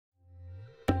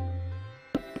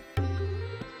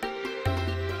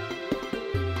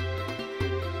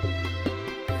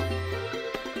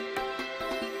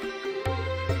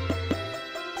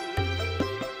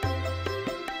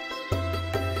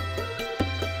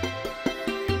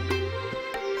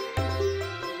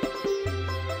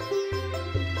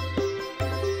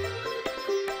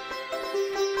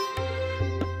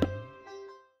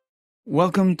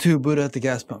Welcome to Buddha at the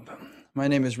Gas Pump. My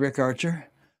name is Rick Archer.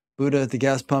 Buddha at the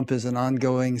Gas Pump is an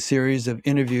ongoing series of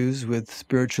interviews with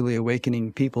spiritually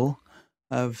awakening people.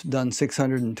 I've done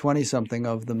 620-something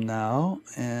of them now,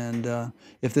 and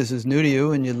if this is new to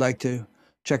you and you'd like to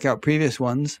check out previous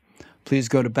ones, please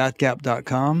go to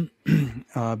batgap.com,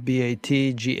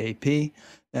 B-A-T-G-A-P,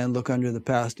 and look under the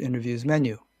past interviews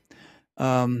menu,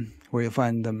 where you'll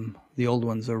find them, the old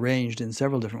ones, arranged in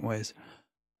several different ways.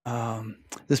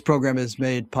 This program is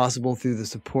made possible through the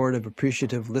support of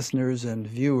appreciative listeners and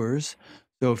viewers.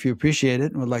 So if you appreciate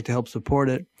it and would like to help support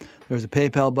it, there's a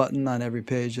PayPal button on every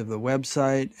page of the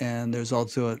website, and there's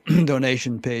also a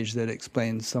donation page that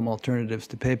explains some alternatives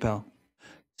to PayPal.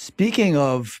 Speaking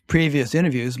of previous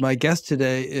interviews, my guest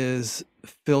today is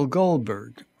Phil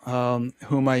Goldberg,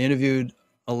 whom I interviewed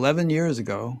 11 years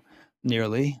ago,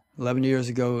 nearly. 11 years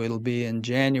ago, it'll be in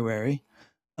January.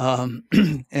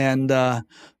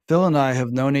 Phil and I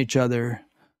have known each other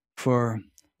for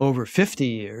over 50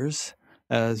 years.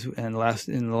 In the last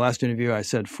interview, I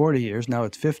said 40 years. Now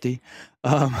it's 50.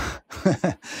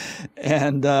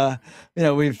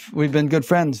 We've been good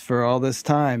friends for all this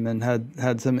time and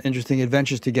had some interesting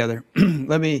adventures together.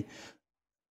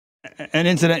 And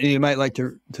incidentally, you might like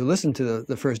to listen to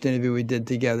the first interview we did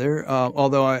together,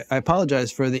 although I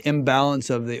apologize for the imbalance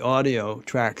of the audio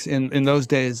tracks. In those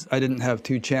days, I didn't have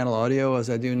two-channel audio as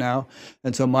I do now,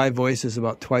 and so my voice is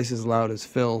about twice as loud as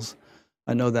Phil's.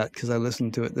 I know that because I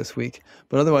listened to it this week,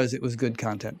 but otherwise it was good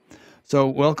content. So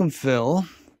welcome, Phil.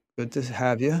 Good to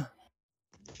have you.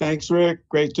 Thanks, Rick.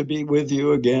 Great to be with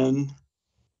you again.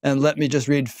 And let me just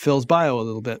read Phil's bio a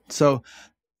little bit. So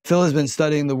Phil has been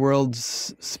studying the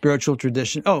world's spiritual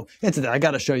tradition. Oh, incident, I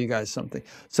got to show you guys something.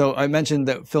 So I mentioned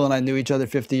that Phil and I knew each other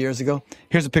 50 years ago.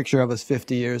 Here's a picture of us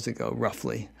 50 years ago,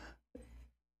 roughly.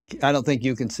 I don't think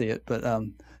you can see it, but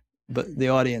the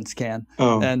audience can.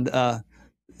 Oh. And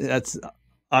that's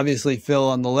obviously Phil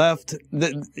on the left.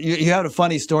 You had a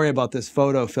funny story about this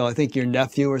photo, Phil. I think your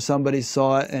nephew or somebody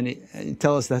saw it, and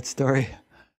tell us that story.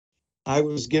 I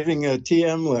was giving a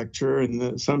TM lecture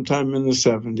sometime in the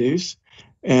 70s.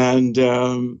 And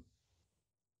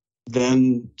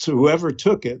then whoever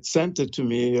took it sent it to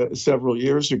me several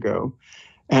years ago.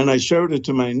 And I showed it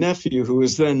to my nephew, who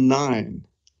was then 9.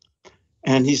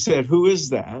 And he said, "Who is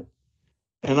that?"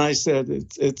 And I said,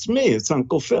 it's me. It's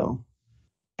Uncle Phil.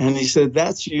 And he said,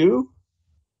 "That's you?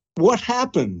 What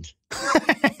happened?"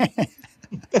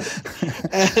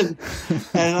 and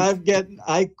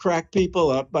I crack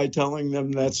people up by telling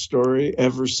them that story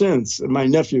ever since. My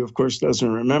nephew, of course,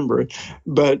 doesn't remember it,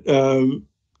 but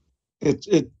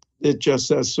it just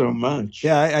says so much.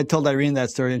 Yeah, I told Irene that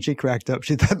story, and she cracked up.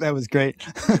 She thought that was great.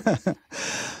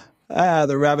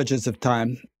 The ravages of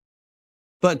time.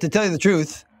 But to tell you the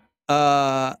truth,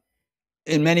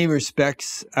 in many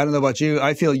respects, I don't know about you,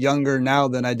 I feel younger now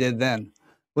than I did then.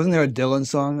 Wasn't there a Dylan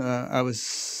song? I was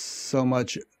so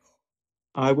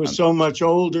much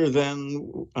older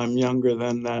then. I'm younger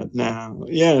than that now.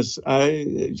 Yes,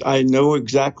 I know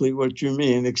exactly what you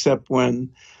mean, except when,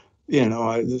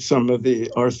 some of the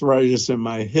arthritis in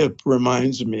my hip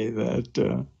reminds me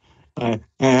that I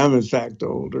am in fact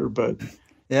older, but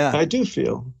yeah, I do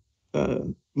feel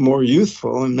more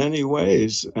youthful in many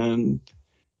ways, and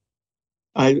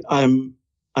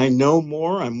I know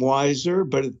more, I'm wiser,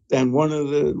 and one of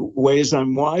the ways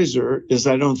I'm wiser is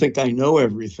I don't think I know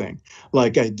everything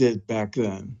like I did back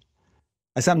then.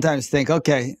 I sometimes think,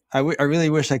 okay, I really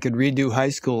wish I could redo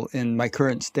high school in my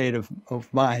current state of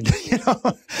mind.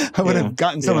 I would have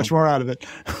gotten so much more out of it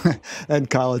at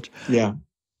college. Yeah.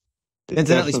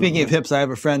 Incidentally, speaking of hips, I have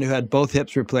a friend who had both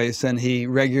hips replaced, and he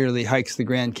regularly hikes the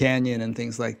Grand Canyon and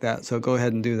things like that. So go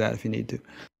ahead and do that if you need to.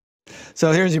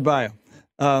 So here's your bio.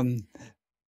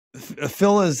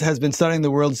 Phil has been studying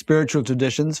the world's spiritual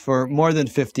traditions for more than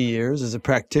 50 years as a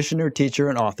practitioner, teacher,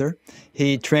 and author.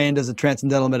 He trained as a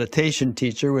transcendental meditation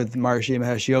teacher with Maharishi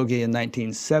Mahesh Yogi in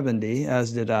 1970,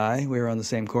 as did I. We were on the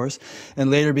same course,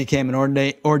 and later became an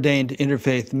ordained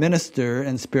interfaith minister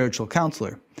and spiritual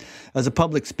counselor. As a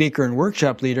public speaker and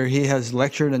workshop leader, he has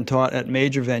lectured and taught at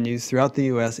major venues throughout the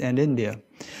U.S. and India.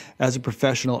 As a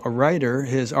professional writer,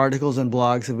 his articles and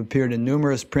blogs have appeared in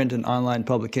numerous print and online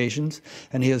publications,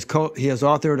 and he has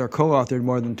authored or co-authored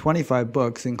more than 25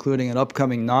 books, including an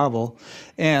upcoming novel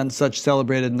and such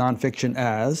celebrated nonfiction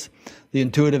as The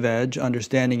Intuitive Edge,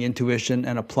 Understanding Intuition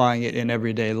and Applying It in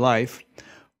Everyday Life,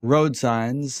 Road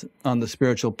Signs on the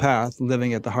Spiritual Path,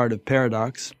 Living at the Heart of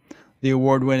Paradox, the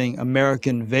award-winning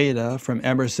American Veda, From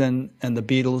Emerson and the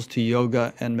Beatles to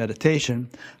Yoga and Meditation,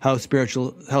 How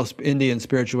Indian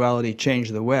Spirituality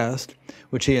Changed the West,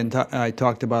 which he and I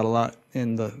talked about a lot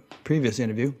in the previous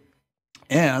interview,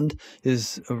 And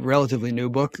his relatively new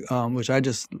book, which I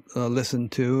just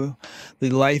listened to, The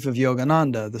Life of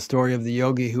Yogananda, the story of the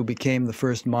yogi who became the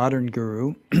first modern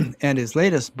guru, and his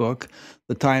latest book,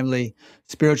 The Timely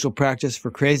Spiritual Practice for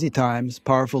Crazy Times,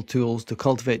 Powerful Tools to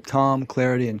Cultivate Calm,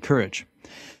 Clarity, and Courage.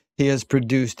 He has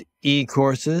produced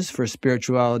e-courses for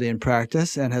spirituality and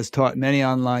practice and has taught many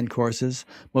online courses,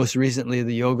 most recently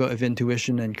the Yoga of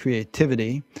Intuition and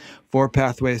Creativity, 4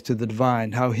 Pathways to the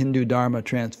Divine, How Hindu Dharma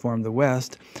Transformed the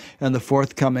West, and the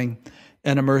forthcoming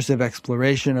An Immersive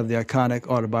Exploration of the Iconic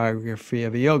Autobiography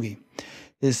of a Yogi.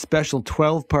 His special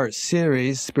 12-part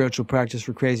series, Spiritual Practice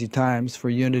for Crazy Times,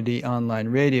 for Unity Online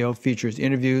Radio, features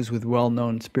interviews with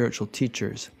well-known spiritual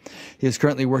teachers. He is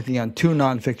currently working on 2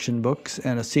 nonfiction books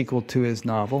and a sequel to his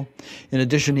novel. In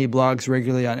addition, he blogs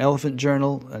regularly on Elephant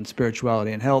Journal and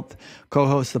Spirituality and Health,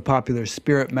 co-hosts the popular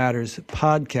Spirit Matters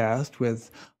podcast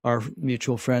with our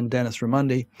mutual friend Dennis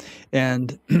Ramundi,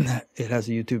 and it has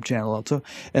a YouTube channel also,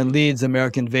 and leads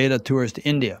American Veda tours to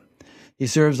India. He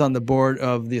serves on the board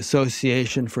of the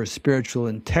Association for Spiritual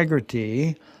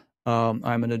Integrity.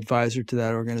 I'm an advisor to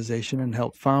that organization and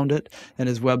helped found it. And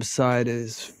his website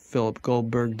is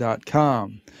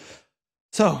philipgoldberg.com.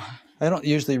 So I don't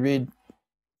usually read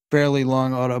fairly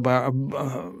long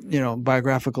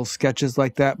biographical sketches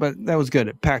like that, but that was good.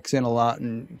 It packs in a lot,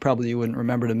 and probably you wouldn't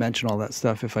remember to mention all that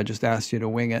stuff if I just asked you to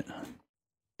wing it.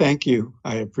 Thank you.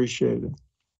 I appreciate it.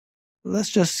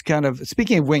 Let's just kind of,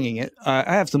 speaking of winging it,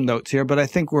 I have some notes here, but I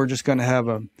think we're just going to have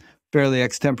a fairly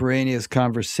extemporaneous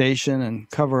conversation and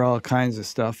cover all kinds of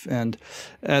stuff. And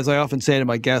as I often say to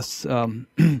my guests,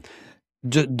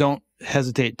 don't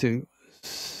hesitate to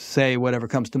say whatever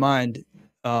comes to mind.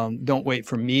 Don't wait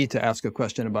for me to ask a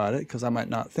question about it, because I might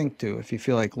not think to. If you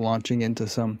feel like launching into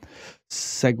some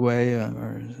segue,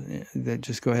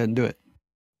 just go ahead and do it.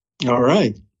 All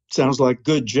right. Sounds like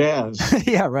good jazz.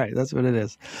 Yeah, right. That's what it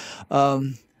is.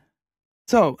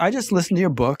 So I just listened to your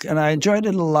book and I enjoyed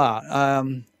it a lot.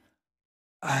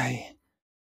 I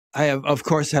have, of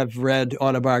course, have read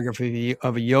Autobiography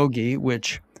of a Yogi,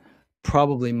 which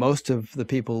probably most of the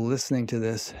people listening to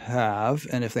this have.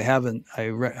 And if they haven't, I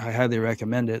highly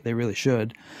recommend it. They really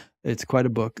should. It's quite a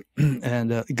book,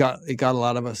 and it got a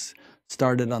lot of us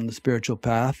started on the spiritual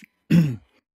path.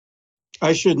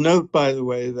 I should note, by the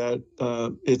way, that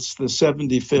it's the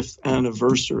 75th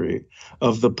anniversary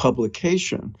of the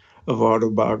publication of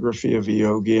Autobiography of a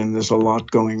Yogi, and there's a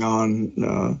lot going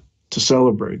on to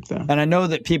celebrate that. And I know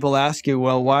that people ask you,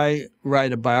 well, why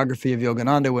write a biography of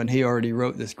Yogananda when he already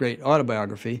wrote this great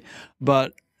autobiography?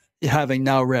 But having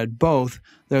now read both,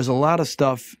 there's a lot of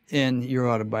stuff in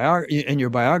your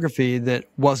biography that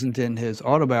wasn't in his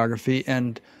autobiography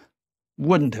and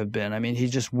wouldn't have been. I mean, he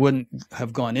just wouldn't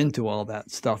have gone into all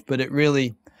that stuff, but it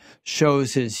really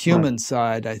shows his human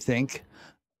side, I think,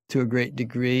 to a great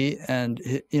degree, and,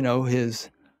 his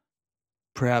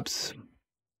perhaps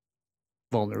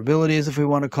vulnerabilities, if we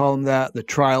want to call them that, the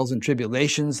trials and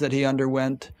tribulations that he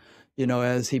underwent,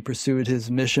 as he pursued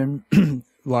his mission,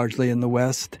 largely in the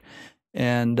West,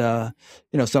 and,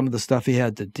 some of the stuff he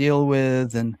had to deal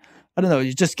with, and I don't know,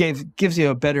 it just gives you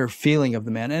a better feeling of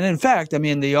the man. And in fact, I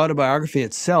mean, the autobiography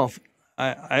itself,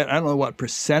 I don't know what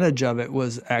percentage of it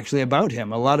was actually about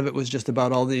him. A lot of it was just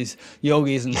about all these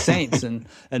yogis and saints and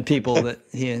people that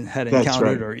he had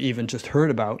encountered or even just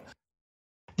heard about.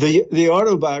 The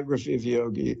Autobiography of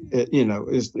Yogi,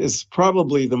 is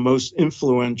probably the most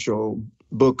influential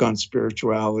book on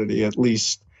spirituality, at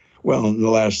least, well, in the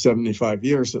last 75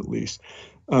 years at least.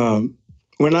 When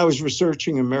I was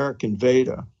researching American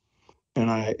Veda, and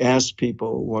I asked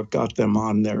people what got them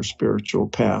on their spiritual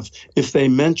path, if they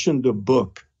mentioned a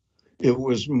book, it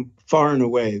was far and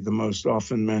away the most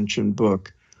often mentioned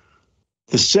book.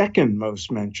 The second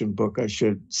most mentioned book, I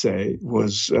should say,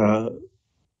 was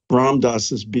Ram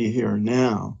Dass's Be Here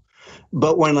Now.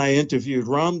 But when I interviewed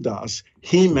Ram Dass,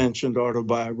 he mentioned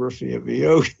Autobiography of a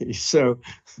Yogi. So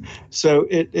it's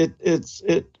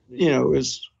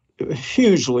a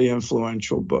hugely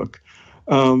influential book.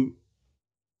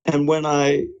 And when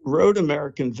I wrote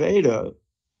American Veda,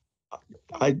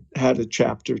 I had a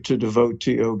chapter to devote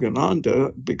to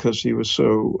Yogananda because he was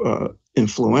so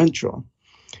influential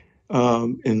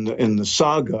in the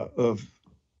saga of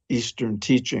Eastern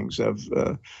teachings, of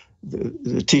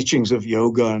the teachings of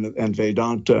yoga and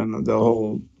Vedanta and the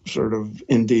whole sort of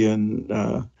Indian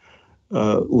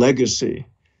legacy,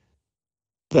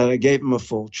 that I gave him a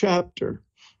full chapter.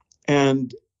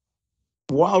 And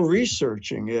while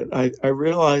researching it, I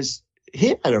realized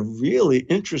he had a really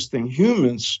interesting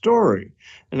human story,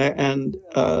 and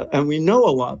we know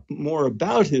a lot more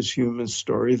about his human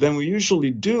story than we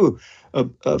usually do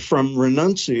from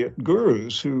renunciate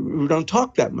gurus who don't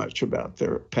talk that much about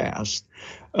their past.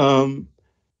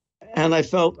 And I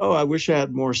felt, oh, I wish I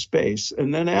had more space.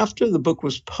 And then after the book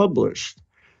was published,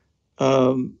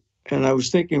 and I was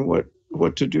thinking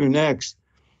what to do next,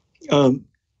 I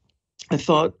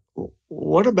thought,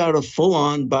 what about a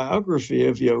full-on biography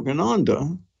of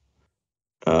Yogananda?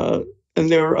 And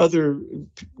there are other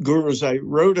gurus I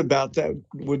wrote about that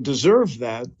would deserve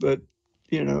that. But,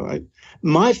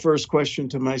 my first question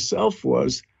to myself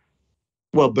was,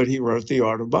 well, but he wrote the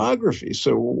autobiography.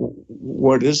 So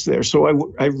what is there?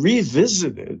 So I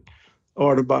revisited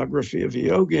Autobiography of a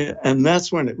Yogi, and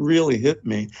that's when it really hit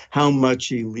me how much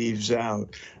he leaves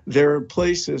out. There are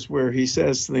places where he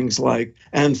says things like,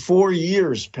 and 4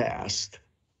 years passed.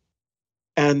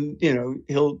 And,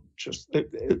 he'll just,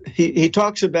 he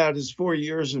talks about his 4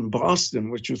 years in Boston,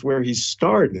 which is where he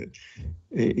started.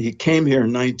 He came here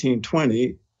in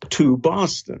 1920 to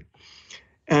Boston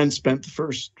and spent the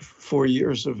first 4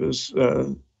 years of his,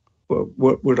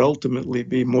 what would ultimately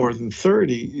be more than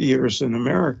 30 years in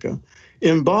America,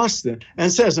 in Boston,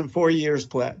 and says in 4 years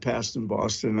passed in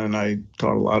Boston, and I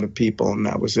taught a lot of people, and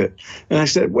that was it. And I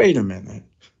said, wait a minute.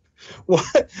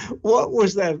 What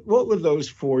was that? What were those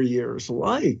 4 years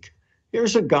like?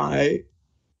 Here's a guy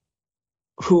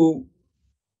who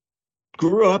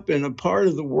grew up in a part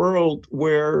of the world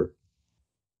where,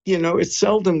 it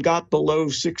seldom got below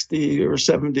 60 or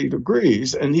 70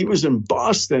 degrees. And he was in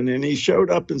Boston, and he showed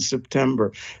up in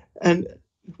September. And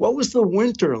what was the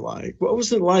winter like? What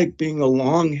was it like being a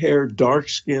long-haired,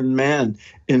 dark-skinned man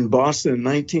in Boston in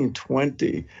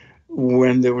 1920?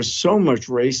 When there was so much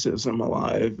racism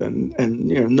alive, and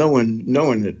no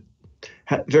one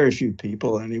had, very few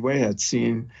people anyway, had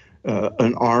seen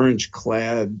an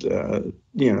orange-clad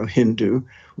Hindu.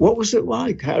 What was it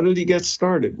like? How did he get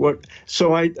started?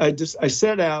 So I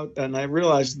set out, and I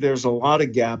realized there's a lot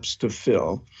of gaps to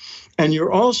fill. And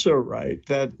you're also right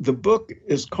that the book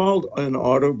is called An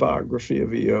Autobiography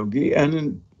of a Yogi,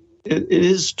 and it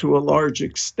is to a large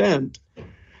extent.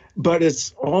 But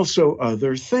it's also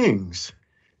other things.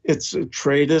 It's a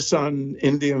treatise on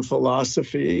Indian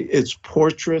philosophy. It's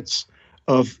portraits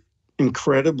of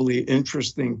incredibly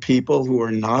interesting people who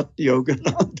are not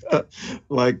Yogananda,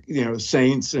 like,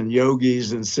 saints and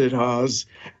yogis and siddhas,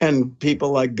 and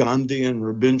people like Gandhi and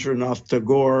Rabindranath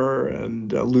Tagore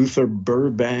and Luther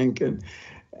Burbank.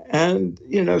 And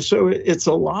so it's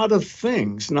a lot of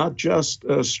things, not just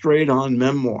a straight-on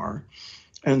memoir.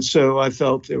 And so I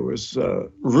felt there was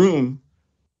room,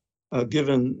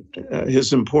 given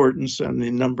his importance and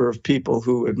the number of people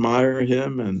who admire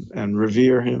him and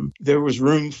revere him, there was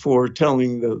room for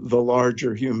telling the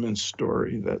larger human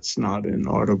story that's not in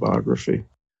Autobiography.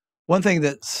 One thing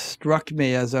that struck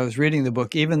me as I was reading the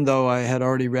book, even though I had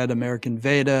already read American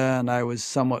Veda and I was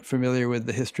somewhat familiar with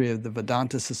the history of the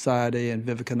Vedanta Society and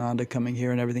Vivekananda coming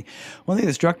here and everything, one thing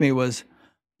that struck me was,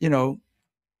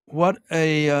 what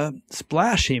a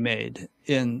splash he made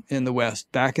in the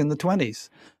West back in the 20s.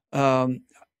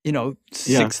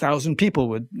 6,000 people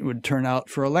would turn out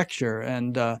for a lecture.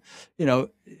 And,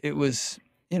 it was,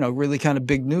 really kind of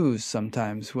big news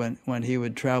sometimes when he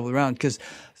would travel around, because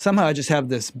somehow I just have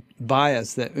this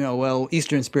bias that,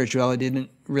 Eastern spirituality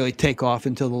didn't really take off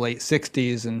until the late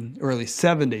 60s and early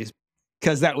 70s,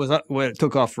 because that was when it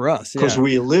took off for us. Because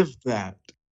we lived that.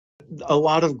 A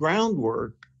lot of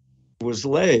groundwork was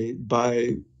laid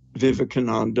by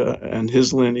Vivekananda and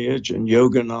his lineage, and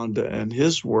Yogananda and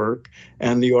his work,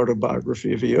 and the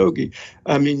Autobiography of a Yogi.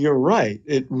 I mean, you're right.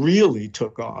 It really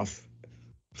took off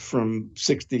from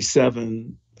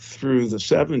 67 through the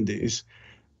 70s.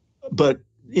 But,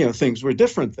 things were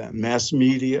different then. Mass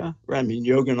media. I mean,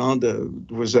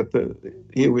 Yogananda was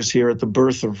here at the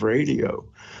birth of radio.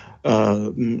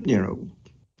 The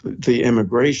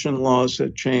immigration laws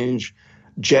had changed.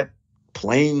 Jet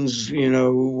planes,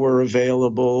 were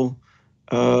available,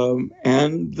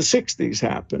 and the 60s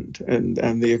happened,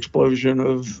 and the explosion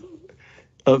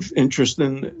of interest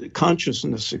in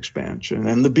consciousness expansion,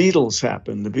 and the Beatles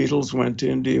happened. The Beatles went to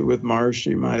India with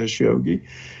Maharishi Mahesh Yogi,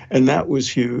 and that was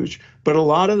huge. But a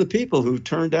lot of the people who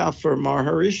turned out for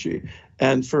Maharishi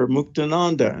and for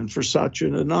Muktananda and for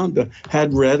Satchidananda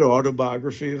had read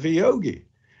Autobiography of a Yogi,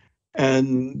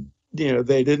 and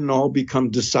they didn't all become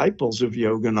disciples of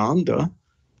Yogananda.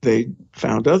 They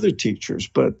found other teachers,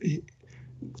 but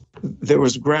there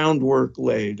was groundwork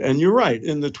laid. And you're right,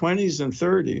 in the 20s and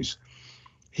 30s,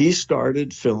 he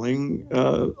started filling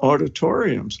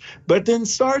auditoriums, but didn't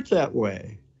start that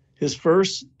way. His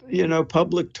first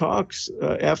public talks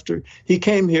after he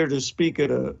came here to speak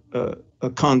at a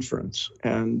conference,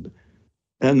 and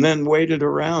then waited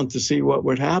around to see what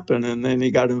would happen. And then he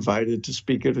got invited to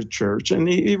speak at a church, and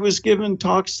he was given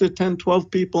talks to 10, 12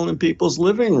 people in people's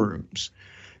living rooms.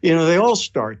 They all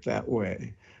start that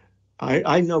way.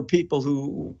 I know people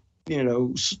who,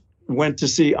 went to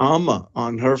see Amma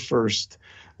on her first,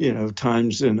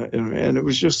 times and it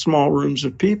was just small rooms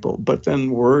of people. But then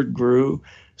word grew,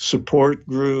 support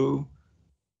grew,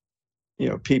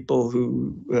 people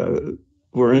who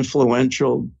were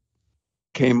influential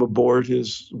came aboard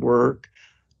his work,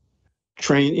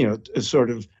 trained, sort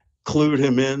of clued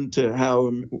him into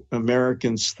how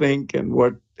Americans think and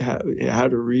how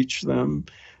to reach them.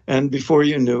 And before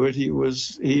you knew it,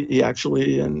 he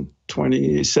actually in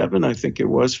 27, I think it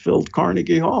was, filled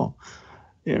Carnegie Hall.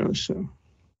 So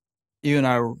you and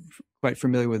I are quite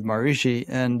familiar with Maharishi,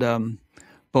 and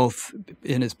both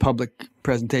in his public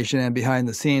presentation and behind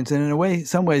the scenes. And in a way,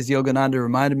 some ways, Yogananda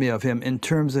reminded me of him in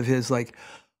terms of his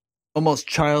almost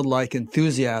childlike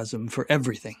enthusiasm for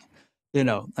everything.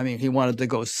 He wanted to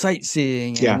go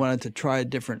sightseeing, and he wanted to try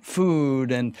different food,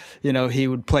 and he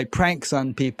would play pranks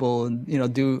on people,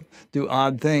 and do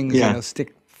odd things.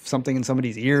 Stick something in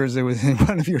somebody's ears. It was in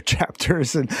one of your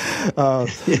chapters, and all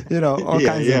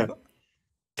kinds of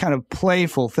kind of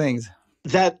playful things.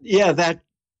 That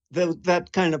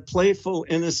kind of playful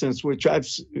innocence, which I've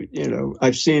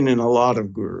seen in a lot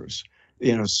of gurus.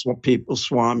 People,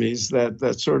 swamis,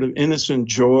 that sort of innocent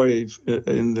joy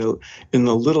in the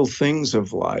little things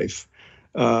of life.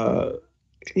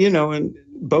 And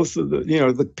both of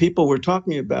the people we're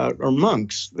talking about are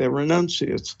monks. They're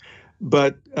renunciates,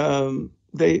 but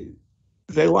they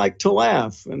like to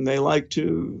laugh, and they like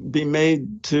to be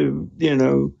made to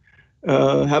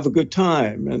have a good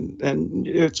time, and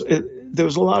there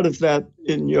was a lot of that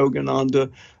in Yogananda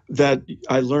that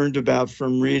I learned about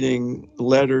from reading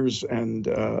letters and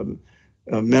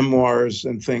memoirs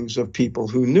and things of people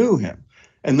who knew him.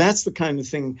 And that's the kind of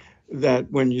thing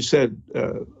that when you said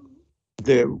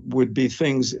there would be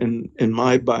things in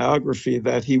my biography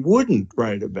that he wouldn't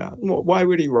write about. Well, why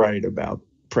would he write about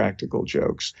practical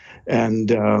jokes? And,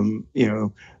 he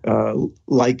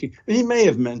may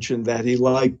have mentioned that he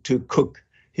liked to cook.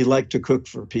 He liked to cook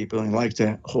for people. He liked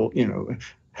to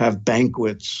have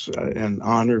banquets and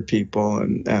honor people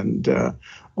and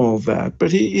all that.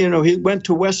 But he went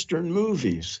to Western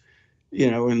movies,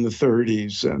 in the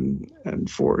 30s and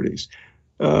 40s.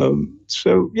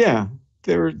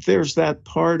 There's that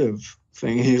part of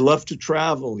thing. He loved to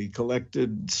travel. He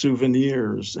collected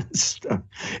souvenirs and stuff.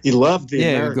 He loved the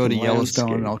American go to landscape.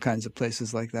 Yellowstone and all kinds of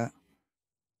places like that.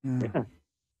 Yeah.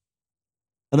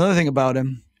 Another thing about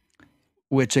him,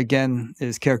 which again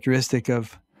is characteristic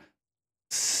of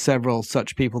several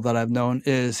such people that I've known,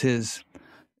 is his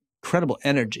incredible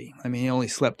energy. He only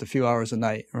slept a few hours a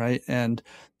night, right? And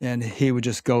he would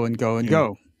just go and go and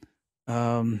go.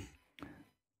 And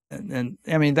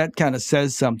that kind of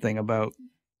says something about,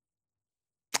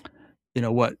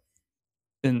 what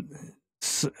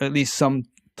at least some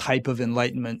type of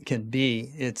enlightenment can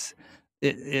be. It's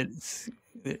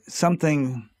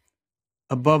something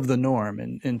above the norm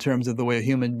in terms of the way a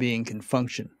human being can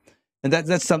function. And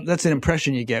that's an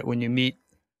impression you get when you meet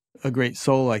a great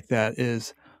soul like that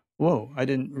is, whoa, I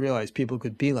didn't realize people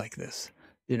could be like this.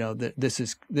 That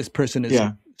this person is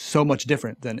so much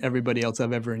different than everybody else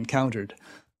I've ever encountered.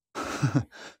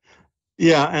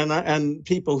 And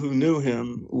people who knew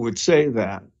him would say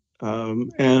that.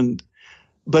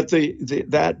 But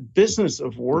that business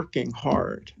of working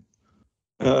hard,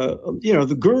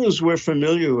 the gurus we're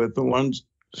familiar with, the ones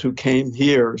who came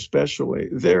here especially,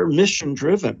 they're mission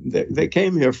driven. They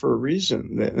came here for a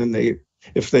reason, and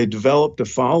if they developed a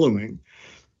following,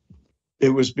 it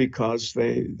was because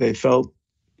they felt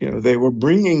they were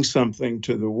bringing something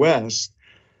to the West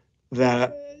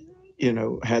that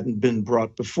hadn't been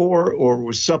brought before, or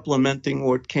was supplementing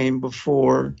what came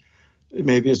before.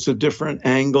 Maybe it's a different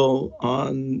angle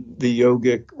on the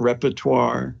yogic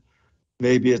repertoire.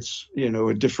 Maybe it's,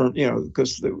 a different,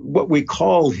 because what we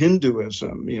call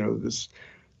Hinduism, this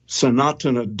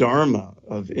Sanatana Dharma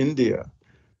of India,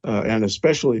 and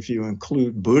especially if you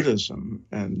include Buddhism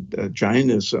and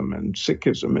Jainism and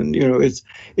Sikhism, and,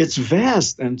 it's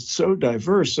vast and so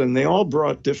diverse, and they all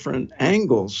brought different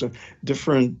angles,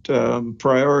 different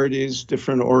priorities,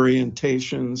 different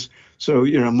orientations. So,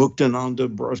 Muktananda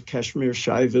brought Kashmir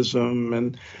Shaivism,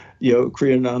 and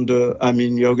Yogananda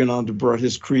brought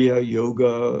his Kriya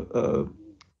Yoga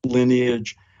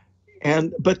lineage,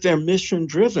 but they're mission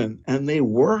driven, and they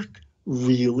work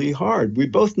really hard. We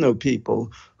both know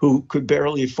people who could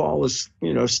barely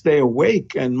stay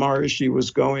awake, and Maharishi was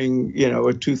going,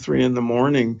 at 2, 3 in the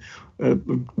morning,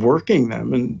 working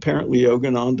them. And apparently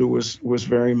Yogananda was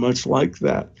very much like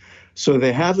that. So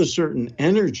they have a certain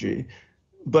energy,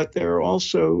 but they're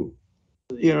also,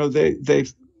 they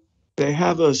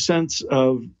have a sense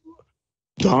of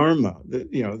dharma.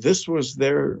 That this was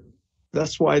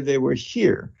that's why they were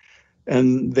here.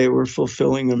 And they were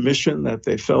fulfilling a mission that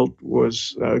they felt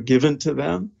was given to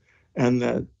them and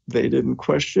that they didn't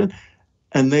question.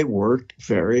 And they worked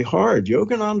very hard.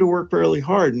 Yogananda worked really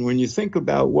hard. And when you think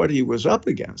about what he was up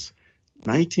against,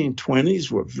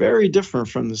 1920s were very different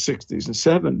from the 60s and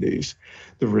 70s.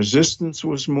 The resistance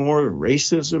was more,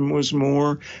 racism was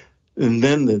more. And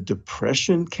then the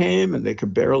depression came and they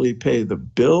could barely pay the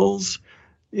bills.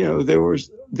 There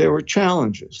were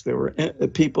challenges. There were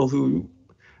people who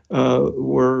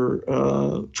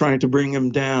were trying to bring him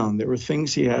down. There were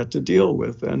things he had to deal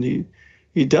with, and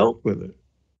he dealt with it.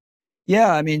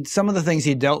 Yeah, I mean, some of the things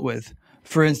he dealt with,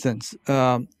 for instance,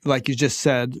 like you just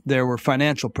said, there were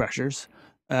financial pressures,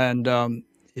 and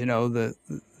the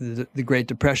Great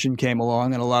Depression came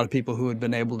along, and a lot of people who had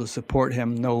been able to support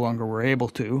him no longer were able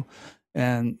to,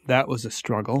 and that was a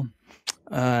struggle.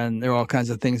 And there were all kinds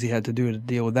of things he had to do to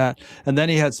deal with that. And then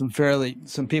he had some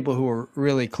people who were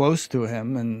really close to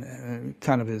him and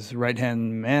kind of his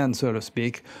right-hand man, so to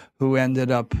speak, who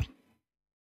ended up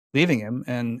leaving him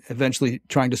and eventually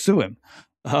trying to sue him.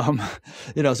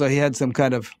 So he had some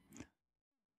kind of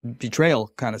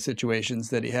betrayal kind of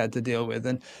situations that he had to deal with.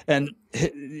 And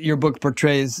your book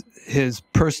portrays his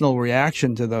personal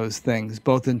reaction to those things,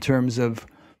 both in terms of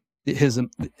the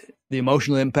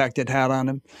emotional impact it had on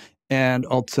him, and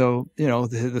also,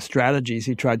 the strategies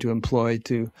he tried to employ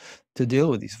to deal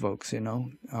with these folks,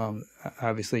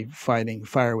 obviously fighting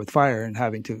fire with fire and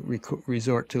having to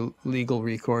resort to legal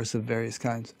recourse of various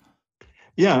kinds.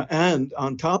 Yeah, and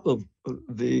on top of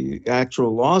the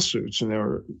actual lawsuits, and there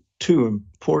were 2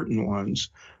 important ones,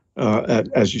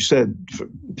 as you said, for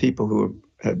people who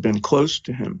had been close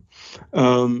to him,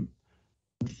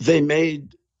 they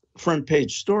made front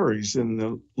page stories in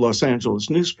the Los Angeles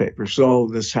newspapers. So all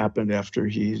this happened after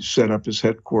he set up his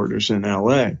headquarters in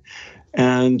LA.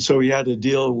 And so he had to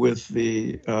deal with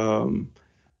the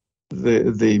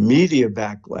media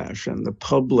backlash and the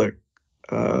public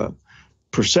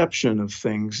perception of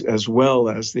things, as well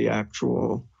as the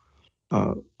actual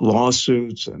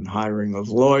lawsuits and hiring of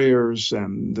lawyers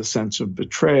and the sense of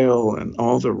betrayal and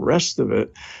all the rest of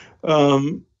it.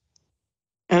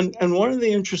 And one of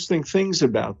the interesting things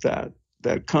about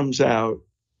that comes out,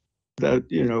 that,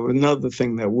 another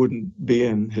thing that wouldn't be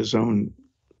in his own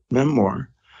memoir,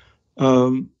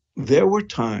 there were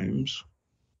times,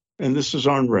 and this is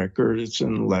on record, it's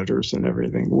in letters and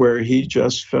everything, where he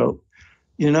just felt,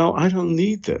 I don't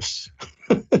need this.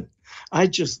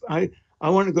 I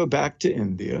want to go back to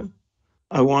India.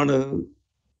 I want to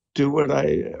do what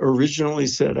I originally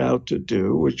set out to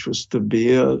do, which was to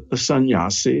be a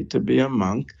sannyasi, to be a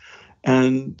monk.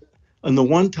 And the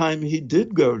one time he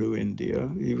did go to India,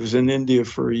 he was in India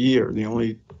for a year, the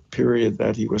only period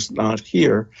that he was not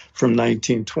here, from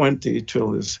 1920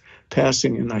 till his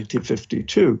passing in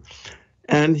 1952.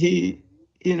 And he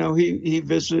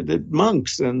visited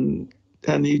monks, and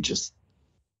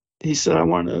he said,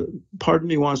 part of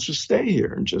me wants to stay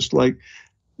here and just like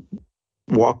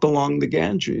walk along the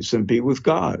Ganges and be with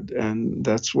God. And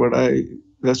that's why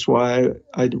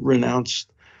I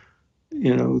renounced,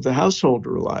 the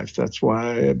householder life. That's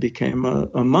why I became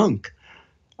a monk.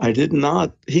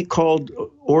 He called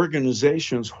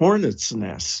organizations hornet's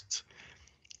nests.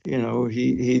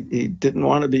 He didn't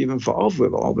want to be involved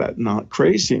with all that not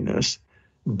craziness,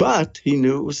 but he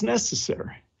knew it was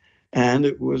necessary. And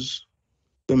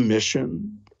the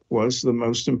mission was the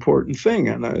most important thing.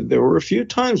 And there were a few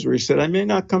times where he said, I may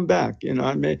not come back.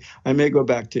 I may go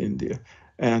back to India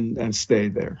and stay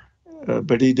there.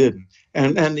 But he didn't.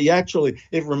 And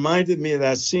it reminded me of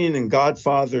that scene in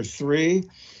Godfather 3,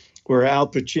 where Al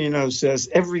Pacino says,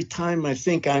 every time I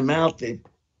think I'm out, they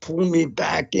pull me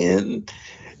back in.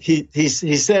 He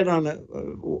said on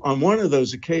one of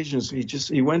those occasions,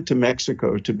 he went to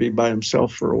Mexico to be by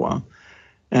himself for a while.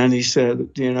 And he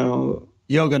said,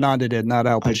 Yogananda did, not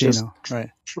Al Pacino. Right.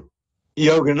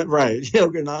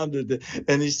 Yogananda did.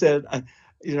 And he said, I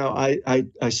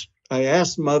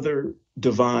asked Mother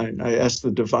Divine, I asked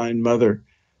the Divine Mother,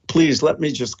 please let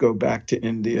me just go back to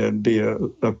India and be a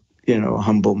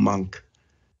humble monk.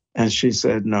 And she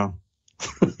said, no,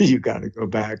 you got to go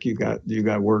back. You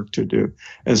got work to do.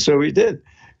 And so he did.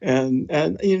 And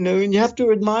and you have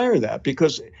to admire that,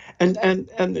 because and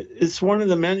it's one of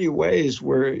the many ways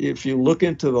where if you look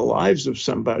into the lives of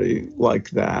somebody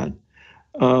like that,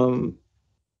 um,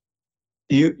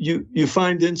 you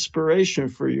find inspiration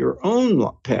for your own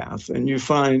path, and you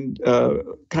find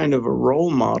kind of a role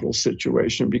model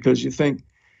situation, because you think,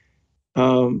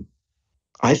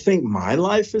 I think my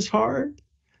life is hard,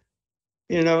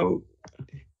 you know.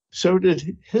 So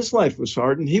did his life was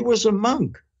hard, and he was a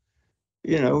monk.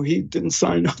 He didn't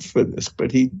sign up for this,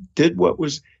 but he did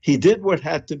what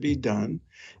had to be done,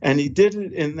 and he did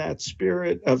it in that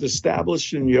spirit of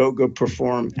establishing yoga,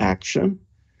 perform action,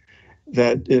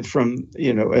 that from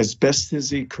as best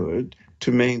as he could,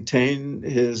 to maintain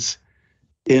his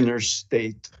inner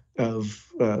state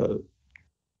of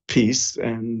peace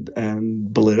and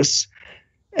bliss,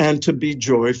 and to be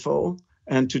joyful,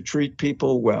 and to treat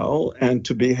people well, and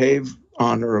to behave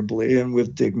honorably and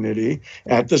with dignity.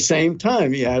 At the same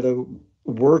time, he had to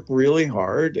work really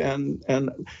hard, and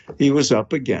he was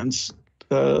up against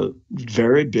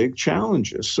very big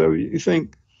challenges. So you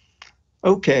think,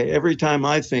 okay, every time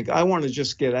I think I want to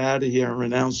just get out of here and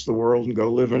renounce the world and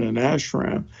go live in an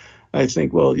ashram, I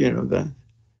think, well, that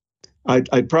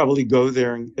I'd probably go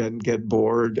there and get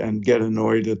bored and get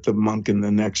annoyed at the monk in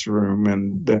the next room.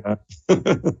 And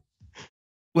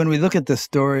when we look at the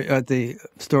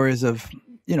stories of,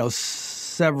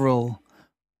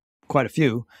 quite a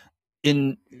few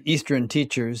in Eastern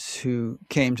teachers who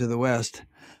came to the West,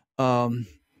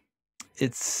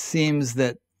 it seems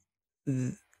that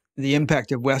the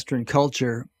impact of Western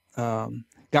culture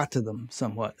got to them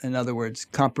somewhat. In other words,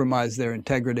 compromised their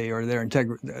integrity, or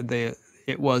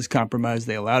it was compromised.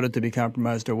 They allowed it to be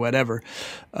compromised, or whatever.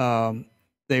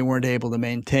 They weren't able to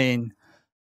maintain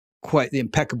quite the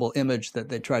impeccable image that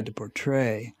they tried to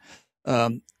portray.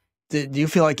 Do you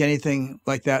feel like anything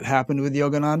like that happened with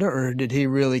Yogananda, or did he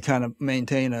really kind of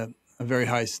maintain a very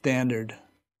high standard?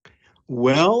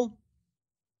 Well,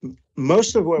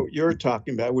 most of what you're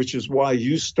talking about, which is why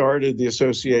you started the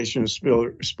Association of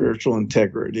Spiritual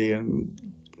Integrity, and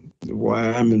why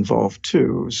I'm involved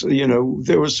too. So,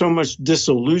 there was so much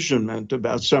disillusionment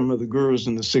about some of the gurus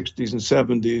in the 60s and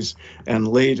 70s and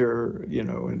later,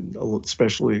 and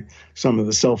especially some of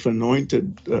the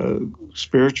self-anointed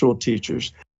spiritual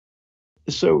teachers.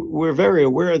 So we're very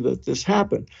aware that this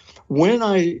happened. When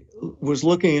I was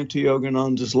looking into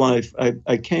Yogananda's life,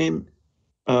 I came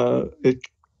to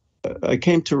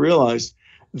realize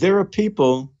there are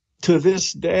people to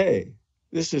this day,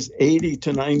 this is 80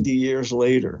 to 90 years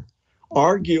later,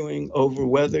 arguing over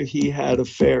whether he had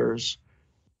affairs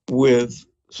with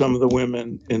some of the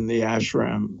women in the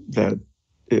ashram that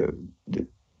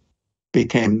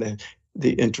became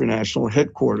the international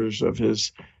headquarters of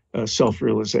his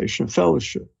self-realization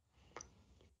fellowship.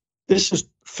 This is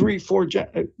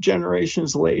 3-4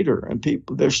 generations later, and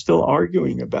they're still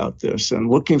arguing about this and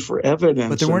looking for evidence.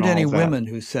 But there weren't any women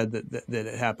who said that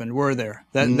it happened, were there?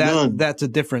 None. That's a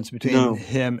difference between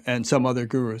him and some other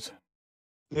gurus.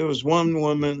 There was one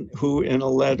woman who, in a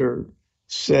letter,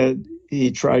 said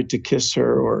he tried to kiss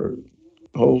her or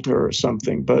hold her or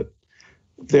something, but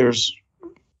there's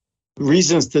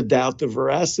reasons to doubt the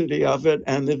veracity of it.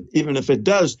 And even if it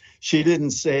does, she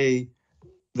didn't say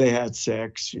they had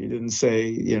sex. She didn't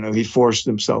say, he forced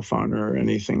himself on her or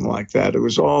anything like that. It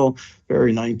was all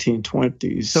very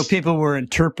 1920s. So people were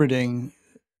interpreting,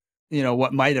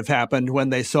 what might have happened when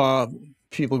they saw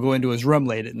people go into his room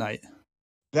late at night.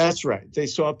 That's right. They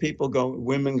saw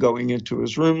women going into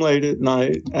his room late at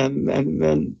night. And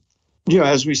then,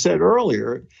 as we said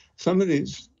earlier, some of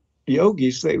these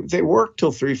yogis, they work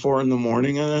till 3-4 in the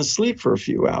morning and then sleep for a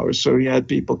few hours. So he had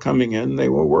people coming in, they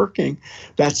were working.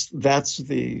 That's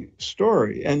the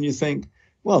story. And you think,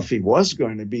 well, if he was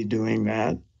going to be doing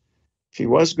that, if he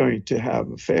was going to have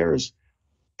affairs,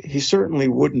 he certainly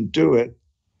wouldn't do it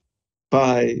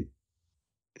by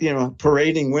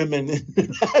parading women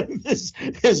out of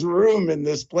his room in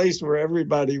this place where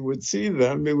everybody would see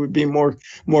them. It would be more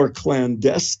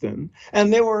clandestine.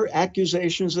 And there were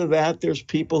accusations of that. There's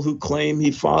people who claim he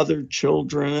fathered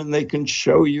children, and they can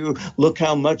show you, look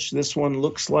how much this one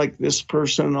looks like this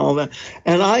person, and all that.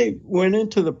 And I went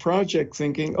into the project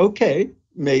thinking, okay,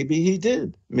 maybe he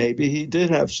did. Maybe he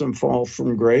did have some fall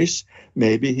from grace.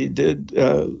 Maybe he did,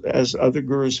 as other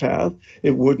gurus have.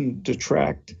 It wouldn't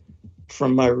detract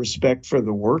from my respect for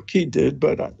the work he did,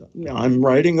 but I'm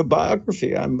writing a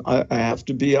biography. I have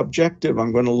to be objective.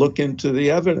 I'm going to look into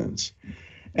the evidence.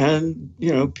 And,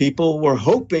 people were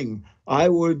hoping I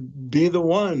would be the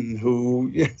one who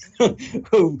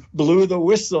who blew the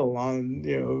whistle on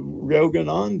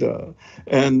Yogananda.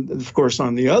 And of course,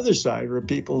 on the other side are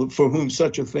people for whom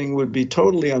such a thing would be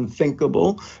totally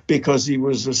unthinkable, because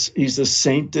he's a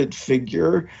sainted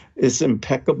figure, this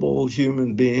impeccable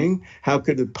human being. How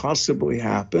could it possibly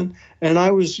happen? And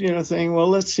I was saying, well,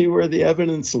 let's see where the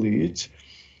evidence leads.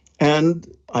 And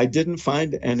I didn't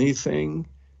find anything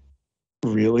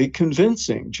really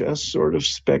convincing, just sort of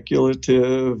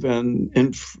speculative and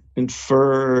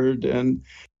inferred. And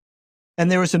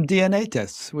there were some DNA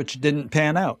tests which didn't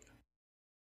pan out.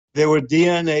 there were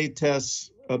DNA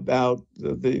tests about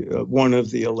the one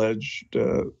of the alleged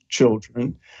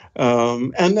children.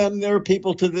 And then there are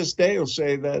people to this day who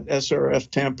say that SRF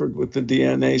tampered with the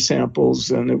DNA samples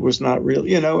and it was not real,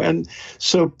 and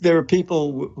so there are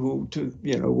people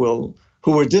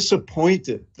who were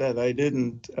disappointed that I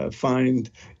didn't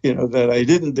that I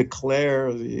didn't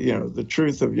declare the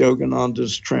truth of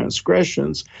Yogananda's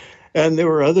transgressions. And there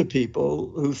were other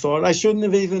people who thought I shouldn't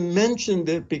have even mentioned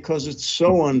it because it's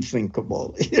so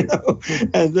unthinkable,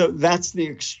 and that's the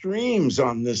extremes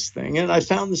on this thing. And I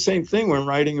found the same thing when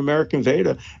writing American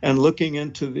Veda and looking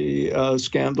into the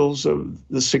scandals of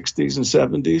the 60s and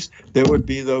 70s. There would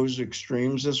be those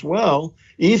extremes as well,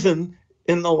 even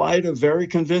in the light of very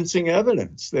convincing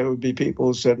evidence. There would be people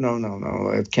who said, no,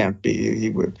 it can't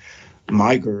be.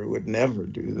 My guru would never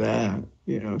do that,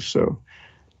 so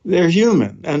they're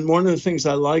human. And one of the things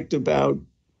I liked about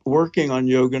working on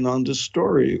Yogananda's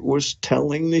story was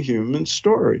telling the human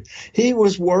story. He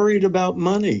was worried about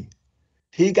money.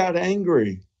 He got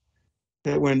angry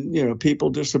that when,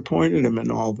 people disappointed him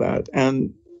and all that.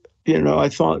 And, I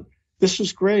thought, this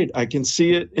is great. I can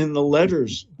see it in the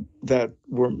letters that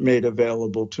were made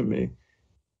available to me.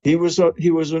 He was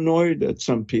annoyed at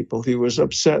some people. He was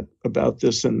upset about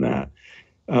this and that.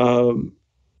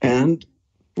 And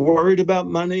worried about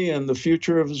money and the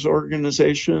future of his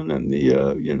organization and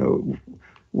the,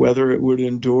 whether it would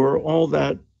endure, all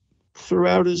that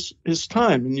throughout his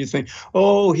time. And you think,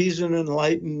 oh, he's an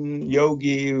enlightened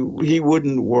yogi. He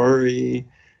wouldn't worry,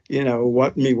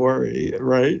 what me worry,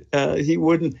 right? He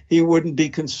wouldn't be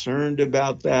concerned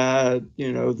about that.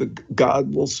 The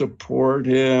God will support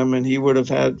him and he would have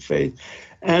had faith.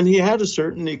 And he had a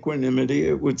certain equanimity,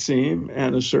 it would seem,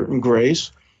 and a certain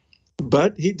grace,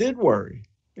 but he did worry.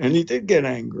 And he did get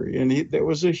angry, and there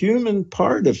was a human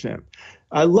part of him.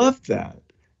 I loved that.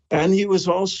 And he was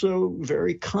also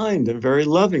very kind and very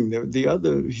loving. The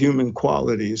other human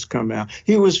qualities come out.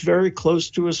 He was very close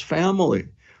to his family.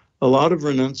 A lot of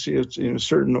renunciates,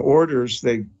 certain orders,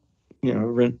 they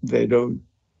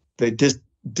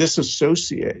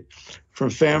disassociate from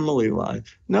family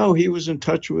life. No, he was in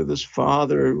touch with his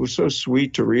father. It was so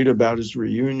sweet to read about his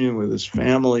reunion with his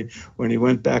family when he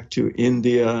went back to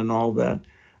India and all that.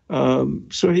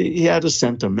 So he had a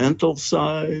sentimental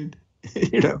side,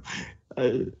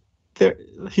 the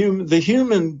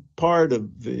human part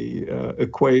of the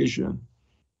equation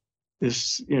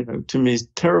is, to me,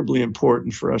 terribly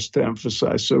important for us to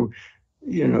emphasize. So,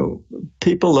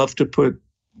 people love to put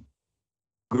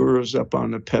gurus up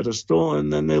on a pedestal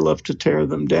and then they love to tear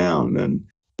them down. And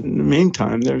in the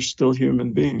meantime, they're still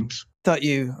human beings. I thought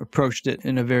you approached it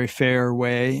in a very fair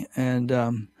way,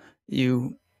 and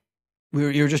you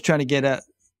were just trying to get at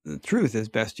the truth as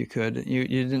best you could. You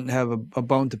didn't have a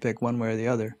bone to pick one way or the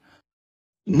other.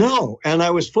 No, and I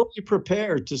was fully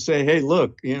prepared to say, hey,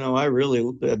 look, I really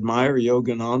admire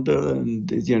Yogananda, and,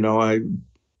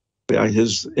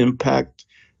 his impact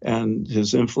and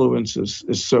his influence is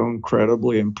so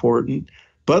incredibly important.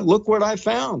 But look what I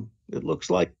found. It looks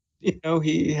like, he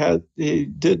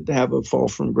did have a fall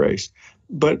from grace,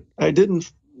 but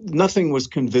nothing was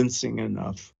convincing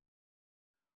enough.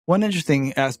 One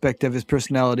interesting aspect of his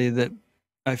personality that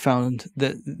I found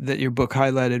that your book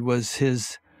highlighted was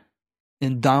his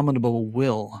indomitable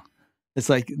will. It's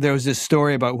like there was this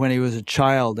story about when he was a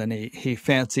child and he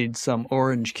fancied some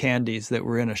orange candies that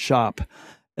were in a shop.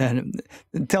 And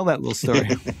tell that little story.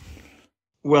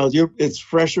 Well, it's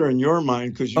fresher in your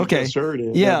mind because you just heard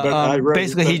it. Yeah, but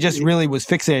basically he just really was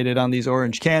fixated on these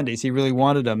orange candies. He really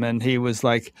wanted them, and he was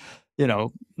like,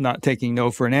 not taking no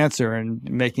for an answer and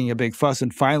making a big fuss.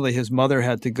 And finally his mother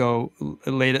had to go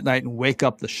late at night and wake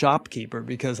up the shopkeeper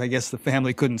because I guess the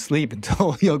family couldn't sleep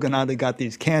until Yogananda got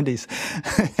these candies.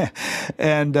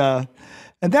 And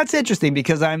that's interesting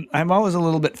because I'm always a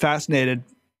little bit fascinated,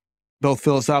 both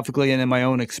philosophically and in my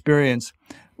own experience,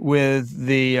 with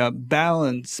the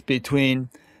balance between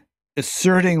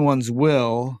asserting one's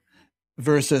will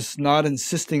versus not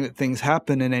insisting that things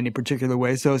happen in any particular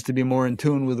way so as to be more in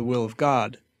tune with the will of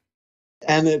God.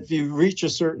 And if you reach a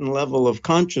certain level of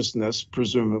consciousness,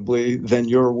 presumably, then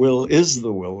your will is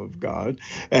the will of God,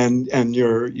 and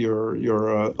you're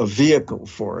a vehicle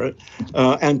for it.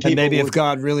 And And people maybe if would,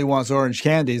 God really wants orange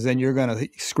candies, then you're going to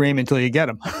scream until you get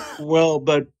them. well,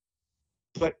 but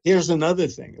here's another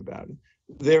thing about it.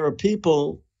 There are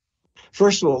people.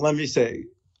 First of all, let me say,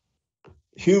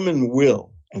 human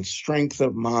will and strength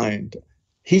of mind.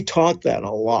 He taught that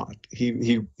a lot.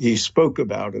 He spoke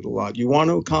about it a lot. You want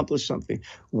to accomplish something,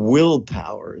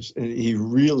 willpowers. And he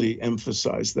really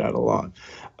emphasized that a lot.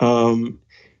 Um,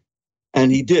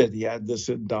 and he did. He had this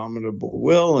indomitable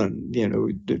will, and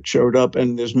it showed up.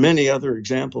 And there's many other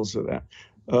examples of that.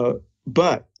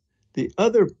 But the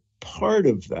other part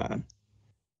of that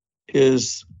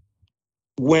is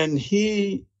when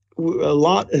a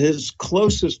lot of his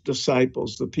closest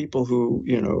disciples, the people who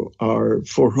are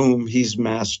for whom he's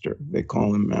master, they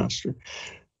call him master.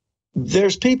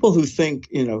 There's people who think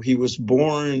he was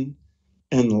born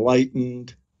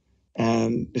enlightened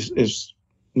and is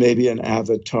maybe an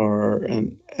avatar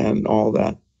and all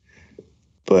that.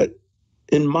 But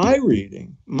in my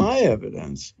reading, my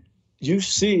evidence, you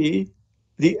see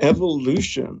the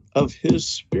evolution of his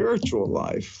spiritual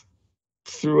life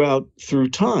through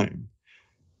time.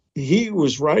 He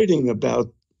was writing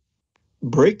about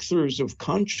breakthroughs of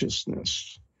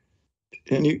consciousness,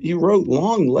 and he wrote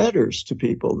long letters to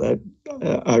people that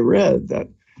I read that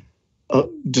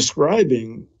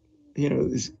describing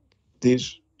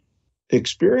these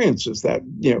experiences that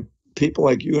people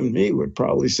like you and me would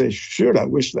probably say, shoot, I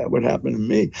wish that would happen to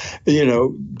me,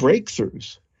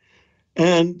 breakthroughs.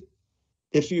 And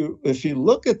if you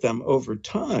look at them over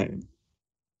time,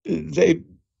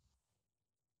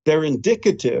 they're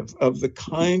indicative of the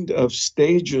kind of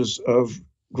stages of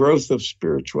growth of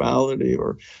spirituality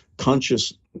or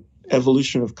conscious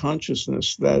evolution of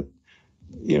consciousness that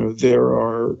there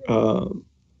are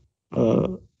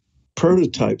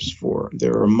prototypes for,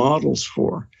 there are models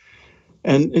for.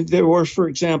 And there were, for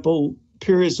example,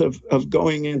 periods of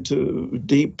going into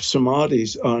deep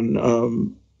samadhis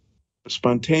on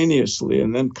spontaneously,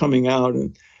 and then coming out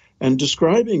and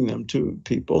describing them to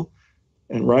people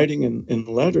and writing in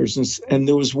letters. And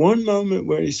there was one moment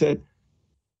where he said,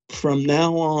 from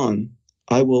now on,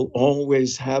 I will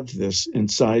always have this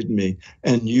inside me,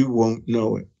 and you won't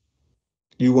know it.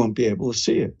 You won't be able to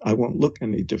see it. I won't look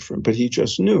any different. But he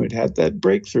just knew it, had that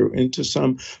breakthrough into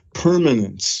some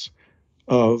permanence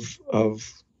of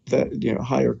that,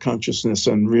 higher consciousness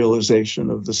and realization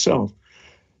of the self.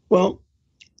 Well,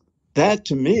 that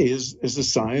to me is a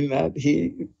sign that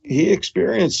he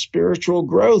experienced spiritual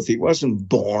growth. He wasn't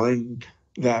born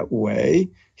that way.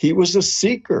 He was a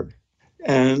seeker,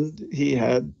 and he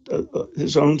had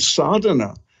his own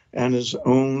sadhana and his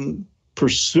own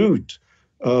pursuit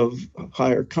of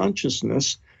higher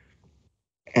consciousness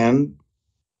and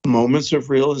moments of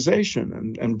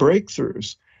realization and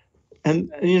breakthroughs. And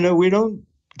we don't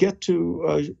get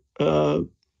to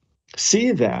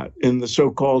see that in the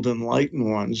so-called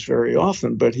enlightened ones very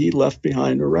often, but he left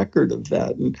behind a record of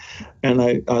that. And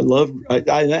I love,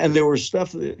 and there was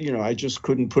stuff that, I just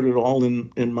couldn't put it all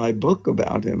in my book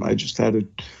about him. I just had to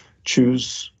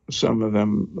choose some of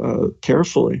them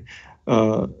carefully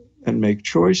and make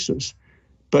choices.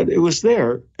 But it was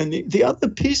there. And the other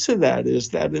piece of that is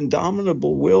that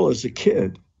indomitable will as a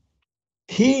kid.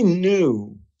 He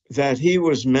knew that he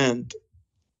was meant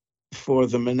for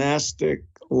the monastic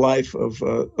life of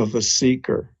a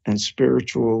seeker and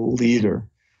spiritual leader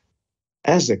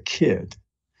as a kid.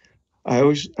 I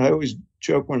always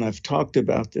joke when I've talked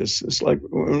about this. It's like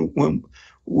when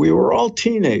we were all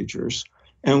teenagers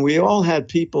and we all had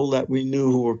people that we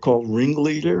knew who were called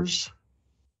ringleaders,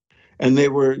 and they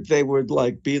would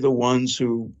like be the ones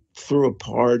who threw a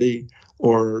party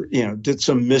or did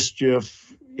some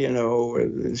mischief.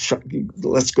 Let's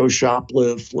go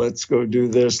shoplift, let's go do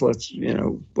this, let's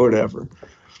whatever,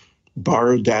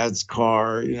 borrow dad's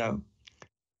car.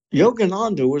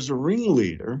 Yogananda was a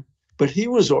ringleader, but he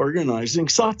was organizing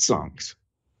satsangs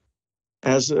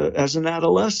as an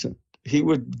adolescent. He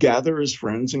would gather his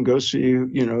friends and go see,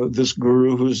 this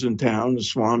guru who's in town, a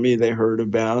Swami they heard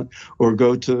about, or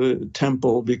go to the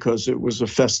temple because it was a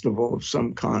festival of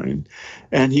some kind.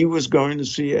 And he was going to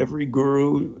see every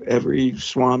guru, every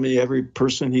Swami, every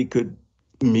person he could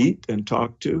meet and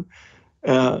talk to.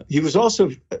 He was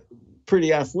also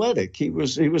pretty athletic. He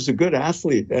was a good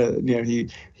athlete.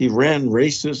 He ran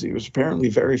races. He was apparently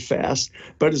very fast.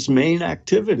 But his main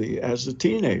activity as a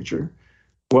teenager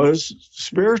was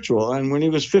spiritual. And when he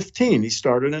was 15, he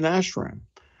started an ashram.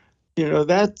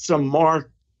 That's a mark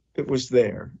that was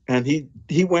there. And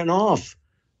he went off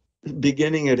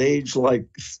beginning at age like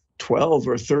 12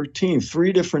 or 13,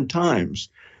 3 different times,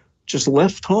 just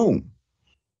left home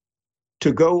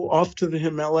to go off to the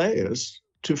Himalayas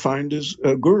to find his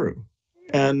guru.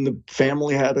 And the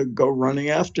family had to go running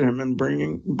after him and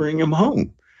bring him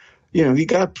home. He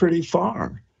got pretty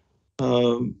far.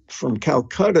 From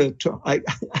Calcutta to, I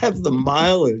have the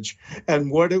mileage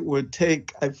and what it would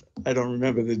take. I don't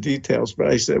remember the details, but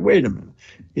I said, wait a minute.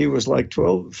 He was like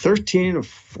 12, 13 or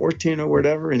 14 or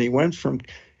whatever. And he went from,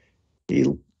 he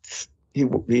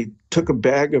took a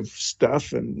bag of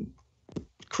stuff and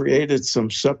created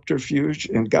some subterfuge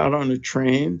and got on a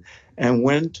train and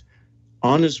went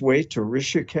on his way to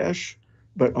Rishikesh,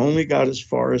 but only got as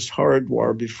far as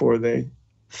Haridwar before they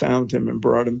found him and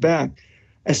brought him back.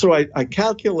 And so I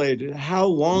calculated how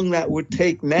long that would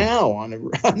take now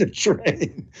on a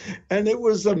train. And it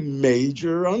was a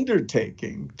major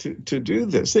undertaking to do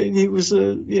this. And he was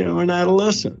an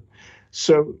adolescent.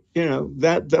 So,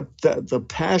 that the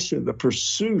passion, the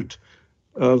pursuit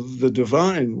of the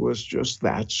divine was just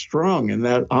that strong and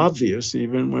that obvious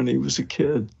even when he was a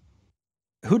kid.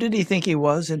 Who did he think he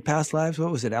was in past lives?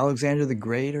 What was it, Alexander the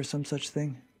Great or some such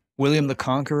thing? William the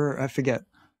Conqueror? I forget.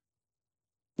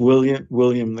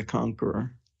 William the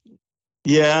Conqueror.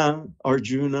 Yeah,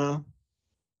 Arjuna.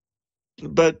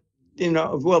 But,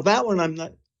 well, that one I'm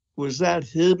not, was that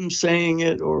him saying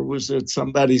it or was it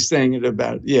somebody saying it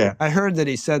about, yeah. I heard that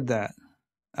he said that.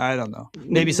 I don't know.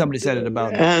 Maybe somebody said it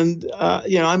about him. And,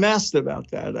 I'm asked about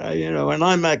that, and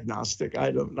I'm agnostic. I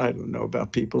don't know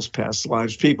about people's past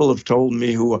lives. People have told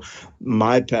me who are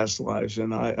my past lives,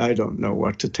 and I don't know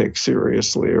what to take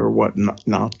seriously or what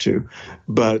not to.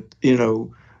 But,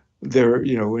 there,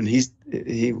 when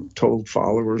he told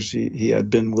followers he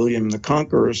had been William the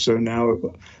Conqueror, so now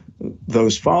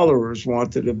those followers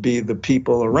wanted to be the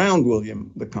people around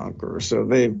William the Conqueror, so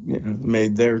they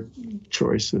made their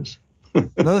choices.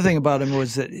 Another thing about him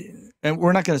was that, and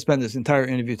we're not going to spend this entire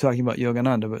interview talking about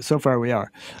Yogananda, but so far we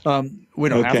are. We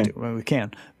don't have to, we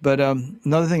can. But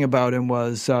another thing about him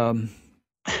was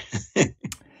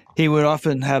he would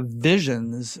often have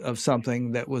visions of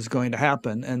something that was going to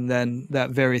happen, and then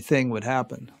that very thing would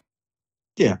happen.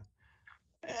 Yeah.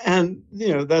 And,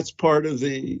 that's part of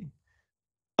the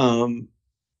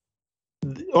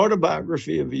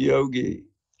autobiography of a yogi.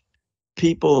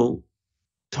 People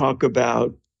talk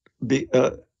about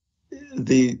the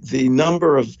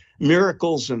number of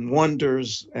miracles and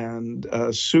wonders and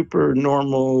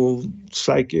supernormal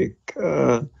psychic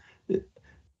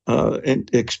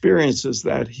experiences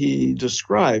that he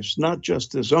describes, not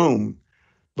just his own,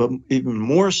 but even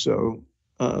more so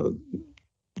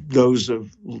those of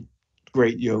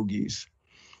great yogis.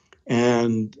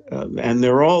 And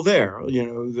they're all there,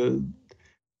 the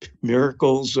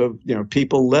miracles of,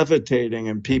 people levitating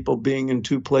and people being in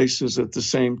two places at the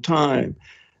same time.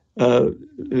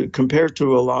 Compared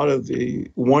to a lot of the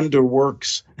wonder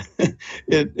works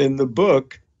in the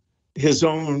book, his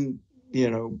own,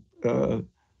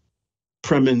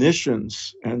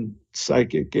 premonitions and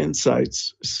psychic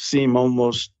insights seem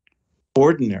almost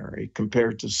ordinary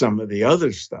compared to some of the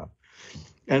other stuff.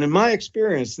 And in my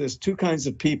experience, there's two kinds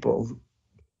of people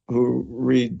who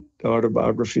read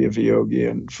Autobiography of a Yogi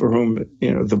and for whom,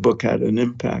 the book had an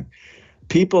impact.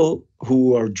 People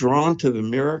who are drawn to the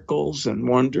miracles and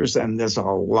wonders, and there's a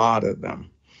lot of them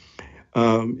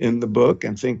in the book,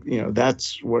 and think,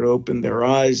 that's what opened their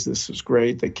eyes. This is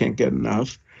great. They can't get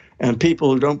enough. And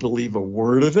people who don't believe a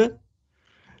word of it,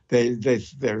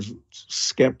 they're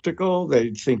skeptical.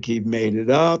 They think he made it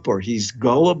up or he's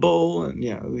gullible, and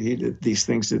these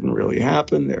things didn't really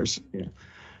happen.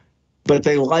 But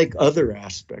they like other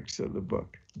aspects of the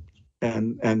book,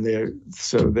 and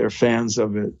they're fans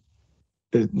of it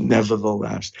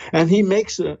nevertheless. And he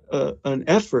makes an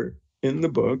effort in the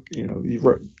book. He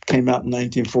came out in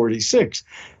 1946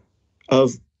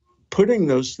 of putting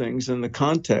those things in the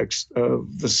context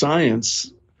of the science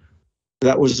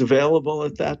that was available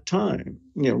at that time,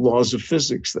 laws of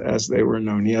physics as they were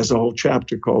known. He has a whole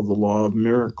chapter called The Law of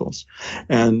Miracles.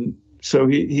 And so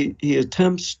he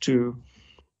attempts to,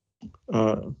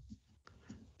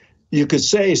 you could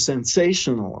say,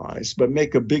 sensationalize, but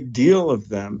make a big deal of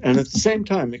them. And at the same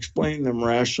time, explain them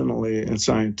rationally and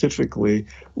scientifically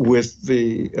with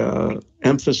the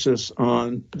emphasis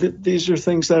on these are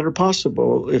things that are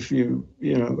possible if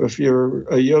if you're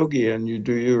a yogi and you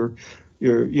do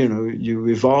you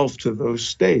evolve to those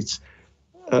states.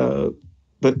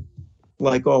 But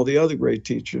like all the other great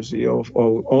teachers, he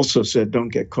also said, don't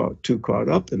get too caught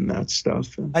up in that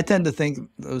stuff. I tend to think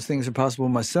those things are possible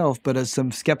myself, but as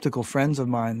some skeptical friends of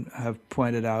mine have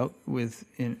pointed out with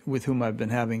whom I've been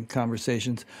having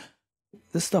conversations,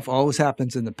 this stuff always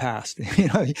happens in the past.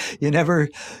 You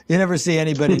never see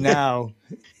anybody now,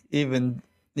 even,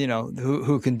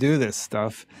 who can do this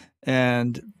stuff.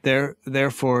 And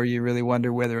therefore you really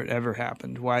wonder whether it ever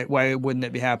happened. Why wouldn't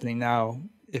it be happening now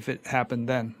if it happened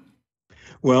then?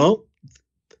 Well,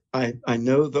 I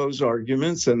know those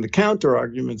arguments, and the counter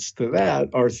arguments to that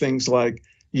are things like,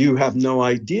 you have no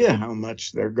idea how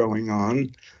much they're going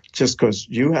on just because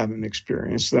you haven't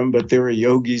experienced them, but there are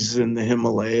yogis in the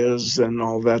Himalayas and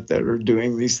all that are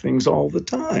doing these things all the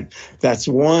time. That's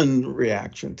one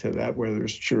reaction to that. Whether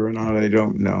it's true or not, I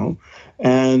don't know.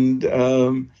 And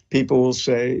people will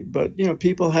say, but,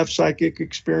 people have psychic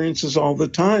experiences all the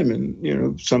time,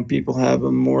 and, some people have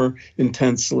them more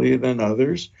intensely than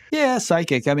others. Yeah,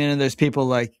 psychic. I mean, and there's people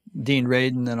like Dean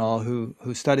Radin and all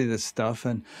who study this stuff,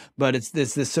 but it's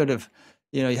this sort of,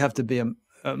 you have to be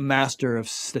a master of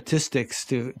statistics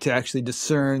to actually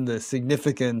discern the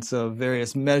significance of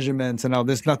various measurements and all.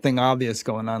 There's nothing obvious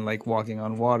going on like walking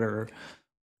on water.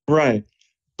 Right.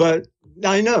 But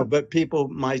I know, but people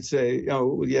might say,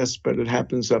 oh, yes, but it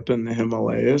happens up in the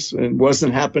Himalayas, and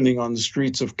wasn't happening on the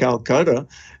streets of Calcutta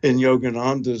in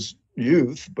Yogananda's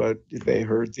youth, but they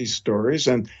heard these stories,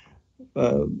 and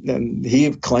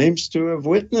he claims to have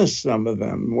witnessed some of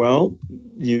them. Well,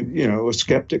 a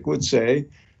skeptic would say,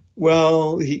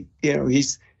 well,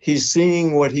 he's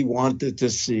seeing what he wanted to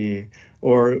see,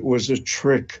 or it was a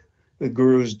trick. The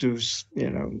gurus do,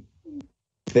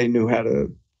 they knew how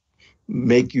to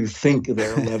make you think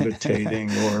they're levitating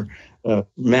or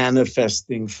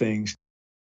manifesting things.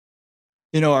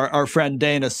 Our friend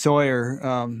Dana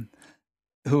Sawyer,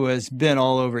 who has been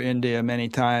all over India many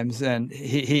times, and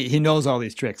he knows all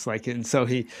these tricks. And so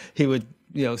he would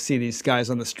see these guys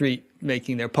on the street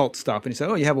making their pulse stop, and he said,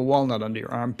 "Oh, you have a walnut under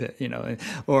your armpit,"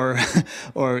 or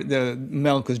the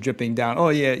milk was dripping down. "Oh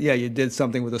yeah, you did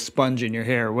something with a sponge in your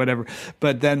hair," or whatever.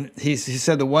 But then he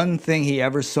said the one thing he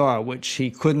ever saw, which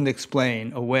he couldn't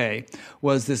explain away,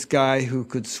 was this guy who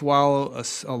could swallow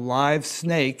a live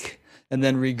snake and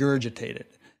then regurgitate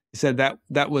it. He said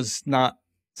that was not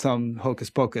some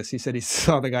hocus pocus. He said he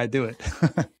saw the guy do it.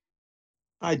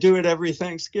 I do it every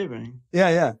Thanksgiving.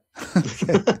 Yeah.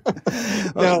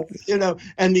 Now,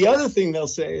 and the other thing they'll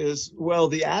say is, well,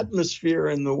 the atmosphere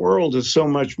in the world is so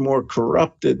much more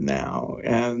corrupted now.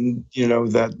 And,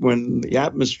 that when the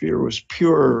atmosphere was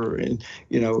pure and,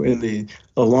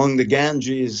 along the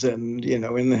Ganges and,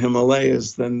 in the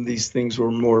Himalayas, then these things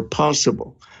were more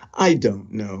possible. I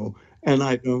don't know. And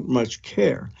I don't much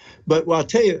care. But I'll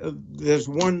tell you, there's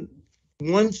one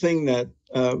thing that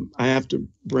I have to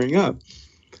bring up.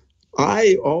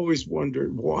 I always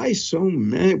wondered why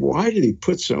did he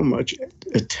put so much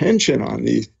attention on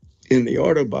these in the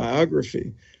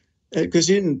autobiography? Because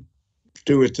he didn't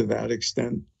do it to that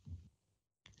extent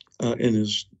in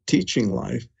his teaching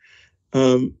life.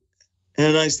 And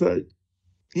I thought,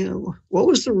 what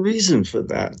was the reason for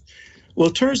that? Well,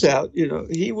 it turns out,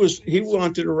 he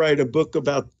wanted to write a book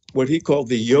about what he called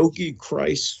the Yogi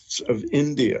Christs of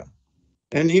India.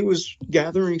 And he was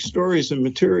gathering stories and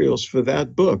materials for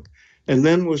that book, and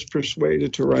then was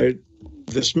persuaded to write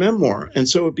this memoir. And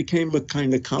so it became a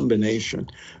kind of combination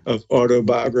of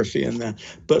autobiography and that.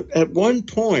 But at one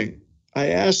point, I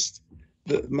asked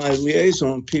my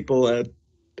liaison people at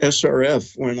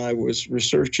SRF when I was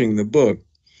researching the book,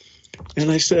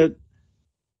 and I said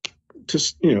to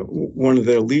one of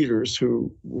their leaders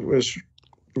who was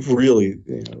really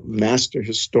master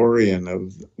historian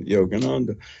of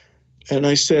Yogananda, and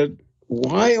I said,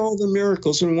 why all the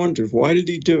miracles and wonders? Why did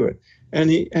he do it?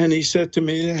 And he said to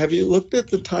me, have you looked at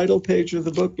the title page of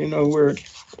the book? Where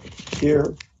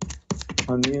here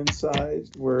on the inside,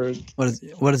 where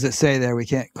what does it say there? We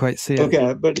can't quite see it.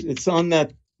 Okay, but it's on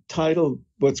that title,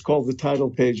 what's called the title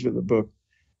page of the book.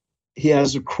 He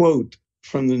has a quote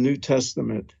from the New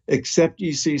Testament: "Except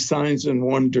ye see signs and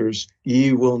wonders,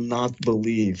 ye will not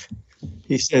believe."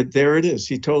 He said, there it is.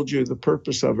 He told you the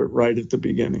purpose of it right at the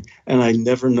beginning. And I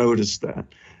never noticed that.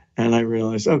 And I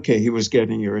realized, okay, he was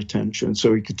getting your attention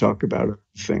so he could talk about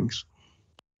things.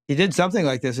 He did something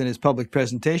like this in his public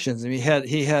presentations. And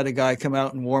he had a guy come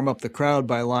out and warm up the crowd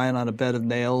by lying on a bed of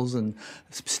nails and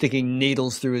sticking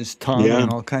needles through his tongue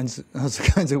and all kinds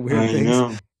of weird things.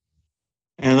 Know.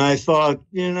 And I thought,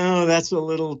 that's a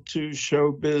little too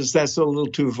showbiz. That's a little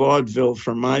too vaudeville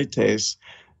for my taste.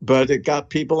 But it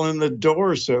got people in the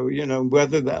door. So,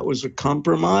 whether that was a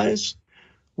compromise,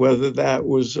 whether that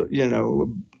was,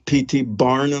 P.T.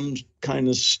 Barnum's kind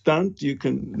of stunt,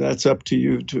 that's up to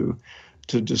you to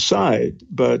decide.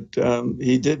 But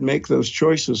he did make those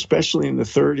choices, especially in the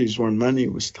 30s when money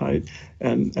was tight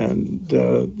and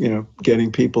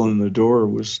getting people in the door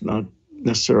was not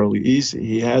necessarily easy.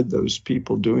 He had those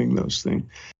people doing those things.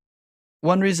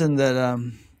 One reason that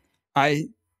I,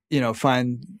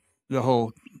 find the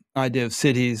whole idea of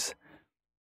cities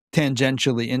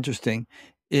tangentially interesting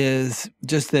is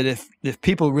just that if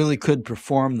people really could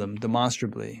perform them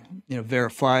demonstrably,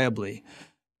 verifiably,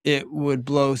 it would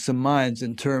blow some minds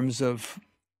in terms of,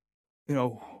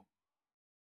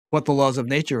 what the laws of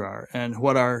nature are and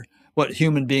what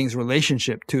human beings'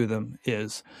 relationship to them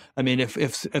is. I mean,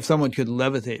 if someone could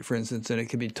levitate, for instance, and it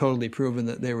could be totally proven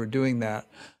that they were doing that,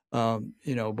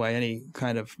 by any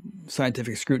kind of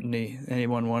scientific scrutiny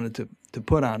anyone wanted to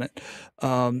put on it,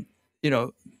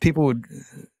 people would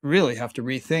really have to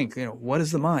rethink, what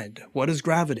is the mind? What is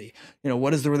gravity?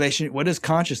 What is the relation? What is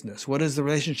consciousness? What is the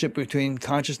relationship between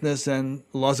consciousness and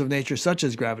laws of nature, such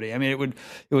as gravity? I mean, it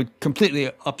would completely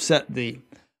upset the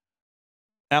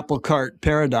apple cart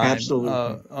paradigm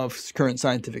of current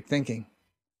scientific thinking,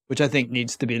 which I think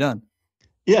needs to be done.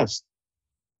 Yes.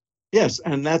 Yes.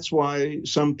 And that's why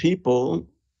some people,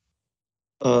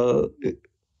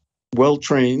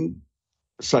 well-trained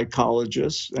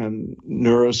psychologists and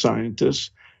neuroscientists,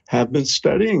 have been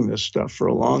studying this stuff for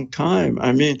a long time.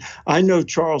 I mean, I know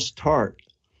Charles Tart,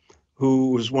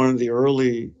 who was one of the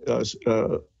early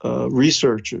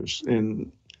researchers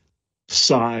in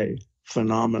psi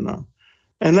phenomena.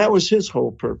 And that was his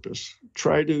whole purpose.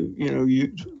 Try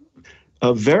to,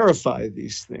 verify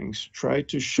these things, try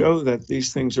to show that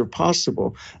these things are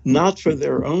possible, not for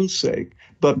their own sake,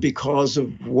 but because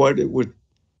of what it would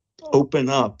open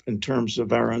up in terms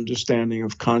of our understanding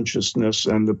of consciousness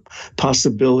and the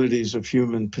possibilities of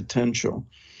human potential.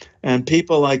 And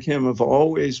people like him have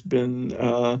always been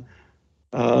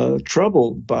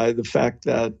troubled by the fact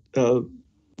that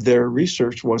their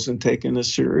research wasn't taken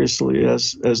as seriously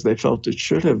as they felt it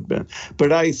should have been.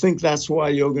 But I think that's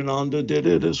why Yogananda did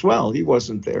it as well. He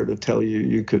wasn't there to tell you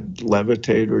you could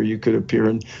levitate or you could appear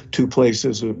in two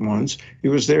places at once. He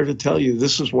was there to tell you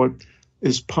this is what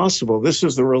is possible. This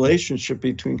is the relationship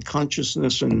between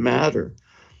consciousness and matter.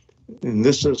 And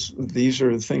these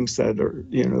are the things that are,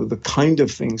 the kind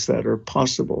of things that are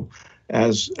possible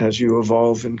as you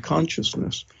evolve in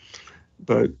consciousness.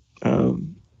 But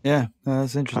yeah,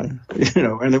 that's interesting.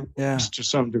 And it was to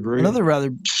some degree. Another rather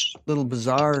little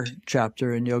bizarre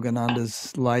chapter in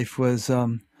Yogananda's life was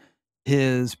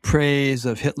his praise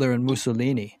of Hitler and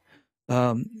Mussolini.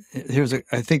 I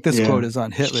think this quote is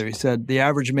on Hitler. He said, "The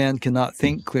average man cannot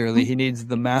think clearly. He needs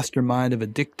the mastermind of a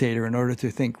dictator in order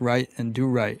to think right and do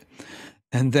right."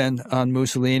 And then on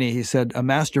Mussolini, he said, "A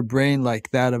master brain like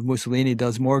that of Mussolini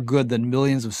does more good than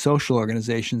millions of social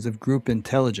organizations of group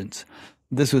intelligence."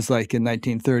 This was like in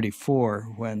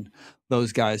 1934 when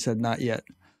those guys had not yet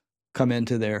come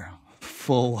into their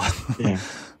full.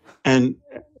 And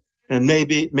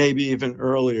maybe even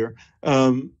earlier.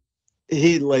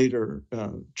 He later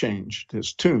changed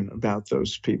his tune about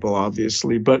those people,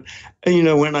 obviously. But,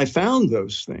 when I found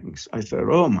those things, I thought,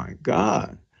 oh, my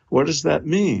God, what does that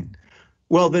mean?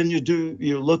 Well, then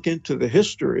you look into the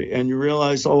history and you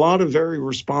realize a lot of very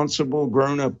responsible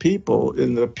grown-up people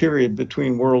in the period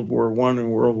between World War I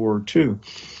and World War II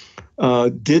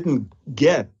didn't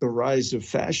get the rise of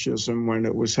fascism when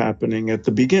it was happening at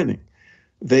the beginning.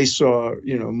 They saw,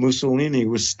 Mussolini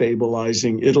was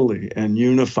stabilizing Italy and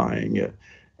unifying it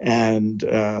and,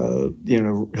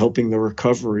 helping the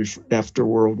recovery after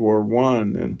World War I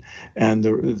and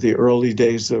the early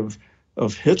days of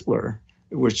Hitler,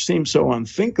 which seems so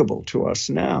unthinkable to us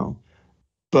now.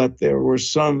 But there were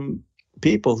some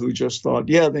people who just thought,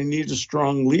 they need a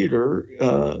strong leader.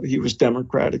 He was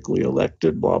democratically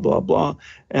elected, blah, blah, blah.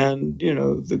 And,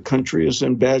 the country is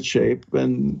in bad shape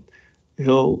and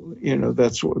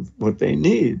that's what they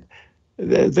need.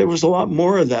 There was a lot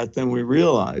more of that than we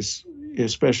realized,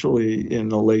 especially in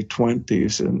the late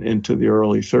 20s and into the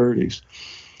early 30s.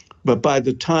 But by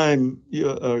the time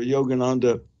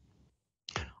Yogananda,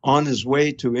 on his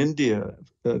way to India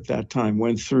at that time,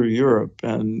 went through Europe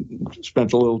and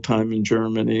spent a little time in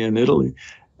Germany and Italy,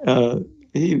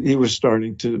 he was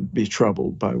starting to be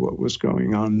troubled by what was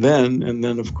going on then. And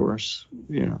then, of course,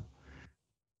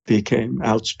 became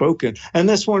outspoken. And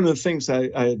that's one of the things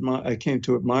I came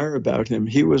to admire about him.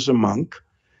 He was a monk.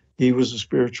 He was a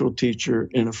spiritual teacher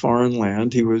in a foreign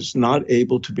land. He was not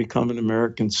able to become an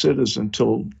American citizen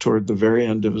until toward the very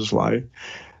end of his life.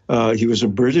 He was a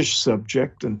British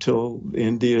subject until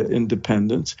India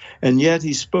independence. And yet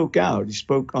he spoke out. He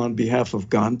spoke on behalf of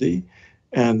Gandhi.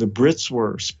 And the Brits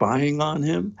were spying on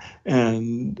him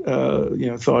and,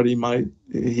 thought he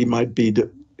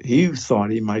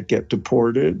thought he might get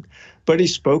deported, but he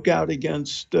spoke out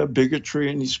against bigotry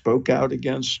and he spoke out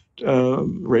against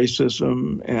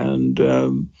racism.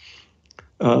 And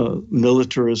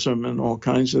militarism and all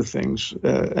kinds of things.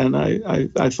 And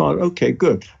I thought, okay,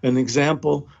 good. An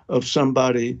example of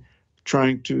somebody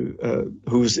trying to,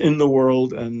 who's in the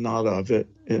world and not of it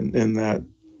in that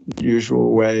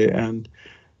usual way. And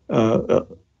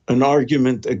an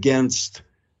argument against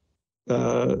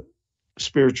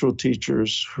spiritual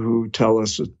teachers who tell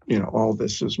us that, all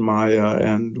this is Maya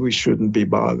and we shouldn't be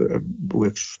bothered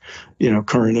with,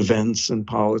 current events and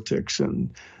politics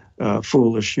and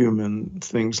foolish human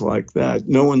things like that.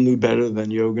 No one knew better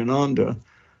than Yogananda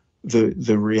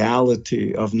the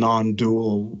reality of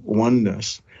non-dual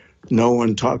oneness.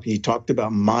 He talked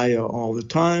about Maya all the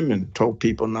time and told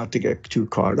people not to get too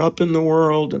caught up in the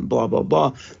world and blah, blah,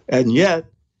 blah. And yet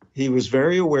he was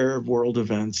very aware of world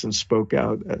events and spoke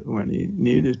out when he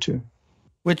needed to.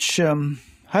 Which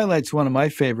highlights one of my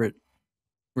favorite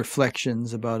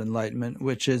reflections about enlightenment,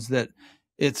 which is that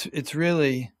it's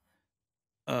really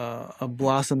a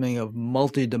blossoming of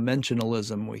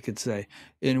multidimensionalism, we could say,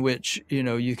 in which,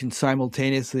 you can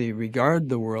simultaneously regard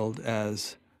the world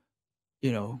as,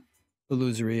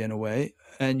 illusory in a way,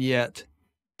 and yet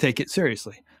take it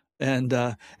seriously. And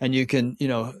you can,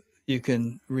 you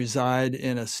can reside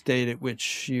in a state at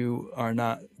which you are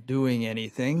not doing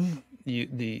anything,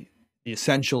 the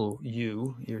essential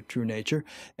you, your true nature,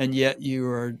 and yet you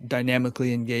are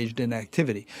dynamically engaged in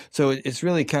activity. So it's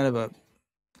really kind of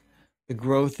the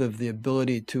growth of the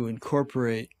ability to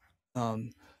incorporate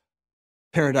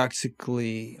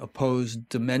paradoxically opposed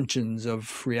dimensions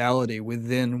of reality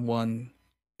within one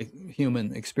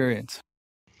human experience.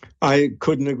 I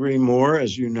couldn't agree more,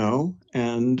 as you know,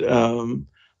 and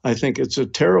I think it's a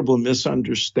terrible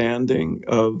misunderstanding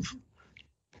of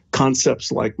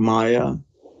concepts like Maya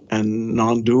and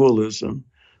non-dualism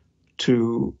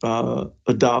to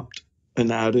adopt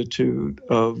an attitude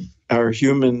of our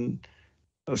human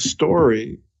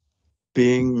story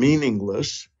being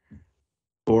meaningless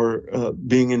or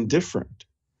being indifferent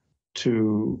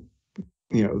to,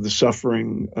 the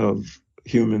suffering of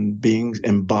human beings,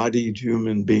 embodied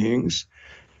human beings,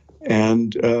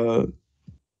 and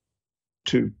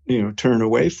to turn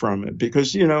away from it,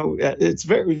 because it's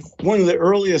one of the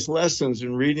earliest lessons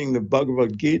in reading the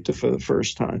Bhagavad Gita for the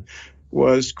first time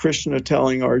was Krishna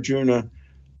telling Arjuna,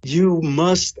 you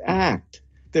must act.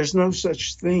 There's no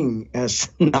such thing as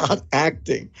not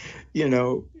acting, in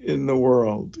the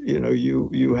world.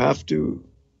 You have to.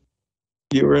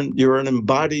 You're an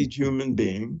embodied human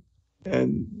being,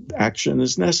 and action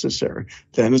is necessary.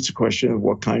 Then it's a question of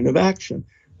what kind of action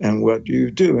and what you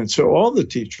do. And so all the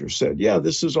teachers said, yeah,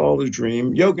 this is all a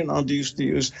dream. Yogananda used to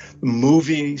use the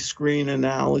movie screen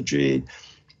analogy.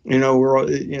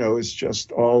 It's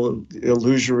just all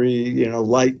illusory,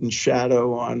 light and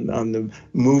shadow on the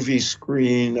movie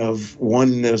screen of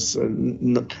oneness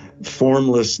and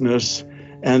formlessness.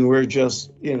 And we're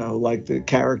just, like the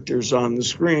characters on the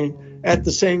screen. At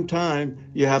the same time,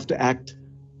 you have to act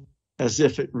as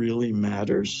if it really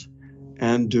matters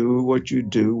and do what you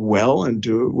do well and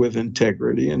do it with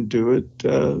integrity and do it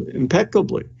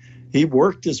impeccably. He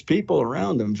worked his people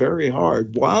around him very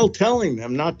hard while telling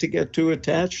them not to get too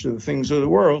attached to the things of the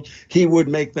world. He would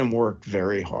make them work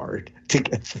very hard to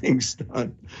get things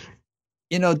done.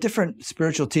 Different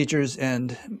spiritual teachers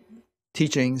and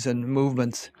teachings and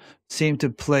movements seem to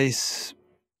place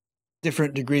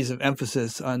different degrees of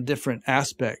emphasis on different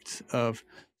aspects of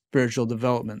spiritual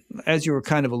development, as you were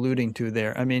kind of alluding to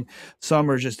there. I mean,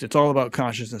 some are just, it's all about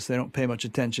consciousness. They don't pay much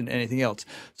attention to anything else.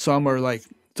 Some are like,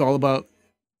 it's all about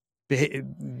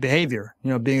behavior,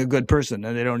 being a good person,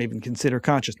 and they don't even consider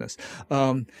consciousness.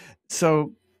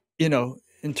 So,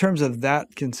 in terms of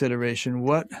that consideration,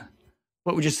 what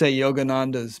would you say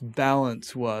Yogananda's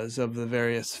balance was of the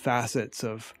various facets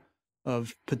of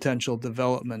potential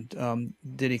development?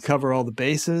 Did he cover all the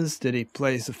bases? Did he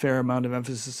place a fair amount of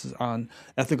emphasis on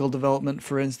ethical development,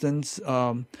 for instance,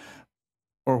 or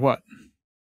what?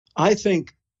 I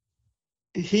think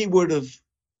he would have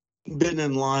been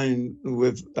in line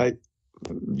with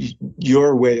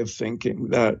your way of thinking,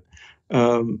 that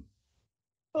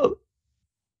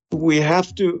we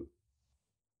have to,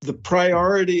 the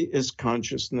priority is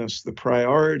consciousness. The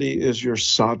priority is your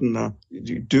sadhana.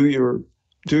 You do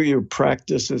your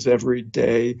practices every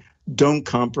day. Don't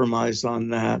compromise on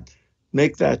that.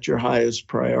 Make that your highest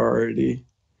priority.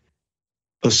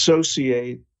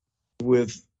 Associate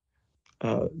with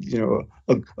the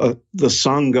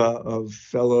sangha of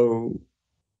fellow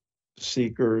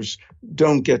seekers.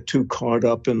 Don't get too caught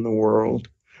up in the world.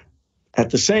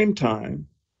 At the same time,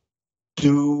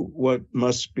 do what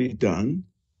must be done.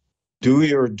 Do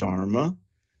your dharma.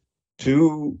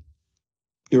 Do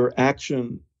your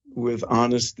action with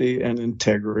honesty and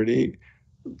integrity.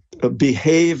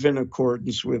 behave in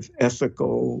accordance with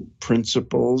ethical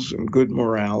principles and good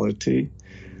morality,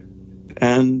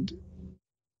 and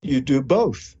you do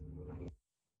both.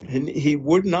 And he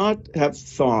would not have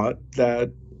thought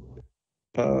that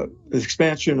the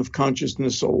expansion of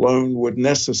consciousness alone would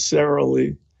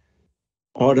necessarily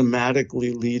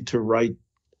automatically lead to right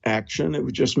action. It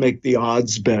would just make the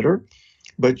odds better.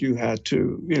 But you had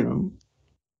to,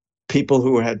 people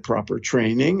who had proper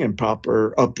training and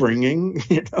proper upbringing,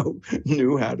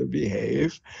 knew how to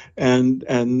behave, and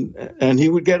he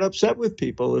would get upset with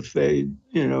people if they,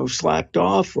 slacked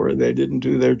off, or they didn't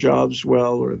do their jobs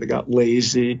well, or they got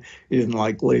lazy. He didn't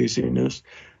like laziness.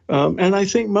 And I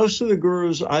think most of the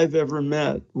gurus I've ever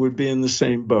met would be in the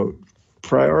same boat.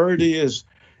 Priority is,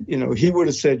 he would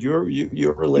have said your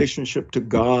relationship to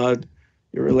God,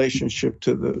 your relationship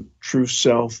to the true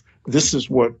self, this is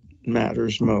what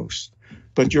matters most.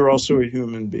 But you're also a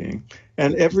human being.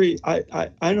 And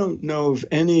I don't know of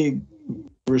any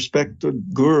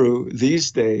respected guru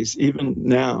these days, even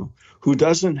now, who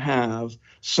doesn't have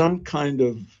some kind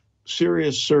of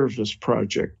serious service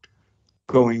project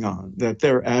going on that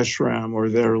their ashram or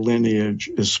their lineage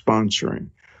is sponsoring.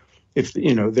 If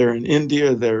they're in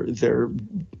India, they're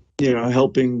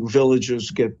helping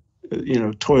villages get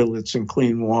toilets and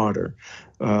clean water.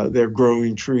 They're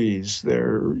growing trees.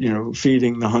 They're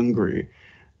feeding the hungry.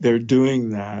 They're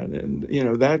doing that, and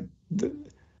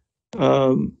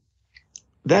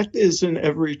that is in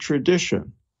every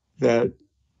tradition. That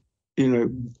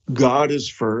God is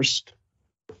first,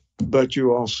 but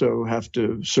you also have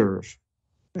to serve,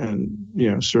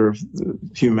 and serve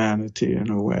humanity in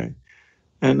a way.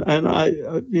 And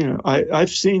I've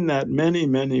seen that many,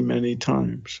 many, many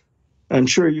times. I'm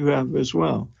sure you have as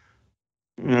well.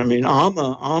 I mean,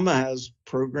 Amma has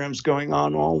programs going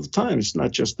on all the time. It's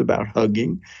not just about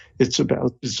hugging; it's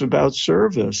about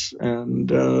service,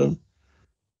 and and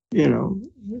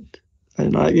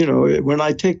when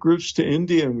I take groups to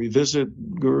India and we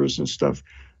visit gurus and stuff,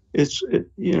 it's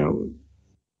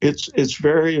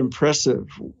very impressive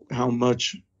how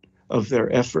much of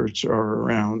their efforts are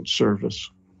around service.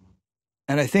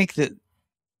 And I think that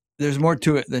there's more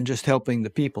to it than just helping the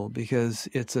people, because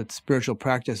it's a spiritual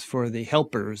practice for the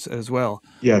helpers as well.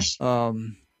 Yes,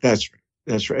 that's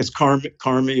right. It's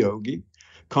karma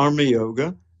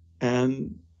yoga,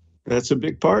 and that's a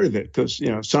big part of it, because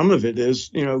some of it is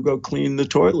go clean the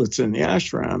toilets in the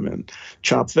ashram and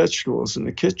chop vegetables in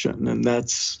the kitchen, and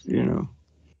that's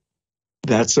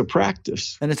a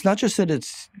practice. And it's not just that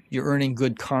you're earning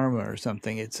good karma or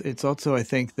something. It's also, I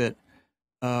think, that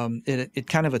it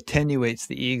kind of attenuates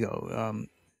the ego.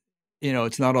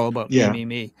 It's not all about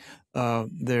me.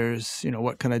 There's,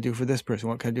 what can I do for this person?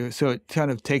 What can I do? So it kind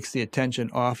of takes the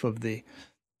attention off of the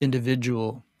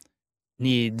individual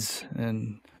needs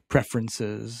and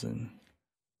preferences and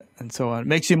so on. It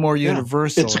makes you more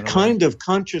universal. It's a kind of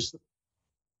consciousness.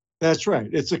 That's right.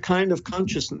 It's a kind of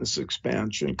consciousness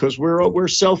expansion, because we're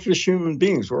selfish human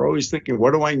beings. We're always thinking,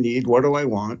 what do I need? What do I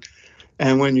want?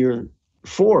 And when you're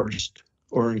forced,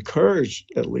 or encouraged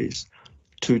at least,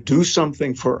 to do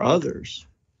something for others,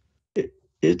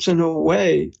 it's in a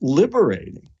way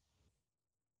liberating.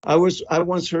 I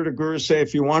once heard a guru say,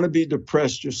 if you want to be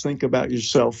depressed, just think about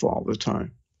yourself all the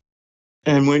time.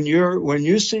 And when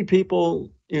you see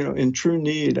people, in true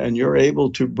need, and you're able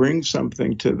to bring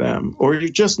something to them, or you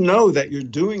just know that you're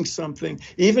doing something,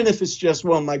 even if it's just,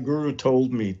 well, my guru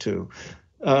told me to,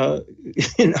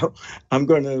 I'm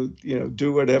going to,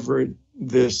 do whatever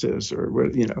this is, or,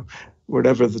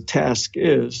 whatever the task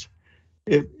is.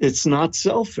 It's not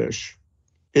selfish.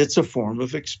 It's a form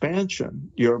of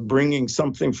expansion. You're bringing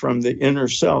something from the inner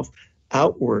self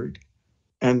outward,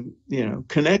 and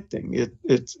connecting.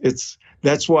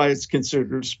 That's why it's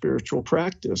considered spiritual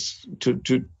practice to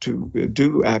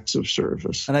do acts of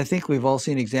service. And I think we've all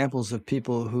seen examples of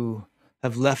people who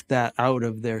have left that out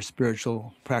of their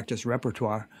spiritual practice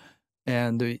repertoire,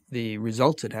 and the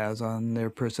results it has on their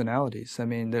personalities. I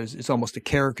mean, it's almost a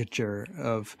caricature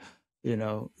of,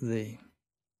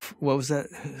 what was that?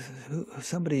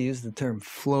 Somebody used the term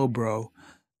flow bro.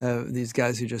 These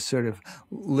guys who just sort of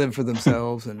live for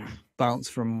themselves and bounce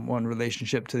from one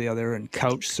relationship to the other and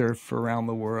couch surf around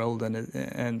the world.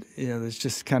 And there's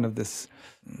just kind of this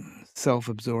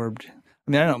self-absorbed.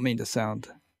 I mean, I don't mean to sound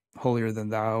holier than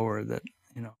thou, or that,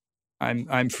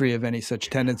 I'm free of any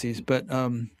such tendencies, but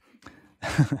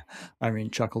Irene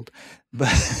chuckled. But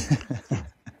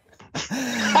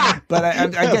but I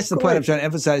guess the point I'm trying to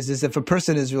emphasize is, if a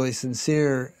person is really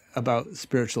sincere about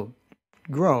spiritual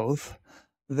growth,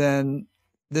 then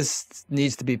this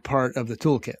needs to be part of the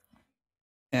toolkit.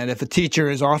 And if a teacher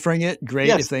is offering it, great.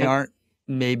 Yes. If they aren't,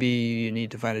 maybe you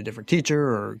need to find a different teacher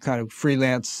or kind of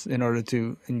freelance in order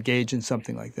to engage in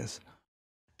something like this?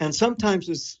 And sometimes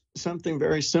it's something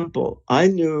very simple. I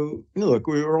knew, look,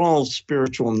 we were all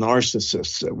spiritual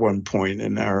narcissists at one point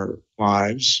in our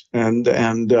lives, and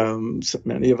so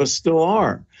many of us still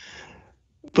are.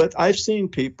 But I've seen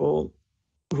people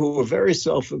who were very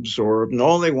self-absorbed, and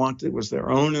all they wanted was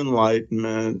their own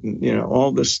enlightenment, and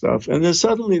all this stuff. And then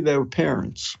suddenly they were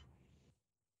parents,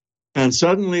 and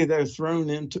suddenly they're thrown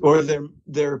into, or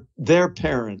their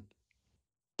parent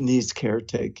needs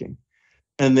caretaking.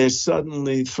 And they're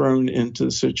suddenly thrown into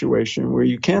a situation where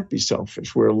you can't be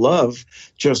selfish, where love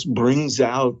just brings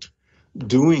out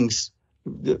doing,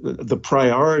 the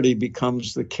priority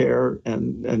becomes the care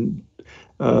and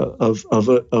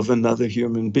of another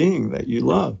human being that you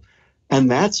love.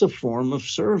 And that's a form of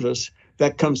service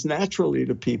that comes naturally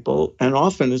to people. And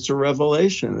often it's a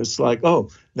revelation. It's like,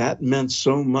 oh, that meant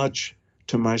so much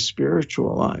to my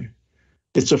spiritual life.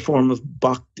 It's a form of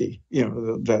bhakti,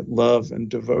 that love and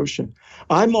devotion.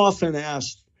 I'm often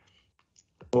asked,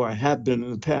 or I have been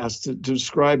in the past, to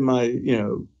describe my,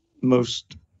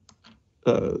 most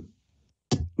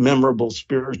memorable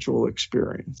spiritual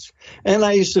experience. And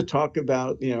I used to talk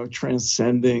about,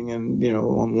 transcending and,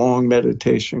 on long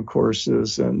meditation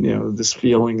courses and, this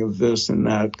feeling of this and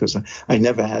that, because I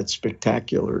never had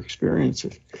spectacular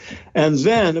experiences. And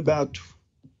then about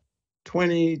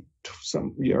 20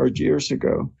 some years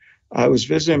ago, I was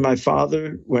visiting my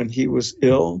father when he was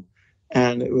ill,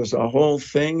 and it was a whole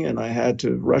thing, and I had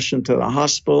to rush into the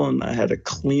hospital, and I had to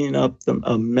clean up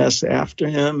a mess after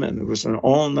him, and it was an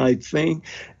all-night thing.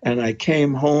 And I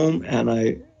came home, and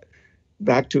I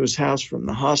back to his house from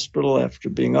the hospital after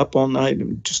being up all night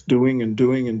and just doing and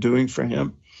doing and doing for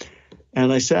him.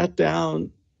 And I sat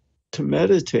down to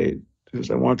meditate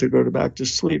because I wanted to go back to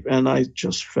sleep, and I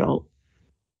just felt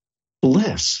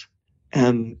bliss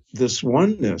and this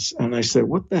oneness. And I said,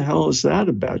 what the hell is that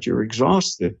about? You're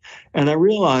exhausted. And I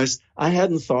realized I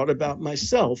hadn't thought about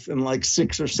myself in like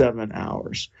 6 or 7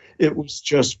 hours. It was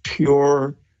just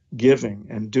pure giving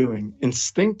and doing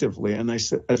instinctively. And I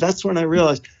said, that's when I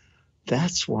realized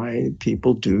that's why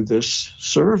people do this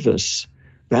service.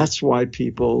 That's why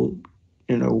people,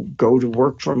 go to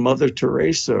work for Mother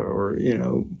Teresa or,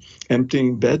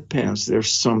 emptying bedpans.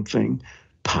 There's something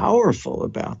powerful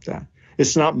about that.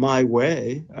 It's not my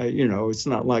way. It's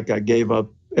not like I gave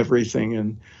up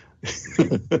everything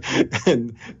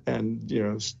and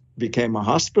became a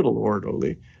hospital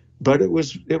orderly, but it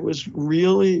was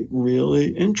really, really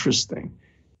interesting.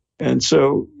 And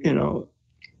so,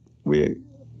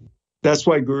 that's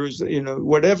why gurus,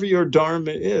 whatever your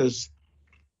dharma is,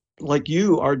 like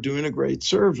you are doing a great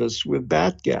service with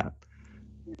Bat Gap.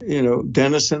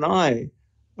 Dennis and I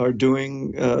are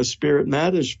doing a Spirit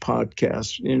Matters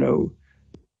podcast.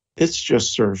 It's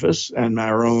just service and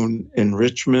our own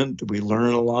enrichment. We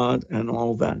learn a lot and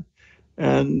all that.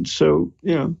 And so,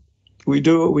 we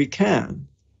do what we can.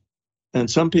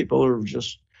 And some people are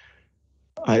just,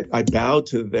 I bow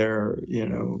to their,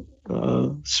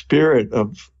 spirit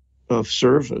of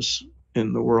service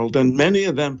in the world. And many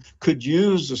of them could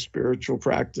use a spiritual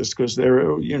practice because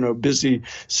they're, busy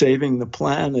saving the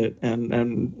planet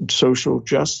and social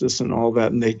justice and all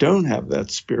that. And they don't have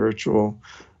that spiritual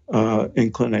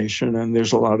inclination, and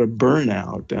there's a lot of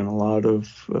burnout and a lot of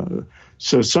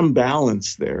so some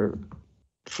balance there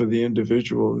for the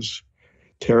individual is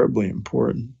terribly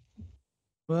important.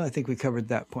 Well, I think we covered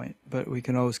that point, but we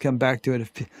can always come back to it.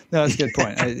 No, that's a good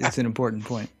point. It's an important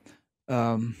point.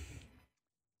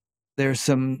 There's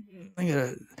some,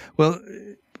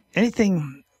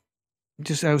 anything.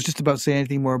 I was just about to say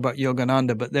anything more about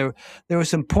Yogananda, but there were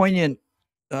some poignant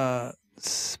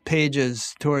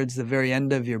pages towards the very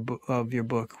end of your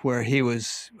book where he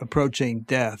was approaching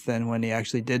death, and when he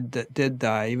actually did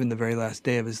die, even the very last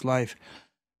day of his life.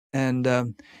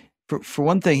 And for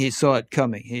one thing, he saw it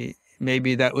coming.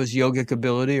 Maybe that was yogic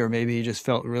ability, or maybe he just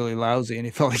felt really lousy and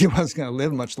he felt like he wasn't going to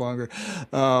live much longer.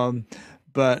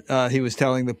 But he was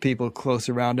telling the people close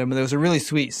around him. And there was a really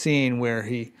sweet scene where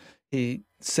he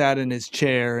sat in his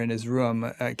chair in his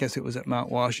room. I guess it was at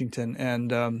Mount Washington,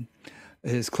 and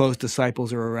his close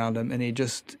disciples are around him, and he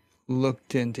just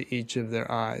looked into each of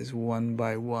their eyes one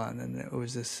by one, and it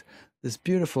was this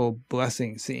beautiful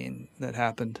blessing scene that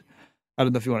happened. I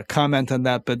don't know if you want to comment on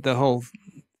that, but the whole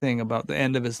thing about the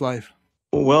end of his life.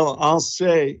 Well, I'll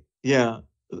say,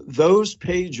 those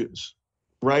pages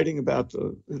writing about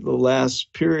the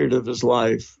last period of his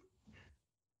life,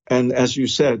 and as you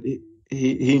said,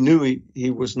 he knew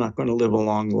he was not going to live a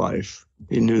long life.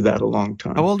 He knew that a long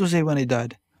time. How old was he when he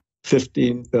died?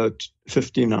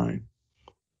 59.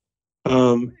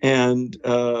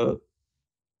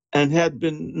 and had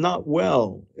been not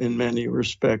well in many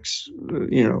respects,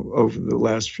 over the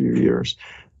last few years.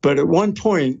 But at one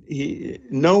point,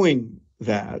 knowing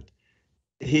that,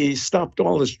 he stopped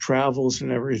all his travels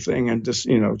and everything and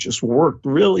just worked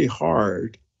really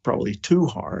hard, probably too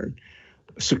hard,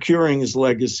 securing his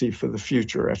legacy for the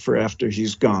future for after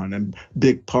he's gone. And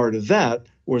big part of that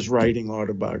was writing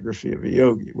Autobiography of a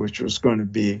Yogi, which was going to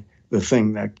be the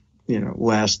thing that,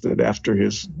 lasted after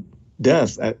his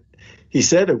death. He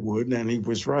said it would, and he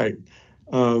was right.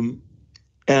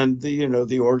 And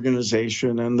the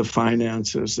organization and the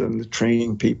finances and the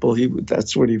training people,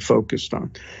 that's what he focused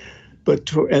on.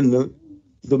 And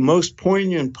the most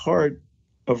poignant part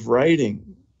of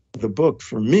writing the book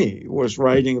for me was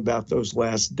writing about those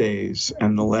last days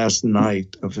and the last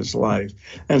night of his life.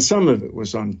 And some of it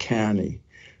was uncanny.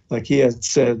 Like he had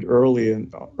said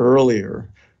earlier,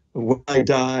 when I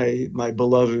die, my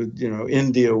beloved,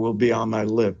 India will be on my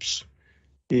lips.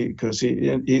 Because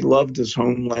he loved his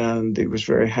homeland. He was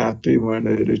very happy when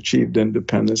it achieved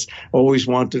independence. Always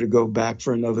wanted to go back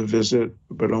for another visit,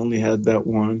 but only had that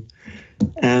one.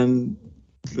 And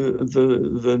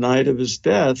the night of his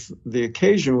death, the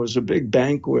occasion was a big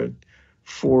banquet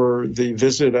for the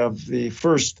visit of the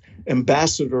first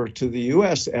ambassador to the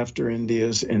U.S. after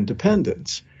India's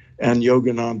independence. And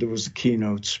Yogananda was the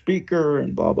keynote speaker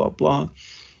and blah, blah, blah.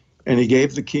 And he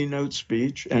gave the keynote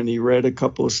speech, and he read a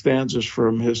couple of stanzas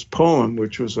from his poem,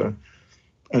 which was an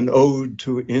ode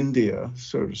to India,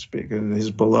 so to speak, and his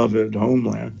beloved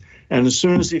homeland. And as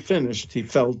soon as he finished, he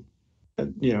fell,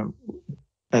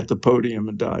 at the podium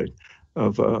and died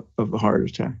of a heart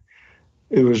attack.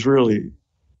 It was really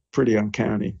pretty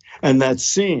uncanny. And that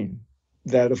scene,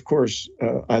 that of course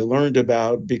I learned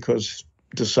about because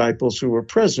disciples who were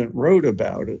present wrote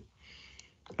about it.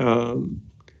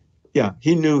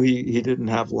 He knew he didn't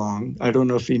have long. I don't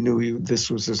know if he knew this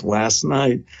was his last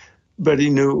night, but he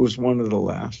knew it was one of the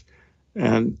last.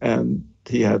 And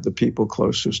he had the people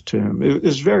closest to him. It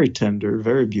was very tender,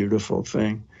 very beautiful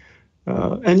thing.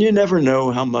 And you never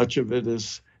know how much of it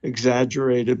is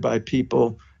exaggerated by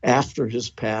people after his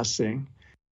passing.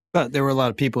 But there were a lot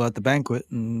of people at the banquet,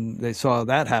 and they saw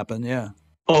that happen, yeah.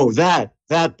 Oh, that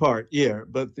part, yeah.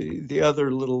 But the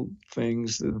other little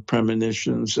things, the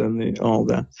premonitions and all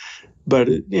that. But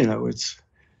there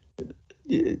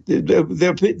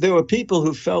were people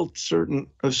who felt certain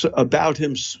about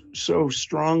him so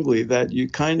strongly that you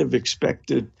kind of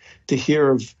expected to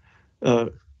hear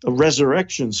of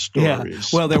resurrection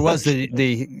stories. Yeah. Well, there was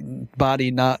the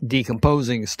body not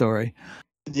decomposing story.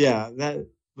 Yeah,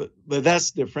 but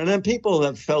that's different. And people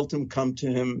have felt him come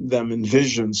to them in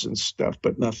visions and stuff,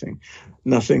 but nothing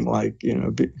like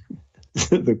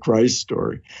the Christ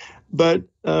story. But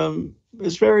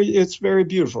it's very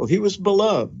beautiful. He was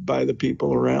beloved by the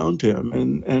people around him,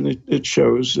 and it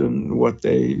shows in what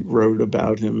they wrote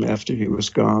about him after he was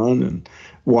gone and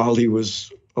while he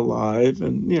was alive.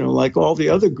 And like all the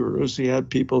other gurus, he had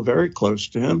people very close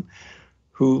to him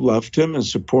who loved him and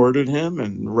supported him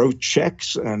and wrote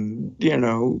checks and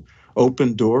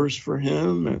opened doors for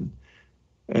him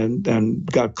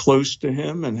and got close to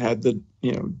him and had the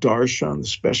darshan, the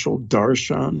special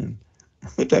darshan,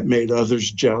 and that made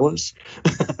others jealous.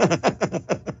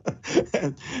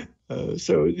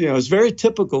 So it's very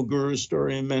typical guru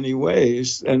story in many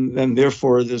ways, and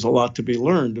therefore there's a lot to be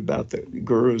learned about the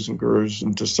gurus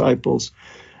and disciples.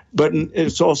 But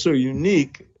it's also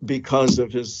unique because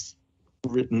of his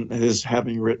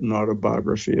having written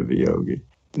Autobiography of a Yogi.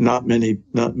 Not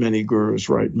many gurus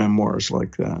write memoirs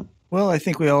like that. Well, I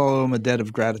think we all owe him a debt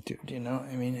of gratitude.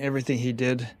 I mean, everything he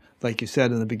did, like you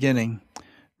said in the beginning,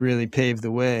 really paved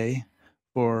the way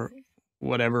for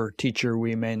whatever teacher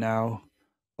we may now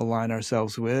align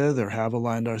ourselves with or have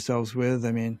aligned ourselves with.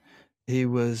 I mean, he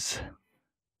was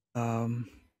a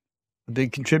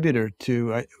big contributor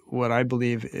to what I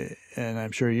believe, and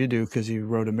I'm sure you do because you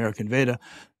wrote American Veda,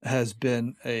 has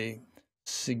been a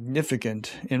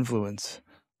significant influence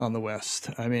on the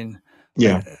West. I mean,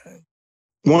 yeah.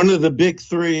 One of the big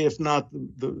three, if not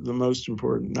the most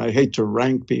important. I hate to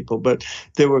rank people, but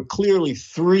there were clearly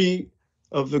three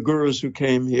of the gurus who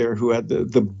came here who had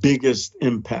the biggest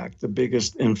impact, the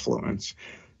biggest influence.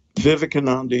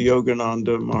 Vivekananda,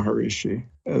 Yogananda, Maharishi,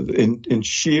 in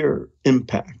sheer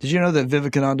impact. Did you know that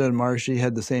Vivekananda and Maharishi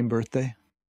had the same birthday?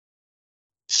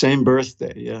 Same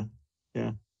birthday, yeah.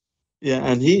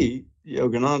 And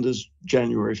Yogananda's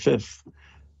January 5th.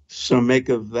 So make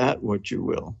of that what you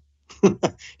will.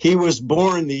 He was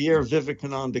born the year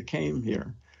Vivekananda came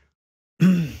here.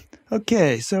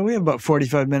 Okay, so we have about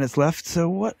 45 minutes left. So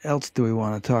what else do we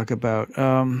want to talk about?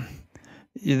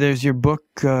 There's your book,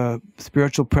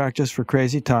 Spiritual Practice for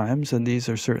Crazy Times, and these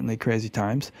are certainly crazy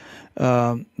times.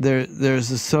 There's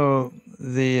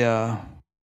the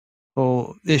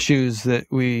whole issues that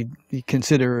we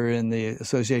consider in the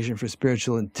Association for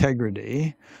Spiritual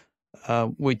Integrity.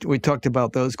 We talked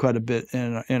about those quite a bit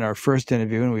in our first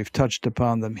interview, and we've touched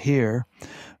upon them here.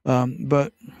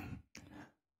 But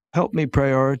help me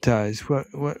prioritize.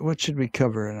 What should we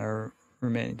cover in our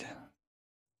remaining time?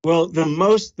 Well, the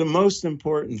most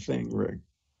important thing, Rick,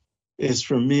 is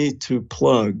for me to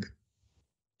plug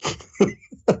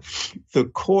the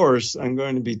course I'm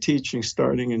going to be teaching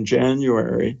starting in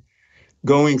January,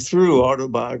 going through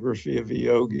Autobiography of a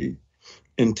Yogi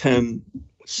in 10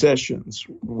 sessions,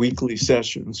 weekly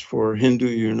sessions for Hindu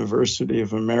University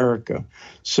of America.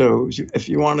 So if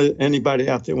you want to, anybody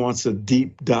out there wants a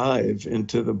deep dive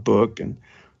into the book and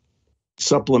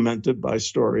supplemented by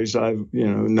stories I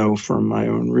know from my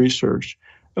own research,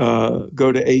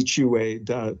 go to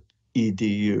hua.edu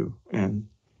and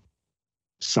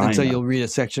sign and so up. You'll read a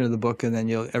section of the book, and then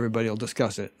everybody will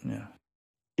discuss it.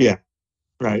 Yeah,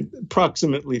 right.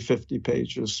 Approximately 50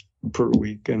 pages per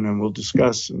week, and then we'll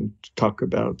discuss and talk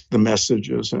about the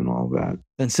messages and all that.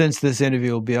 And since this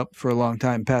interview will be up for a long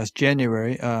time past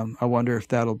January, I wonder if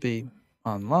that'll be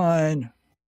online.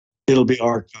 It'll be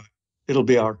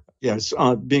archived. Yes,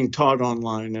 being taught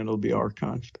online, and it'll be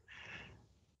archived.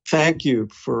 Thank you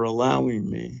for allowing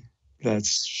me.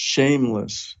 That's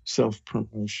shameless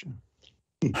self-promotion.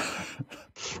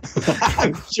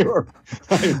 I'm sure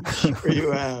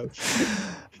you have.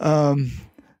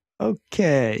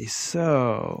 Okay,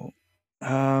 so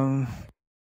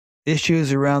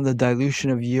issues around the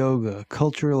dilution of yoga,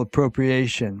 cultural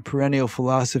appropriation, perennial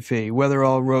philosophy, whether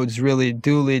all roads really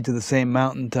do lead to the same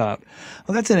mountaintop.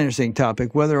 Well, that's an interesting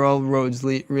topic, whether all roads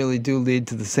really do lead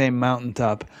to the same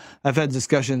mountaintop. I've had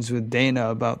discussions with Dana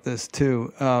about this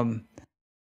too.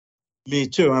 Me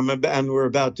too. And we're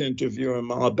about to interview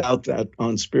him about that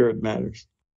on Spirit Matters.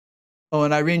 Oh,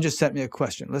 and Irene just sent me a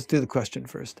question. Let's do the question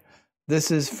first.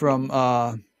 This is from,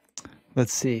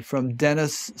 from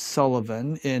Dennis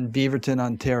Sullivan in Beaverton,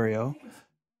 Ontario.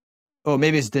 Oh,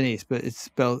 maybe it's Denise, but it's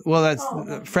spelled, well, that's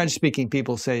French-speaking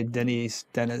people say Denise,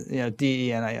 Denis.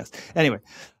 Anyway,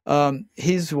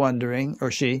 he's wondering,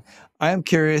 or she, I am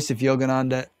curious if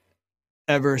Yogananda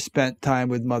ever spent time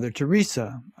with Mother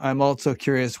Teresa. I'm also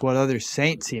curious what other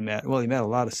saints he met. Well, he met a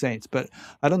lot of saints, but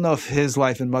I don't know if his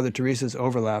life and Mother Teresa's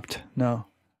overlapped. No.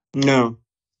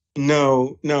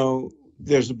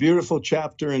 There's a beautiful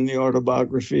chapter in the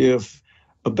autobiography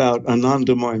about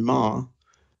Anandamayi Ma,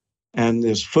 and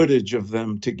there's footage of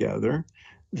them together.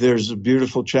 There's a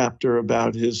beautiful chapter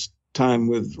about his time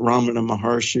with Ramana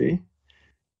Maharshi,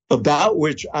 about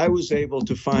which I was able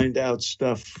to find out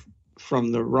stuff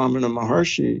from the Ramana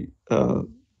Maharshi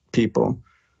people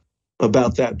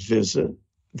about that visit.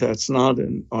 That's not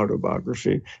in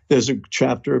autobiography. There's a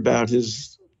chapter about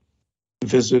his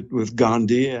visit with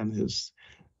Gandhi and his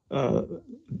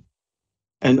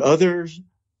and other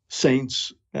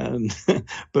saints,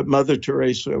 but Mother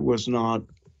Teresa was not.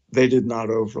 They did not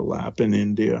overlap in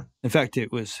India. In fact,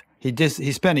 it was he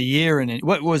spent a year in it.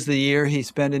 What was the year he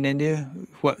spent in India?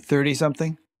 What, 30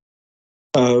 something?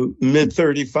 Mid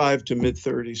 35 to mid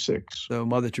 36. So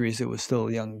Mother Teresa was still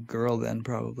a young girl then,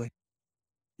 probably.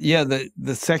 Yeah,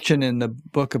 the section in the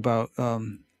book about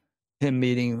him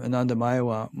meeting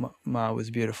Anandamayi Ma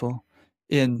was beautiful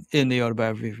in the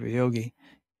Autobiography of a Yogi.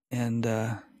 And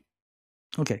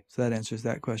okay, so that answers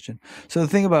that question. So the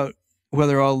thing about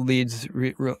whether all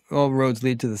roads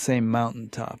lead to the same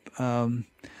mountaintop.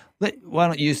 Why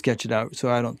don't you sketch it out so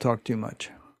I don't talk too much?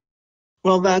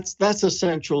 Well, that's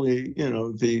essentially,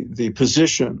 the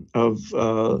position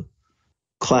of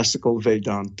classical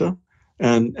Vedanta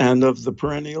and of the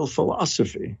perennial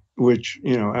philosophy, which,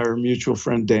 our mutual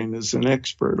friend Dana is an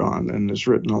expert on and has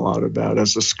written a lot about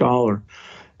as a scholar.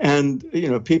 And,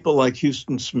 people like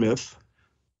Houston Smith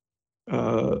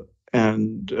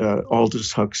and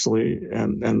Aldous Huxley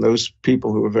and those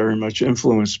people who are very much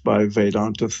influenced by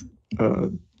Vedanta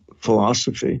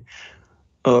philosophy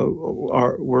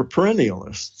were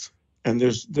perennialists. And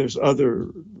there's other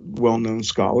well-known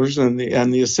scholars, and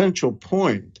the essential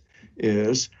point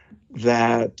is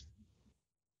that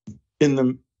in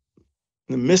the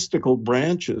mystical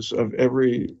branches of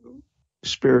every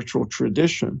spiritual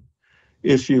tradition,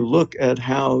 if you look at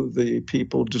how the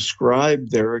people describe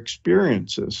their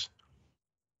experiences,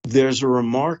 there's a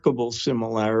remarkable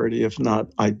similarity, if not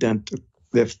identical,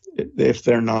 if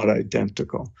they're not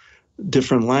identical.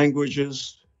 Different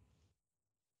languages,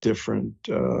 different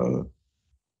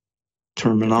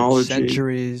terminology,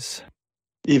 centuries,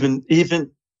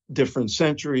 even different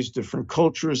centuries, different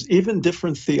cultures, even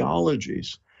different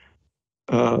theologies.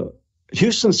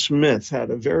 Houston Smith had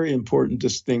a very important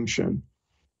distinction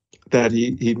that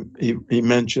he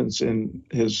mentions in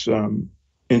his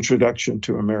introduction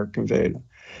to American Veda,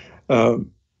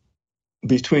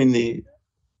 between the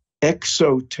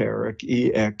exoteric,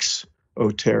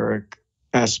 exoteric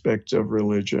aspects of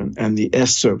religion and the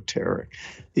esoteric.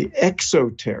 The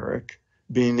exoteric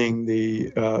meaning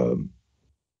the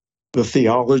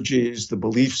theologies, the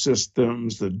belief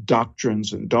systems, the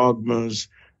doctrines and dogmas,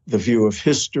 the view of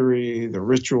history, the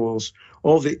rituals,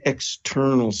 all the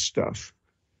external stuff.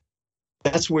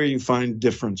 That's where you find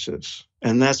differences.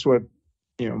 And that's what,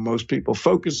 most people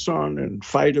focus on and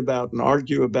fight about and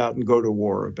argue about and go to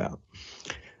war about.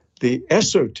 The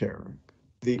esoteric,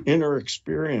 the inner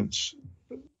experience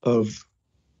of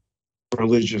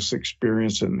religious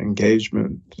experience and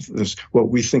engagement, this what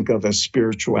we think of as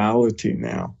spirituality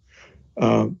now,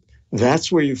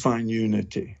 that's where you find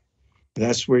unity.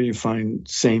 That's where you find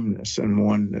sameness and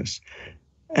oneness.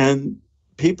 And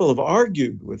people have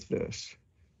argued with this,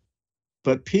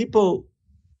 but people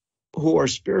who are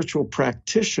spiritual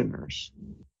practitioners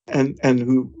and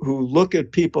who look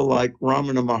at people like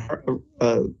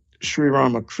Sri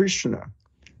Ramakrishna,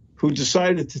 who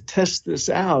decided to test this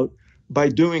out by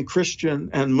doing Christian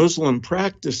and Muslim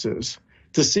practices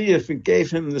to see if it gave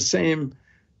him the same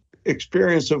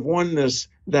experience of oneness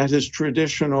that his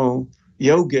traditional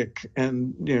yogic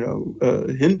and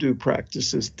Hindu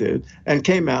practices did, and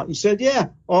came out and said, yeah,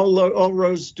 all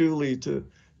roads do lead to,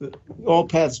 all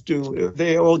paths do,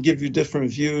 they all give you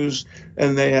different views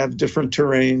and they have different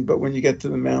terrain, but when you get to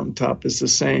the mountaintop, it's the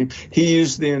same. He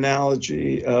used the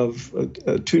analogy of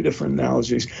two different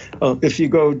analogies. If you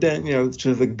go down,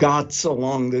 to the Ghats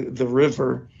along the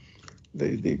river,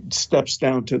 the steps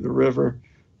down to the river,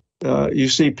 you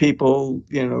see people,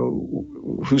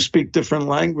 who speak different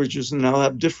languages, and they'll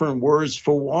have different words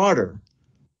for water,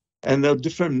 and they'll have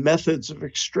different methods of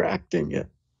extracting it,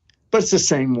 but it's the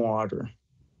same water.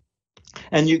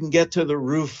 And you can get to the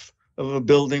roof of a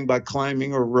building by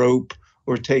climbing a rope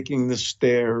or taking the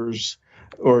stairs,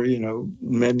 or,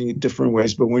 many different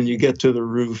ways. But when you get to the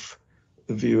roof,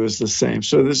 the view is the same.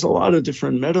 So there's a lot of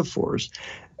different metaphors.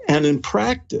 And in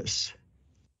practice,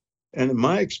 and in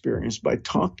my experience, by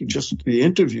talking, just the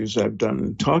interviews I've done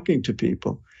and talking to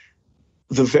people,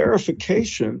 the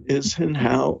verification is in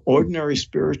how ordinary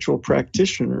spiritual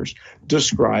practitioners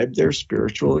describe their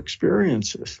spiritual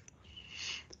experiences.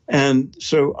 And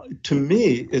so to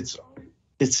me,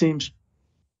 it seems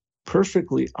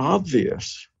perfectly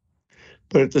obvious.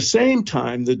 But at the same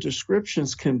time, the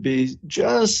descriptions can be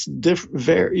just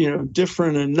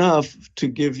different enough to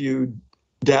give you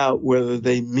doubt whether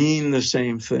they mean the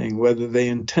same thing, whether they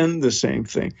intend the same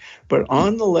thing, but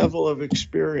on the level of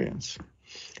experience.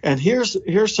 And here's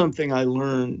something I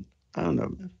learned. I don't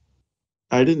know,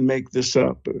 I didn't make this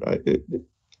up, but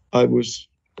I was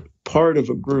part of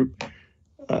a group,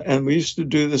 and we used to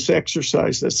do this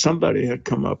exercise that somebody had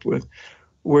come up with,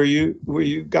 where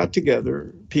you got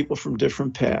together people from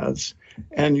different paths,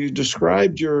 and you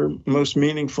described your most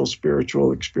meaningful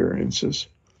spiritual experiences.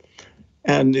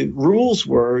 And the rules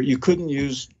were you couldn't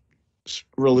use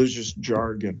religious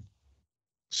jargon.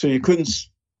 So you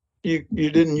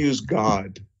didn't use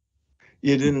God.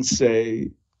 You didn't say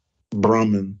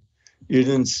Brahman. You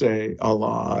didn't say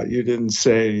Allah. You didn't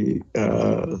say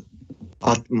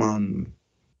Atman,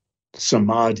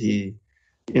 Samadhi.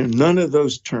 None of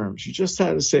those terms. You just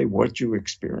had to say what you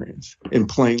experienced in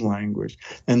plain language.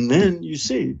 And then you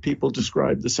see people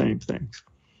describe the same things.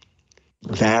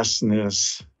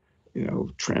 Vastness,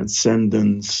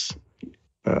 transcendence,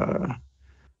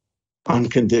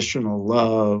 unconditional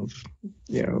love,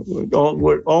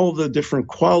 all the different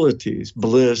qualities,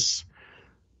 bliss.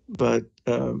 But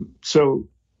so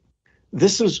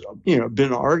this has,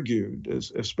 been argued,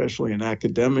 especially in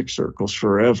academic circles,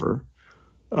 forever.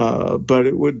 But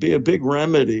it would be a big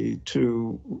remedy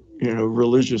to,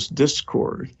 religious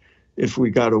discord if we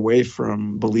got away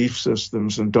from belief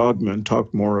systems and dogma and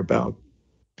talked more about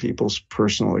people's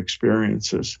personal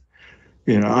experiences.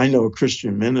 I know a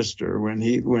Christian minister,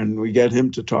 when we get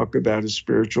him to talk about his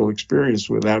spiritual experience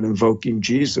without invoking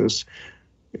Jesus,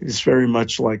 it's very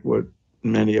much like what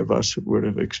many of us would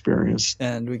have experienced.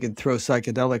 And we could throw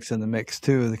psychedelics in the mix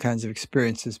too, the kinds of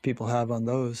experiences people have on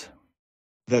those.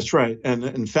 That's right. And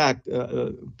in fact,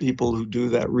 people who do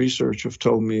that research have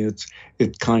told me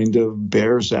it kind of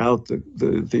bears out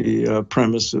the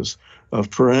premises of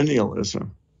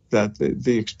perennialism, that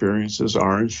the experiences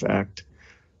are in fact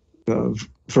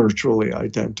virtually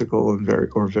identical and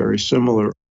very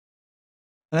similar.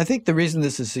 And I think the reason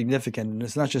this is significant, and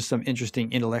it's not just some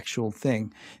interesting intellectual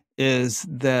thing, is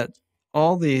that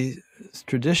all these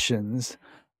traditions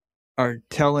are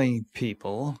telling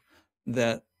people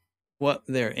that what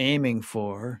they're aiming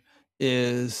for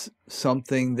is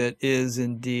something that is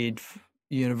indeed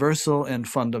universal and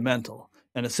fundamental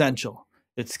and essential.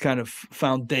 It's kind of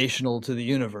foundational to the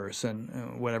universe,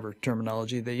 and whatever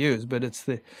terminology they use, but it's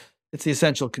the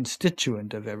essential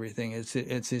constituent of everything. It's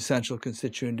the essential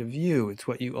constituent of you. It's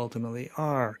what you ultimately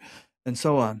are, and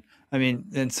so on. I mean,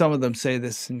 and some of them say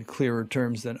this in clearer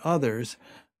terms than others,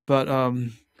 but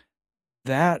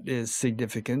that is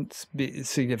significant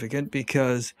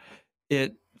because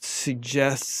it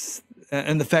suggests,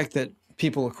 and the fact that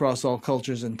people across all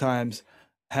cultures and times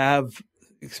have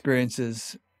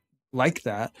experiences like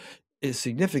that is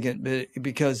significant,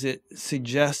 because it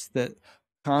suggests that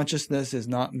consciousness is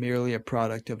not merely a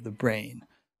product of the brain,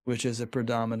 which is a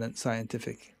predominant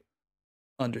scientific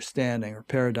understanding or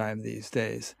paradigm these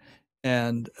days.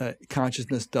 And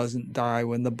consciousness doesn't die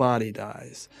when the body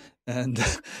dies. And,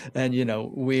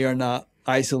 we are not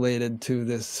isolated to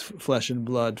this flesh and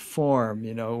blood form.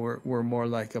 We're more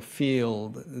like a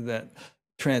field that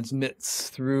transmits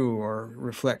through or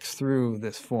reflects through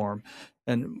this form,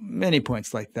 and many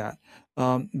points like that.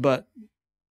 But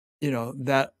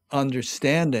that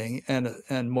understanding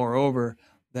and moreover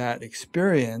that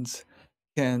experience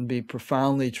can be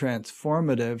profoundly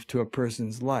transformative to a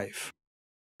person's life.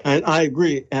 And I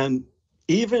agree. And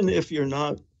even if you're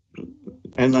not,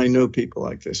 and I know people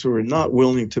like this who are not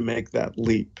willing to make that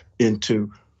leap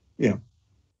into,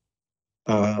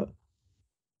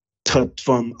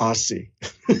 Tattvam Asi,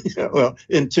 well,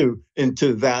 into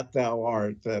that thou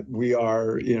art, that we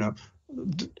are,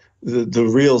 the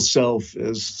real self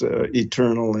is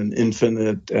eternal and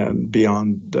infinite and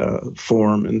beyond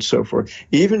form and so forth.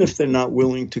 Even if they're not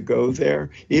willing to go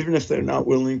there, even if they're not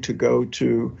willing to go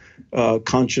to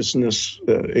consciousness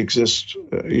exists,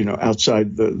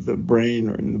 outside the brain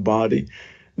or in the body,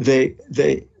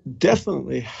 they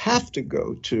definitely have to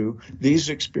go to these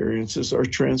experiences are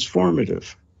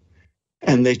transformative,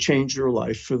 and they change your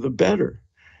life for the better.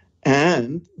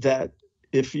 And that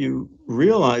if you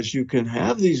realize you can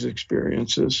have these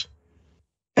experiences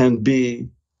and be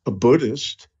a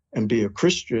Buddhist and be a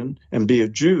Christian and be a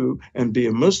Jew and be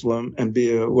a Muslim and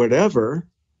be a whatever,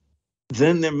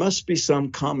 then there must be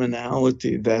some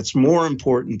commonality that's more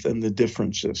important than the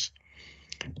differences.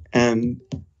 And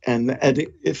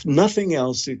if nothing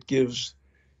else,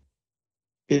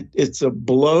 it's a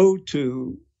blow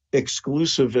to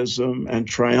exclusivism and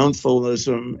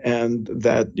triumphalism, and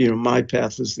that my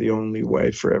path is the only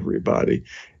way for everybody.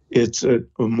 It's a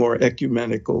more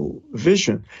ecumenical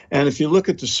vision. And if you look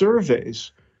at the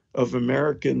surveys of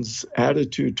Americans'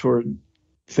 attitude toward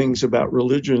things about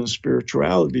religion and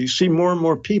spirituality, you see more and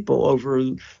more people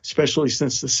especially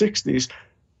since the 60s,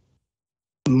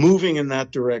 moving in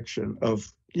that direction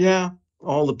of,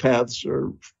 all the paths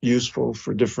are useful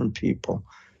for different people.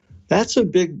 That's a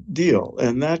big deal,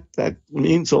 and that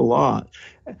means a lot.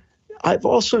 I've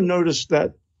also noticed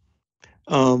that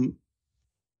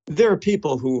there are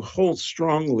people who hold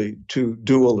strongly to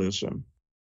dualism.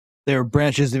 There are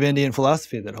branches of Indian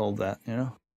philosophy that hold that,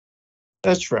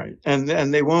 That's right, and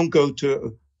they won't go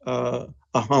to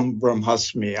aham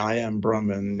brahmasmi, I am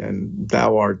Brahman, and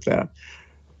thou art that.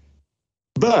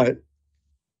 But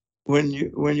when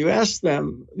you ask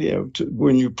them,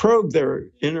 when you probe their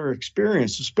inner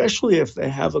experience, especially if they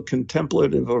have a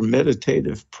contemplative or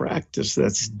meditative practice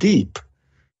that's deep,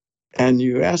 and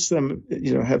you ask them,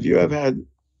 have you ever had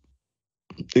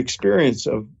the experience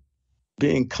of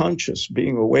being conscious,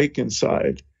 being awake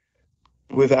inside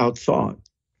without thought?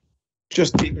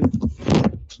 Just even,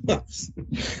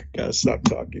 gotta stop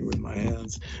talking with my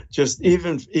hands. Just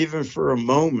even for a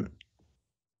moment,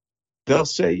 they'll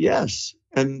say yes.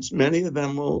 And many of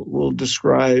them will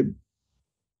describe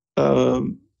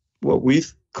what we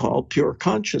call pure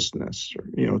consciousness, or,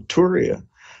 Turiya.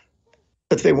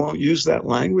 But they won't use that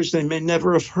language. They may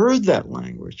never have heard that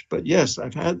language. But yes,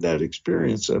 I've had that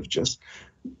experience of just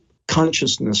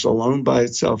consciousness alone by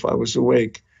itself. I was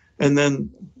awake, and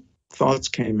then thoughts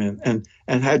came in.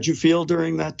 And how'd you feel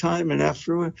during that time and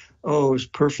afterward? Oh, I was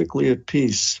perfectly at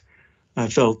peace. I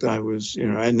felt I was,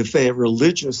 and if they're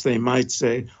religious, they might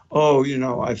say, oh,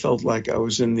 I felt like I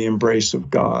was in the embrace of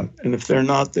God. And if they're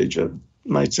not, they just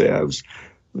might say I was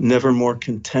never more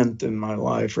content in my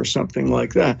life or something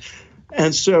like that.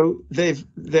 And so they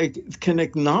can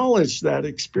acknowledge that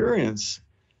experience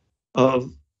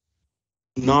of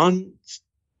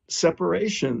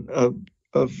non-separation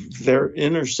of their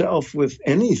inner self with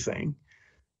anything.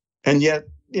 And yet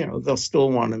they'll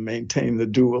still want to maintain the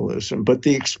dualism, but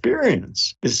the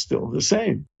experience is still the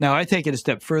same. Now, I take it a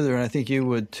step further, and I think you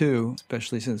would too,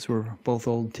 especially since we're both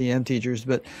old TM teachers,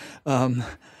 but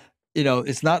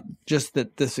it's not just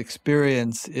that this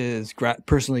experience is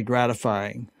personally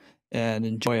gratifying and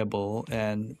enjoyable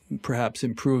and perhaps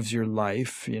improves your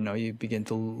life. You begin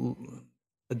to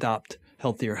adopt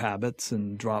healthier habits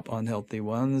and drop unhealthy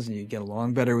ones, and you get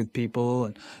along better with people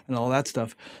and all that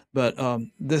stuff. But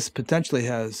this potentially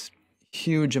has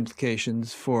huge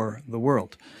implications for the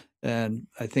world. And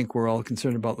I think we're all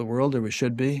concerned about the world, or we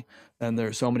should be. And there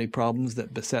are so many problems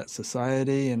that beset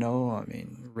society,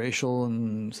 racial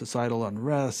and societal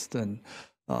unrest and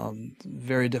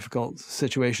very difficult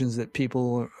situations that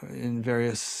people in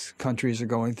various countries are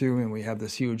going through. And we have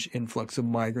this huge influx of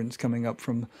migrants coming up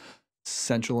from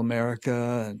Central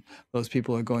America, and those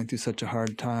people are going through such a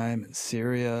hard time in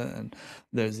Syria. And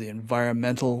there's the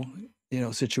environmental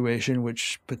situation,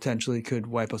 which potentially could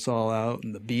wipe us all out,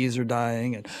 and the bees are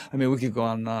dying. And we could go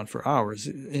on and on for hours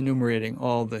enumerating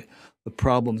all the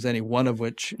problems, any one of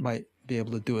which might be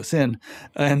able to do us in.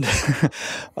 And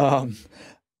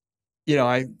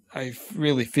I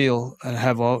really feel and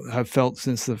have felt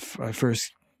since I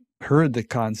first heard the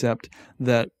concept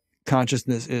that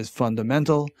consciousness is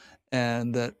fundamental,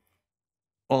 and that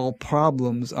all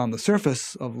problems on the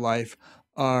surface of life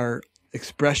are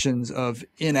expressions of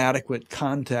inadequate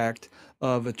contact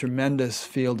of a tremendous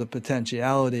field of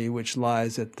potentiality which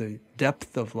lies at the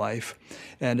depth of life.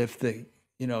 And if the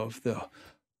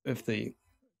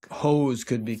hose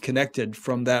could be connected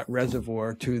from that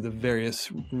reservoir to the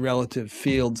various relative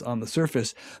fields on the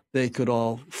surface, they could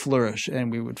all flourish,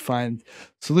 and we would find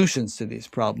solutions to these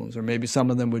problems, or maybe some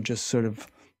of them would just sort of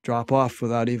drop off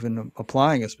without even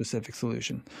applying a specific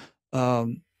solution.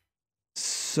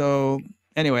 So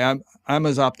anyway, I'm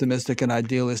as optimistic and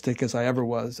idealistic as I ever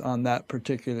was on that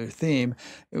particular theme,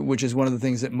 which is one of the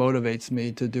things that motivates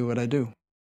me to do what I do.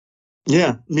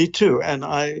 Yeah, me too. And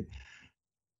I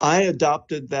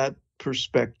adopted that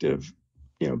perspective,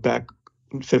 back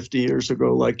 50 years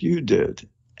ago, like you did.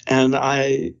 And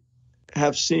I've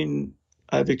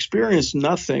experienced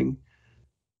nothing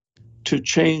to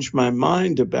change my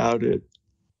mind about it,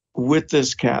 with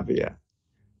this caveat.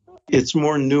 It's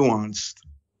more nuanced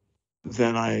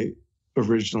than I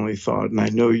originally thought. And I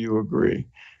know you agree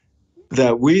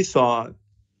that we thought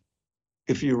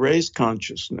if you raise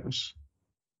consciousness,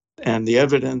 and the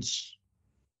evidence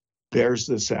bears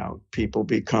this out, people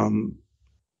become,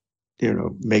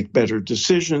 make better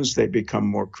decisions. They become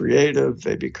more creative.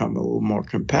 They become a little more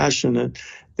compassionate.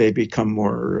 They become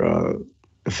more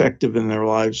effective in their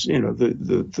lives.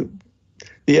 The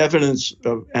evidence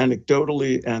of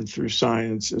anecdotally and through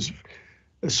science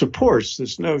supports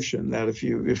this notion that if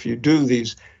you do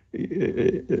these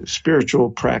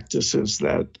spiritual practices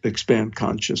that expand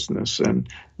consciousness and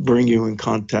bring you in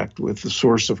contact with the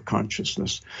source of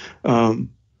consciousness, then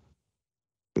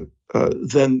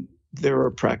there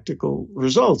are practical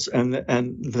results, and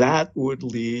that would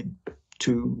lead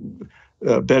to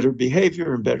better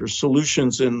behavior and better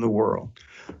solutions in the world.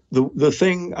 The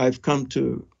thing I've come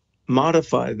to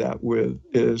modify that with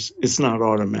is it's not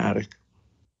automatic,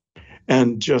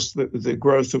 and just the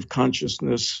growth of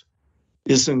consciousness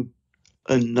isn't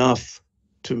enough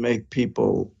to make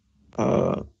people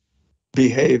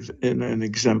behave in an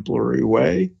exemplary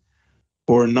way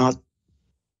or not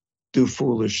do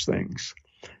foolish things.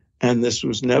 And this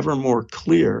was never more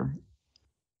clear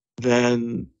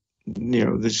than,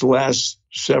 these last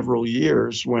several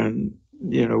years when,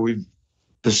 we've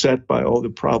beset by all the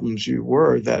problems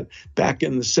that back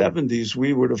in the 70s,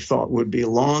 we would have thought would be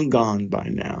long gone by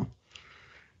now.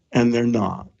 And they're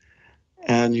not.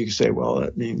 And you can say, well,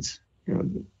 that means,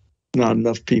 not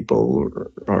enough people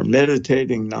are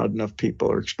meditating, not enough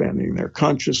people are expanding their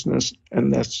consciousness.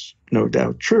 And that's no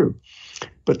doubt true.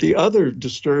 But the other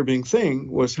disturbing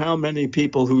thing was how many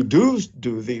people who do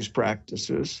these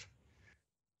practices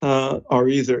are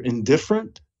either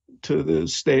indifferent to the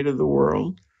state of the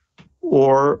world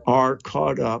or are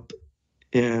caught up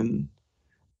in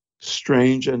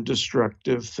strange and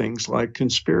destructive things like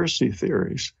conspiracy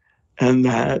theories. And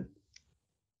that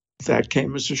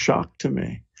came as a shock to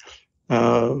me.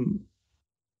 And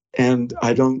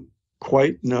I don't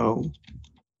quite know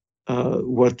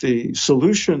what the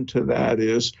solution to that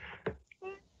is.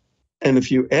 And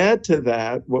if you add to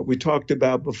that what we talked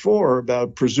about before,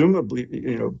 about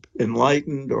presumably,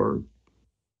 enlightened or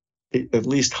at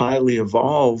least highly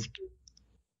evolved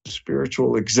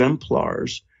spiritual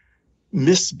exemplars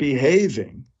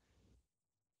misbehaving,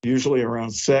 usually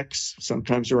around sex,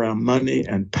 sometimes around money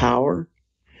and power,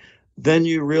 then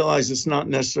you realize it's not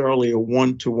necessarily a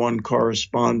one-to-one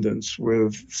correspondence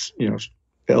with,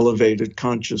 elevated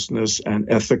consciousness and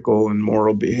ethical and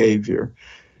moral behavior.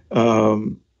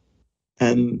 Um,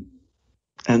 and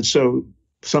so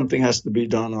something has to be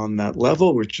done on that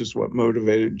level, which is what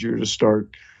motivated you to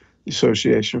start the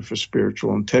Association for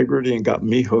Spiritual Integrity and got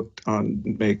me hooked on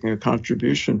making a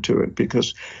contribution to it,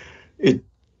 because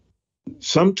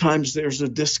sometimes there's a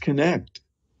disconnect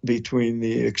between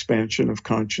the expansion of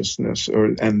consciousness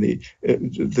and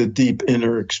the deep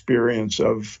inner experience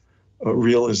of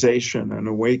realization and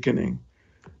awakening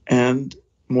and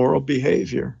moral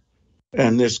behavior.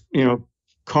 And this,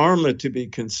 karma to be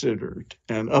considered,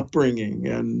 and upbringing,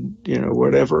 and,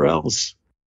 whatever else.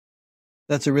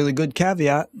 That's a really good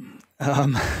caveat.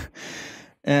 And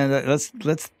let's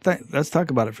talk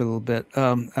about it for a little bit.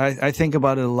 I think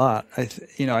about it a lot.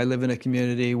 I live in a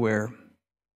community where,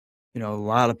 a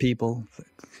lot of people, a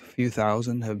few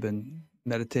thousand, have been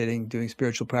meditating, doing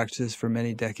spiritual practices for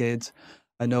many decades.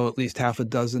 I know at least half a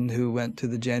dozen who went to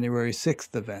the January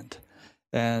 6th event,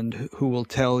 and who will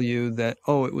tell you that,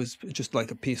 oh, it was just like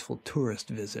a peaceful tourist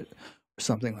visit or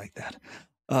something like that.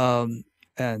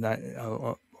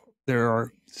 There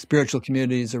are spiritual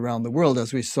communities around the world,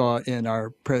 as we saw in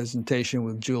our presentation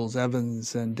with Jules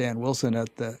Evans and Dan Wilson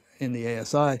in the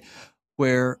ASI,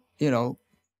 where,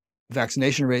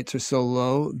 vaccination rates are so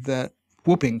low that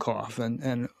whooping cough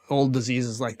and old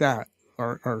diseases like that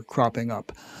are cropping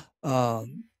up,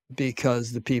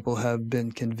 because the people have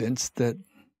been convinced that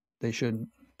they shouldn't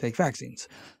take vaccines.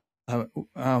 I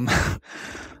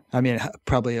mean,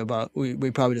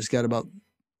 we probably just got about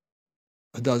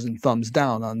a dozen thumbs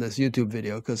down on this YouTube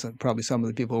video, because probably some of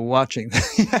the people are watching.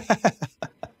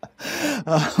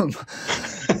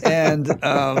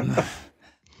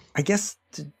 I guess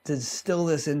to distill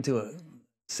this into an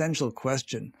essential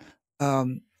question, I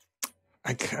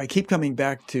keep coming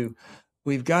back to,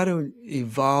 we've got to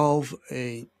evolve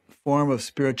a form of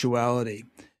spirituality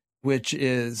which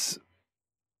is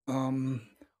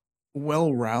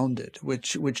well-rounded,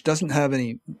 which doesn't have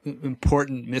any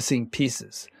important missing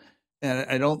pieces. And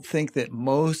I don't think that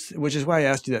which is why I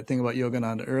asked you that thing about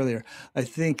Yogananda earlier. I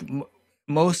think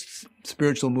most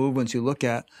spiritual movements you look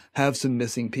at have some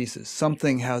missing pieces.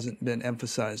 Something hasn't been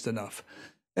emphasized enough.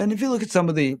 And if you look at some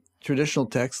of the traditional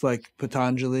texts like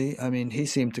Patanjali, I mean, he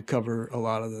seemed to cover a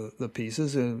lot of the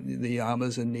pieces, and the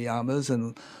yamas and niyamas.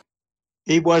 And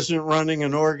he wasn't running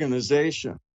an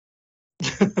organization.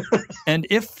 And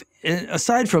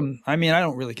aside from, I mean, I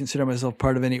don't really consider myself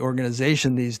part of any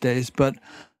organization these days, but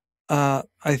I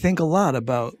think a lot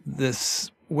about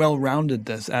this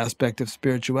well-roundedness aspect of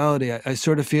spirituality. I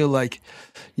sort of feel like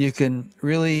you can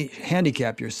really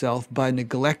handicap yourself by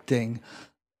neglecting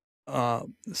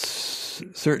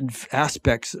certain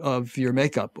aspects of your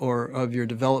makeup or of your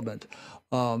development,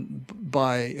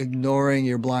 by ignoring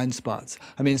your blind spots.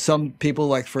 I mean, some people,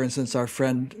 like, for instance, our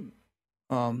friend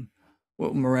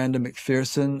Miranda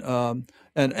McPherson,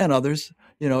 and others,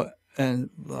 and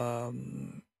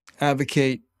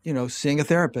advocate, seeing a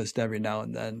therapist every now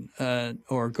and then,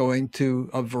 or going to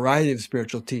a variety of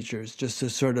spiritual teachers, just to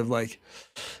sort of like,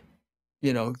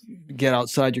 get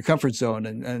outside your comfort zone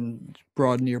and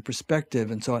broaden your perspective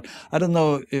and so on. I don't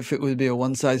know if it would be a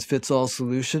one-size-fits-all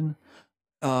solution,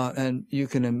 and you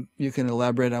can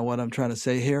elaborate on what I'm trying to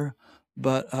say here,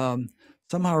 but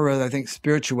somehow or other, I think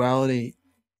spirituality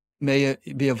may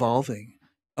be evolving.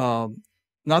 Not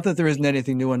that there isn't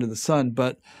anything new under the sun,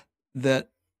 but that,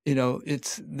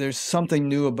 there's something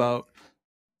new about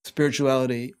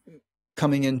spirituality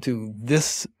coming into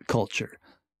this culture,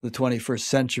 the 21st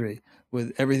century,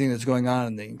 with everything that's going on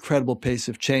and the incredible pace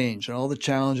of change and all the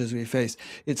challenges we face.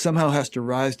 It somehow has to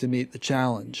rise to meet the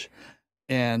challenge.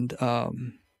 And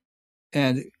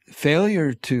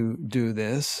failure to do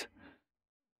this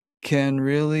can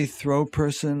really throw a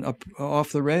person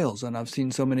off the rails. And I've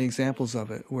seen so many examples of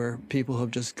it, where people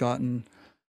have just gotten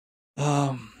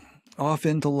off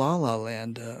into la-la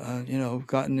land,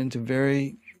 gotten into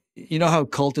very, how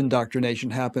cult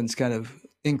indoctrination happens kind of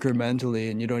incrementally,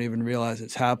 and you don't even realize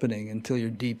it's happening until you're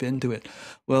deep into it.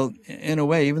 Well, in a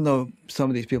way, even though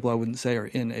some of these people I wouldn't say are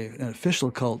in an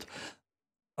official cult,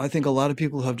 I think a lot of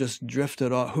people have just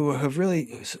drifted off, who have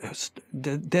really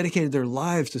dedicated their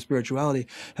lives to spirituality,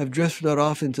 have drifted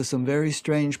off into some very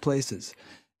strange places.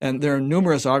 And there are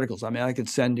numerous articles. I mean, I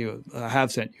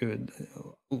have sent you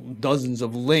dozens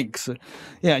of links.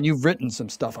 Yeah, and you've written some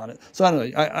stuff on it. So I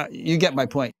don't know, you get my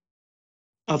point.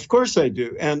 Of course I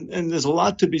do. And there's a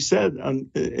lot to be said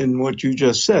in what you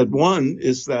just said. One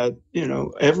is that,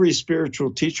 every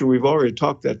spiritual teacher, we've already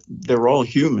talked that they're all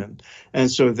human. And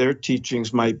so their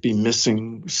teachings might be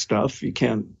missing stuff. You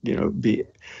can't, be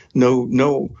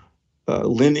no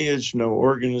lineage, no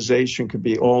organization could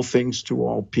be all things to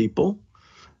all people.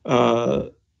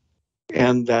 And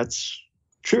that's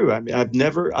true. I mean,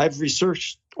 I've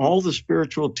researched all the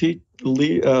spiritual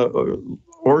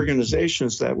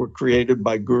organizations that were created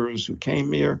by gurus who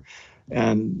came here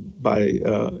and by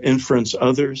inference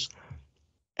others.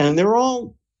 And they're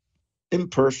all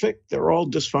imperfect. They're all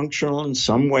dysfunctional in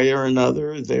some way or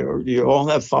another. You all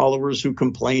have followers who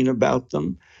complain about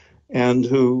them and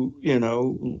who,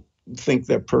 think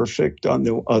they're perfect on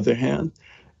the other hand.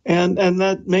 And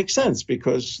that makes sense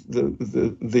because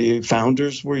the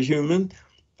founders were human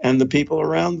and the people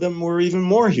around them were even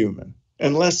more human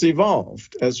and less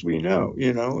evolved, as we know,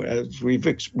 as we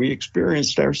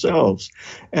experienced ourselves.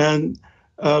 And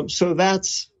so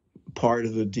that's part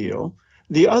of the deal.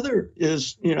 The other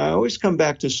is, I always come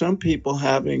back to some people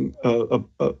having a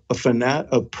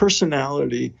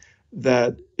personality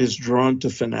that is drawn to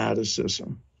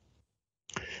fanaticism.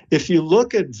 If you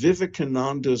look at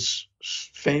Vivekananda's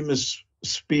famous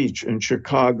speech in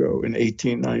Chicago in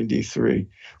 1893,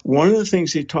 one of the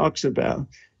things he talks about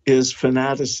is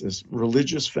fanaticism,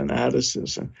 religious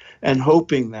fanaticism, and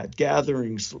hoping that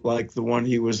gatherings like the one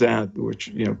he was at,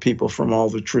 which, people from all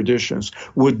the traditions,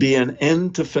 would be an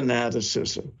end to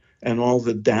fanaticism and all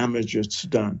the damage it's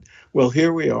done. Well,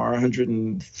 here we are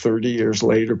 130 years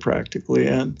later, practically,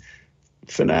 and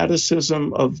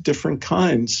fanaticism of different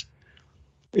kinds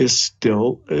is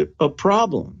still a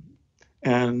problem.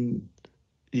 And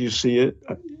you see it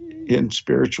in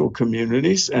spiritual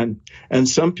communities. And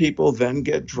some people then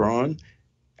get drawn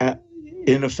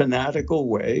in a fanatical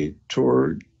way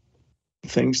toward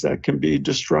things that can be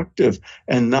destructive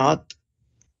and not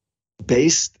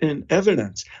based in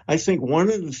evidence. I think one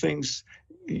of the things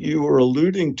you were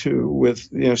alluding to with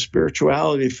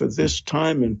spirituality for this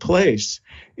time and place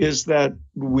is that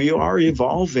we are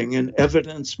evolving in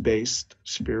evidence-based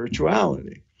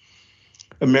spirituality.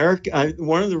 One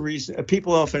of the reasons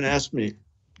people often ask me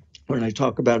when I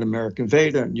talk about American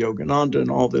Veda and Yogananda and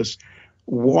all this,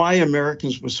 why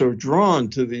Americans were so drawn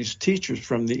to these teachers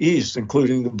from the East,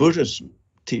 including the Buddhist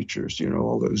teachers,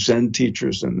 all those Zen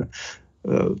teachers and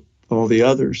all the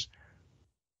others.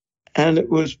 And it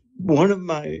was one of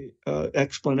my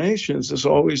explanations is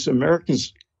always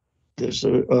Americans. There's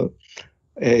a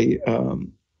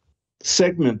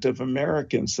segment of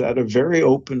Americans that are very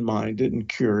open-minded and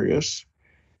curious,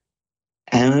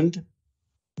 and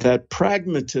that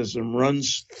pragmatism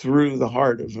runs through the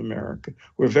heart of America.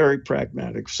 We're very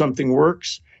pragmatic. If something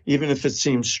works, even if it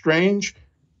seems strange,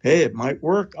 hey, it might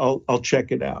work. I'll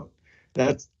check it out.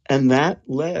 That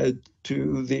led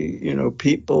to the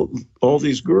people, all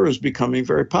these gurus becoming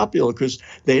very popular because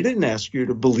they didn't ask you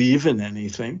to believe in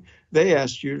anything. They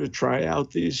asked you to try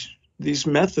out these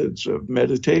methods of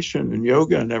meditation and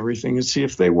yoga and everything and see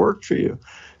if they worked for you.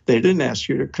 They didn't ask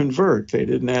you to convert. They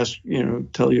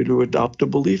didn't tell you to adopt a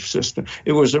belief system.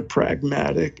 It was a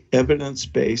pragmatic,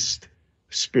 evidence-based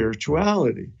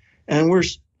spirituality. And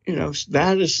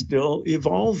that is still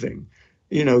evolving.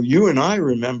 You and I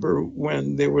remember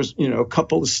when there was, a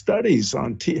couple of studies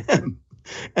on TM.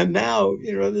 And now,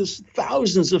 there's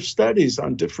thousands of studies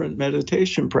on different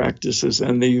meditation practices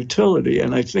and the utility.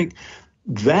 And I think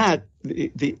that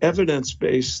the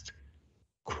evidence-based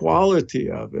quality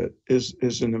of it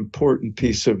is an important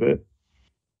piece of it.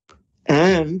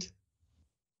 And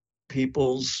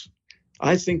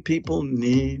I think people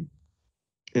need,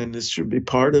 and this should be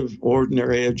part of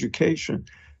ordinary education,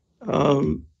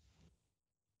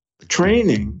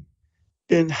 training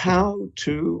in how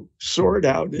to sort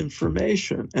out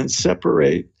information and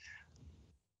separate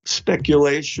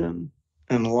speculation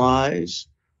and lies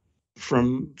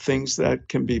from things that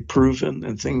can be proven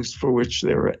and things for which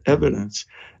there are evidence.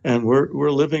 And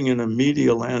we're living in a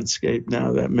media landscape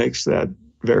now that makes that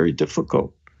very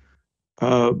difficult.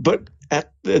 And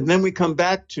then we come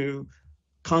back to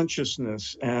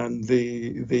consciousness and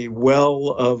the well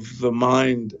of the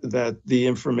mind that the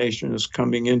information is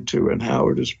coming into and how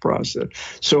it is processed.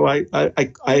 So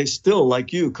I still,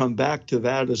 like you, come back to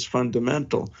that as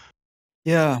fundamental.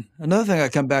 Yeah. Another thing I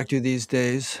come back to these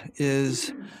days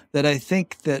is that I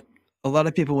think that a lot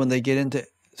of people, when they get into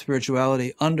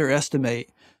spirituality, underestimate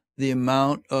the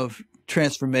amount of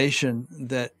transformation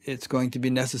that it's going to be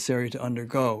necessary to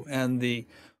undergo, and the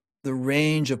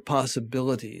range of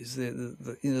possibilities,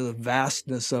 the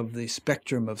vastness of the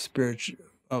spectrum of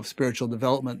of spiritual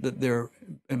development that they're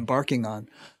embarking on.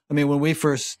 I mean, when we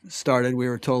first started, we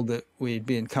were told that we'd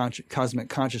be in cosmic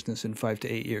consciousness in 5 to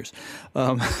 8 years.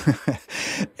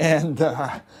 And,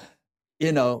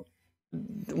 you know,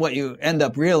 what you end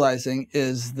up realizing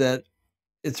is that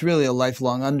it's really a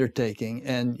lifelong undertaking,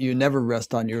 and you never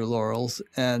rest on your laurels,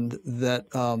 and that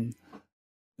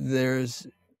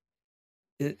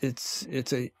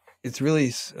it's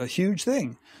really a huge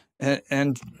thing,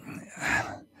 and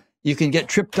you can get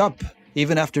tripped up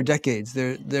even after decades.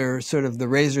 They're sort of the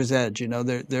razor's edge. You know,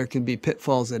 there can be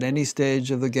pitfalls at any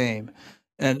stage of the game,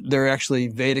 and there are actually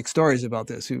Vedic stories about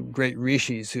this. Great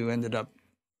rishis who ended up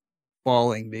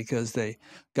falling because they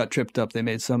got tripped up. They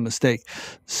made some mistake.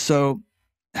 So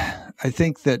I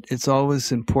think that it's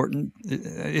always important.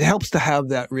 It helps to have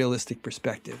that realistic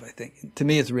perspective, I think. To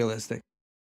me, it's realistic.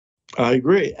 I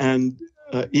agree. And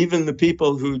even the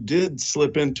people who did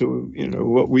slip into,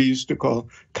 what we used to call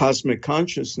cosmic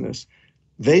consciousness,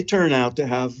 they turn out to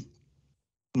have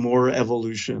more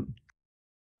evolution.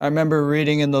 I remember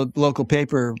reading in the local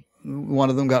paper, one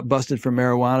of them got busted for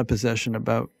marijuana possession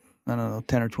about, I don't know,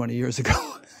 10 or 20 years ago.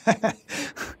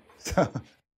 So.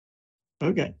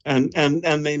 Okay. And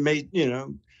they may,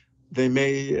 they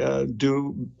may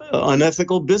do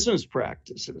unethical business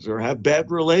practices or have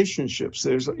bad relationships.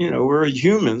 There's, we're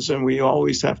humans, and we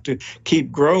always have to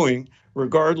keep growing,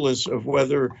 regardless of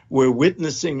whether we're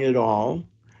witnessing it all,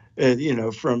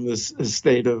 from this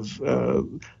state of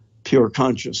pure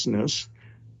consciousness.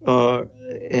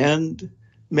 And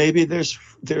maybe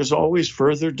there's always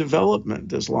further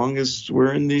development as long as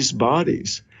we're in these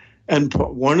bodies. And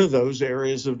one of those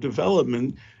areas of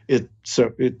development, it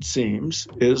seems,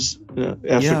 is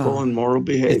ethical and moral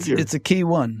behavior. It's a key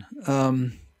one,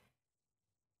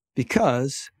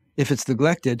 because if it's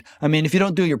neglected, I mean, if you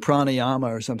don't do your pranayama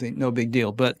or something, no big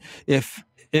deal. But if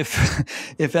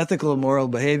ethical and moral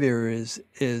behavior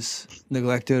is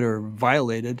neglected or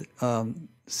violated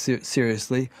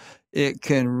seriously, it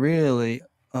can really.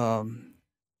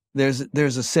 There's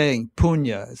a saying,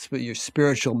 punya, it's your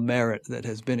spiritual merit that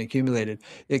has been accumulated.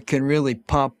 It can really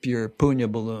pop your punya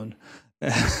balloon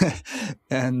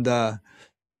and,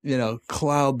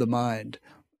 cloud the mind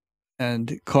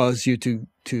and cause you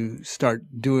to start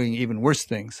doing even worse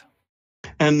things.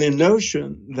 And the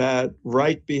notion that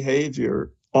right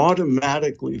behavior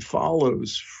automatically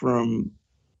follows from,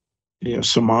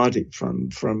 samadhi,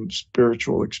 from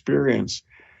spiritual experience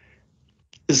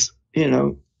is,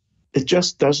 it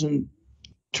just doesn't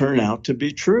turn out to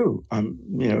be true.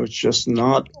 It's just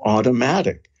not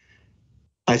automatic.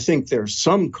 I think there's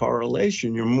some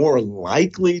correlation. You're more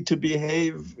likely to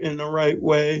behave in the right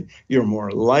way. You're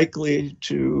more likely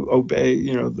to obey,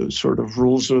 the sort of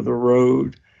rules of the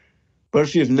road. But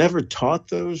if you've never taught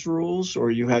those rules or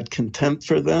you had contempt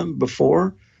for them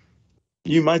before,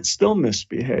 you might still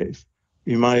misbehave.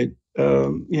 You might,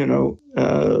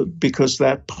 because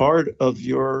that part of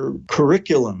your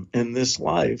curriculum in this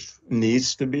life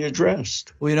needs to be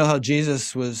addressed. Well, you know how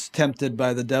Jesus was tempted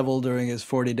by the devil during his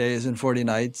 40 days and 40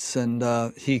 nights, and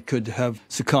he could have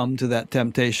succumbed to that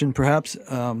temptation, perhaps,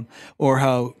 or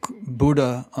how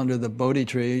Buddha under the Bodhi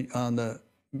tree on the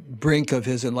brink of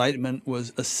his enlightenment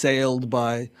was assailed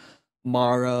by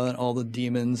Mara and all the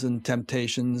demons and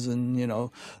temptations, and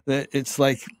it's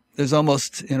like there's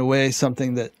almost in a way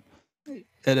something that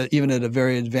even at a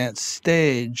very advanced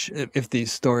stage, if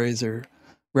these stories are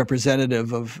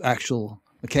representative of actual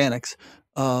mechanics,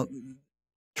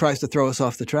 tries to throw us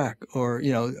off the track, or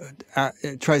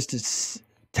it tries to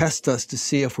test us to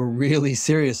see if we're really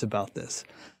serious about this.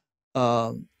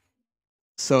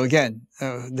 So again,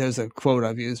 there's a quote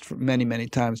I've used many, many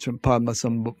times from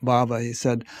Padmasambhava. He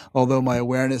said, "Although my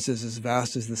awareness is as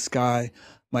vast as the sky,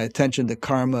 my attention to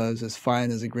karma is as fine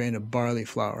as a grain of barley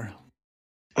flour."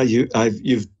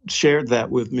 You've shared that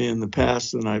with me in the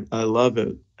past, and I love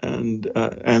it, and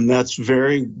that's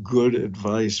very good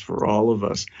advice for all of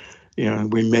us.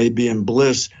 We may be in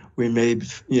bliss, we may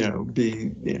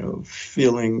be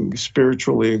feeling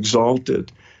spiritually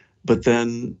exalted, but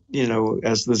then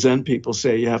as the Zen people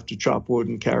say, you have to chop wood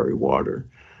and carry water.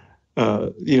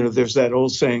 There's that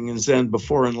old saying in Zen: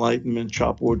 before enlightenment,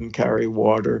 chop wood and carry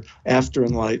water. After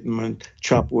enlightenment,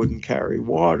 chop wood and carry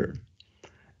water.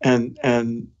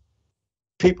 And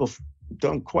people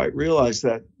don't quite realize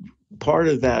that part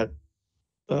of that,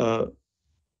 the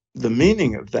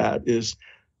meaning of that is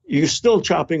you're still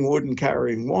chopping wood and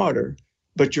carrying water,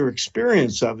 but your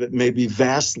experience of it may be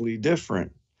vastly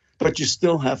different. But you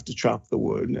still have to chop the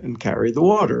wood and carry the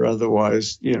water.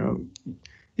 Otherwise, you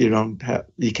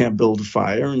can't build a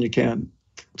fire and you can't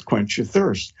quench your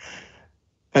thirst.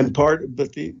 But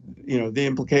the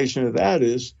implication of that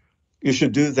is, You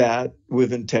should do that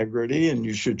with integrity, and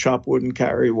you should chop wood and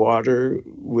carry water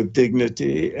with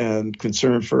dignity and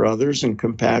concern for others and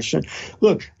compassion.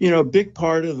 Look, a big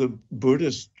part of the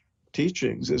Buddhist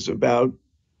teachings is about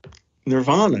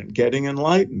nirvana, getting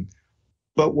enlightened.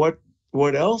 But what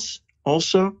else?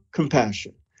 Also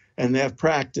compassion. And they have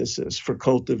practices for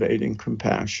cultivating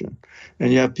compassion.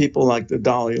 And you have people like the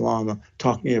Dalai Lama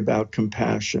talking about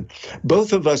compassion.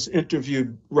 Both of us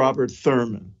interviewed Robert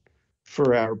Thurman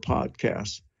for our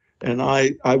podcast. And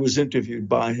I was interviewed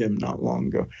by him not long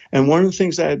ago. And one of the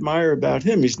things I admire about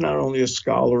him, he's not only a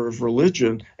scholar of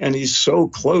religion, and he's so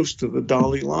close to the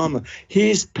Dalai Lama,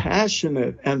 he's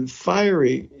passionate and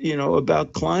fiery,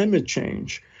 about climate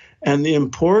change and the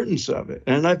importance of it.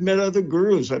 And I've met other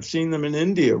gurus. I've seen them in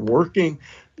India working,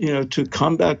 to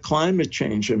combat climate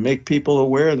change and make people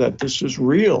aware that this is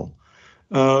real.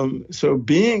 So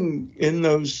being in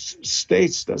those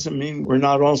states doesn't mean we're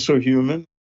not also human.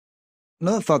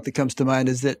 Another thought that comes to mind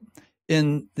is that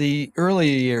in the early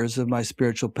years of my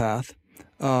spiritual path,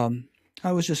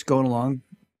 I was just going along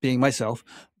being myself,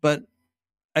 but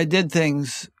I did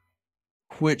things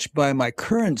which by my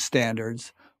current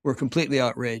standards were completely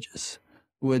outrageous,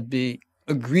 would be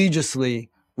egregiously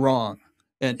wrong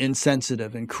and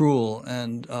insensitive and cruel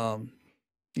and,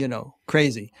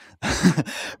 crazy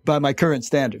by my current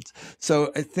standards.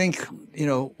 So I think,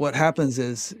 what happens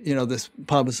is, this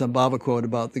Padmasambhava quote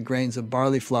about the grains of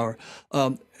barley flour,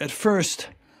 at first,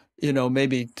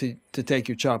 maybe to take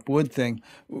your chopped wood thing,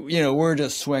 we're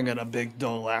just swinging a big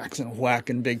dull axe and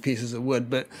whacking big pieces of wood.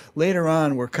 But later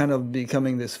on, we're kind of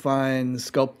becoming this fine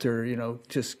sculptor,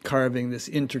 just carving this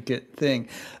intricate thing.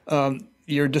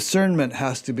 Your discernment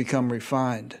has to become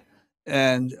refined.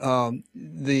 And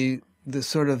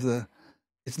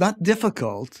it's not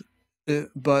difficult,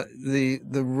 but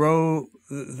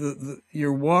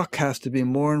your walk has to be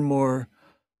more and more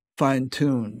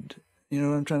fine-tuned. You know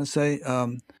what I'm trying to say?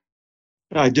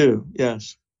 I do,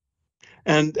 yes.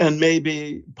 And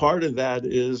maybe part of that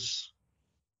is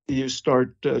you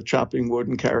start chopping wood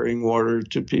and carrying water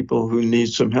to people who need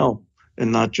some help,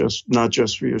 and not just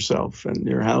for yourself and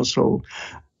your household.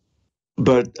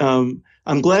 But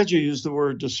I'm glad you used the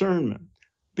word discernment,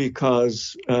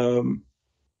 because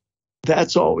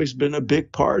that's always been a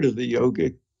big part of the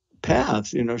yogic path.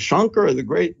 Shankara, the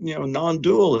great,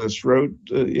 non-dualist, wrote,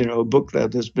 a book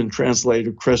that has been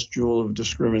translated Crest Jewel of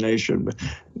Discrimination, but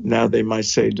now they might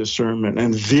say discernment.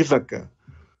 And Viveka,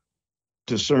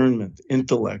 discernment,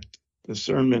 intellect,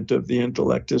 discernment of the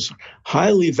intellect is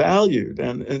highly valued.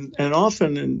 And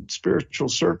often in spiritual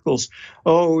circles,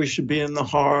 we should be in the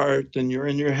heart, and you're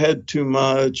in your head too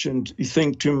much, and you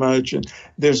think too much. And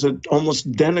there's an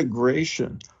almost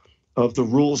denigration of the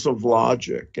rules of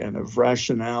logic and of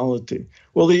rationality.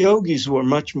 Well, the yogis were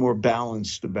much more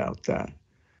balanced about that.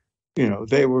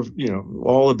 They were,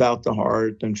 all about the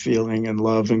heart and feeling and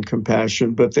love and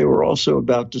compassion, but they were also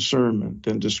about discernment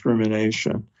and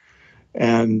discrimination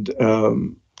and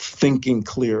thinking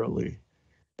clearly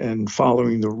and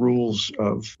following the rules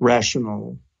of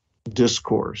rational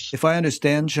discourse. If I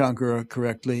understand Shankara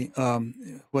correctly,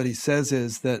 what he says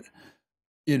is that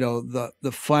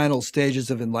the final stages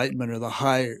of enlightenment, or the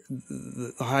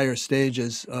higher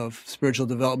stages of spiritual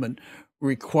development,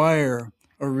 require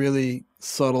a really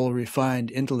subtle,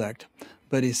 refined intellect.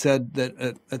 But he said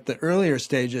that at the earlier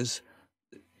stages,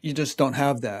 you just don't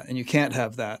have that, and you can't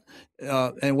have that.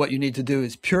 And what you need to do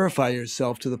is purify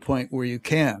yourself to the point where you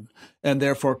can, and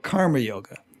therefore karma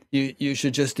yoga. You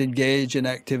should just engage in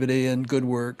activity and good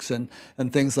works and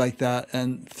things like that.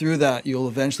 And through that, you'll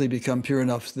eventually become pure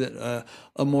enough that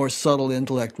a more subtle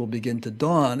intellect will begin to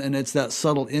dawn. And it's that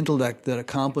subtle intellect that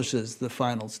accomplishes the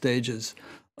final stages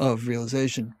of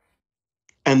realization.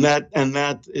 And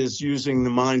that is using the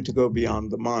mind to go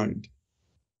beyond the mind.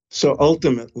 So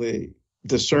ultimately,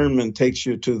 discernment takes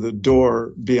you to the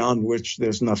door beyond which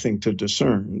there's nothing to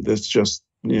discern. That's just,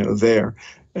 there.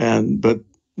 And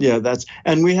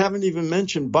we haven't even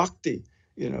mentioned bhakti,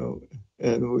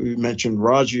 and we mentioned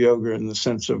Raja Yoga in the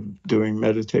sense of doing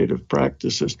meditative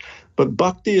practices. But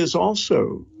bhakti is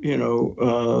also,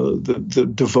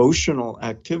 the devotional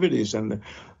activities and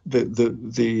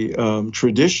the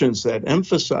traditions that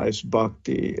emphasize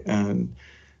bhakti, and,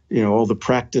 all the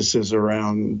practices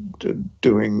around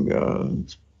doing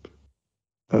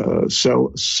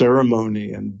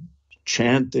ceremony and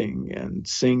chanting and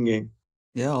singing.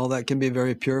 Yeah, all that can be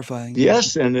very purifying.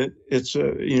 Yes, and it's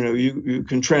you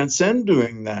can transcend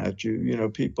doing that.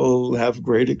 People have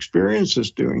great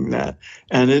experiences doing that,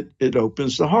 and it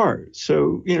opens the heart.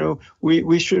 So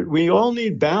we all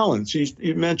need balance.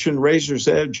 You mentioned razor's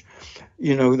edge.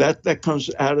 that comes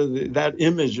out of that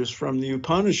image is from the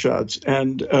Upanishads.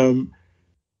 And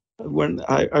when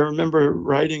I remember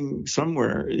writing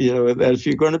somewhere, that if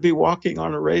you're going to be walking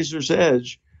on a razor's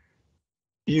edge,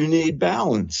 you need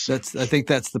balance. I think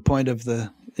that's the point of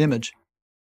the image.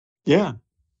 Yeah.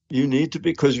 You need to,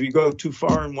 because if you go too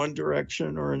far in one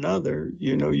direction or another,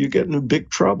 you get into big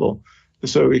trouble.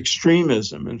 So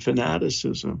extremism and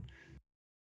fanaticism.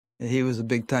 He was a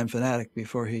big time fanatic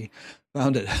before he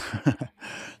found it.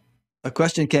 A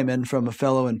question came in from a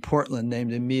fellow in Portland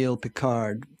named Emile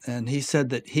Picard, and he said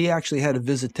that he actually had a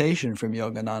visitation from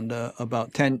Yogananda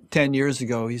about 10 years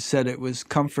ago. He said it was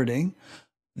comforting,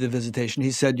 the visitation.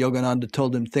 He said Yogananda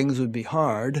told him things would be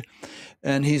hard,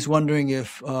 and he's wondering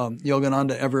if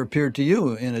Yogananda ever appeared to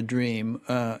you in a dream,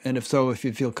 and if so, if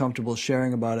you feel comfortable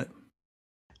sharing about it.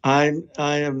 I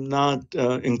am not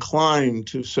inclined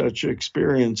to such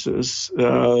experiences,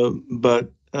 but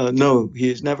no,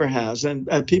 he never has. And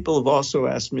people have also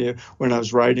asked me when I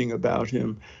was writing about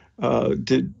him,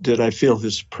 did I feel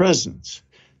his presence?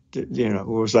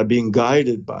 Was I being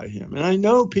guided by him? And I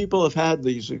know people have had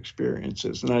these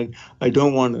experiences, and I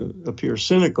don't want to appear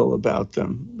cynical about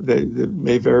them. They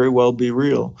may very well be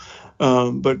real,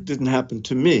 but it didn't happen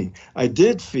to me. I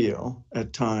did feel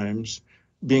at times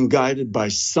being guided by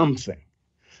something,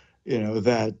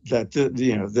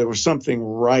 that there was something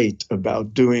right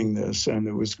about doing this, and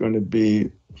it was going to be,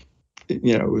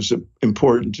 it was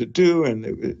important to do,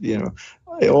 and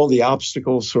all the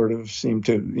obstacles sort of seemed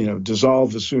to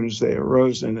dissolve as soon as they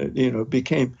arose, and it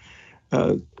became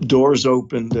doors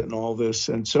opened and all this,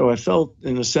 and so I felt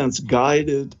in a sense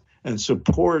guided and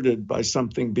supported by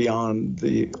something beyond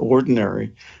the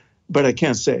ordinary. But I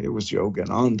can't say it was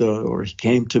Yogananda or he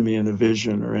came to me in a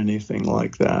vision or anything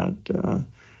like that.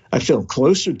 I feel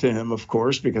closer to him, of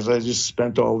course, because I just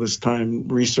spent all this time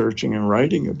researching and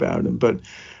writing about him. But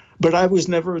I was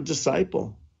never a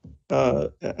disciple.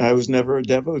 I was never a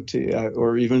devotee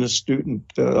or even a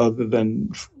student, other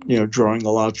than drawing a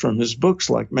lot from his books,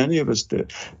 like many of us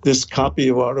did. This copy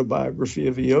of Autobiography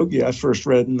of a Yogi I first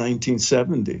read in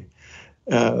 1970,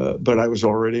 but I was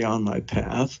already on my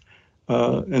path.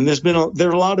 And there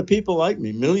are a lot of people like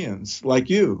me, millions like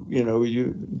you.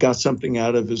 You got something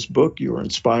out of his book. You were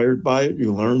inspired by it.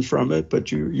 You learned from it, but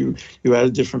you had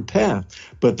a different path.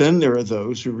 But then there are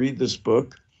those who read this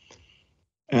book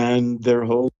and their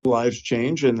whole lives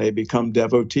change, and they become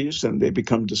devotees and they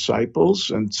become disciples,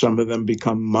 and some of them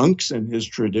become monks in his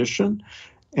tradition.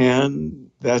 And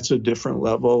that's a different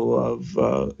level of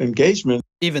engagement.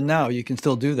 Even now, you can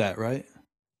still do that, right?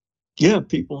 Yeah,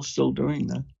 people are still doing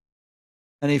that.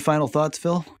 Any final thoughts,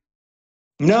 Phil?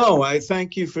 No, I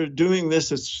thank you for doing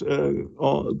this. It's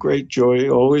a great joy.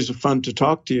 Always fun to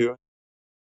talk to you.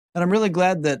 And I'm really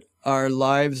glad that our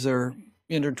lives are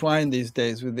intertwined these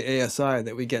days with the ASI,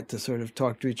 that we get to sort of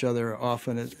talk to each other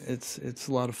often. It's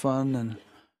a lot of fun, and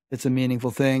it's a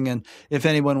meaningful thing. And if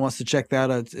anyone wants to check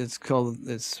that out, it's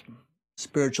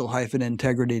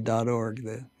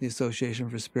spiritual-integrity.org, the Association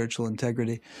for Spiritual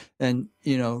Integrity. And,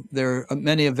 there are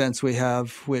many events we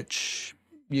have which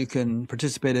you can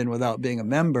participate in without being a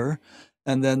member.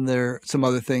 And then there are some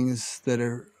other things that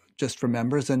are just for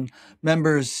members. And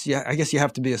members, yeah, I guess you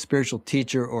have to be a spiritual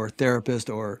teacher or therapist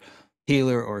or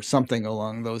healer or something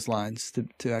along those lines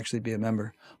to actually be a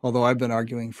member. Although I've been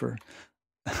arguing for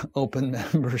open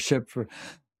membership for.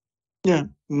 Yeah,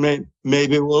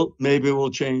 maybe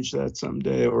we'll change that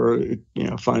someday, or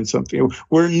find something.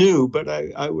 We're new, but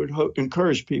I would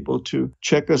encourage people to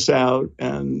check us out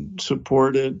and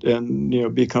support it,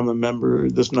 and become a member.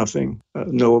 There's nothing,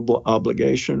 no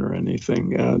obligation or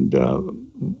anything, and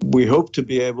we hope to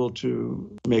be able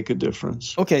to make a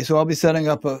difference. Okay, so I'll be setting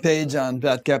up a page on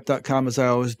batgap.com as I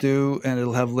always do, and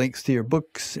it'll have links to your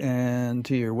books and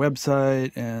to your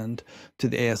website and to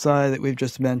the ASI that we've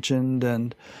just mentioned,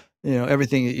 and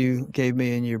everything that you gave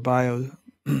me in your bio.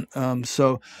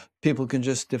 So people can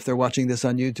just, if they're watching this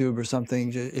on YouTube or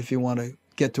something, if you want to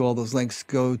get to all those links,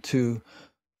 go to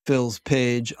Phil's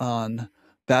page on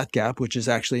Batgap, which is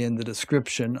actually in the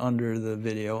description under the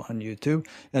video on YouTube.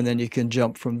 And then you can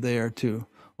jump from there to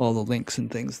all the links and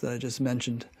things that I just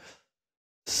mentioned.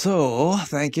 So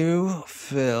thank you,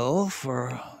 Phil,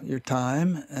 for your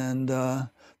time. And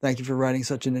thank you for writing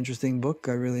such an interesting book.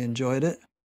 I really enjoyed it.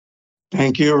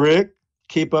 Thank you, Rick.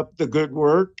 Keep up the good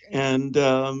work. And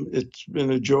it's been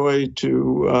a joy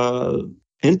to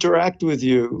interact with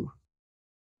you.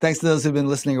 Thanks to those who've been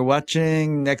listening or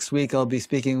watching. Next week, I'll be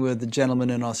speaking with a gentleman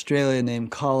in Australia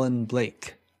named Colin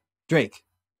Drake.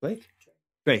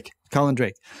 Colin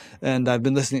Drake. And I've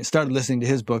been started listening to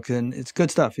his book, and it's good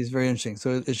stuff. He's very interesting.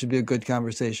 So it should be a good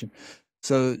conversation.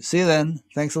 So see you then.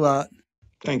 Thanks a lot.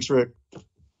 Thanks, Rick.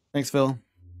 Thanks, Phil.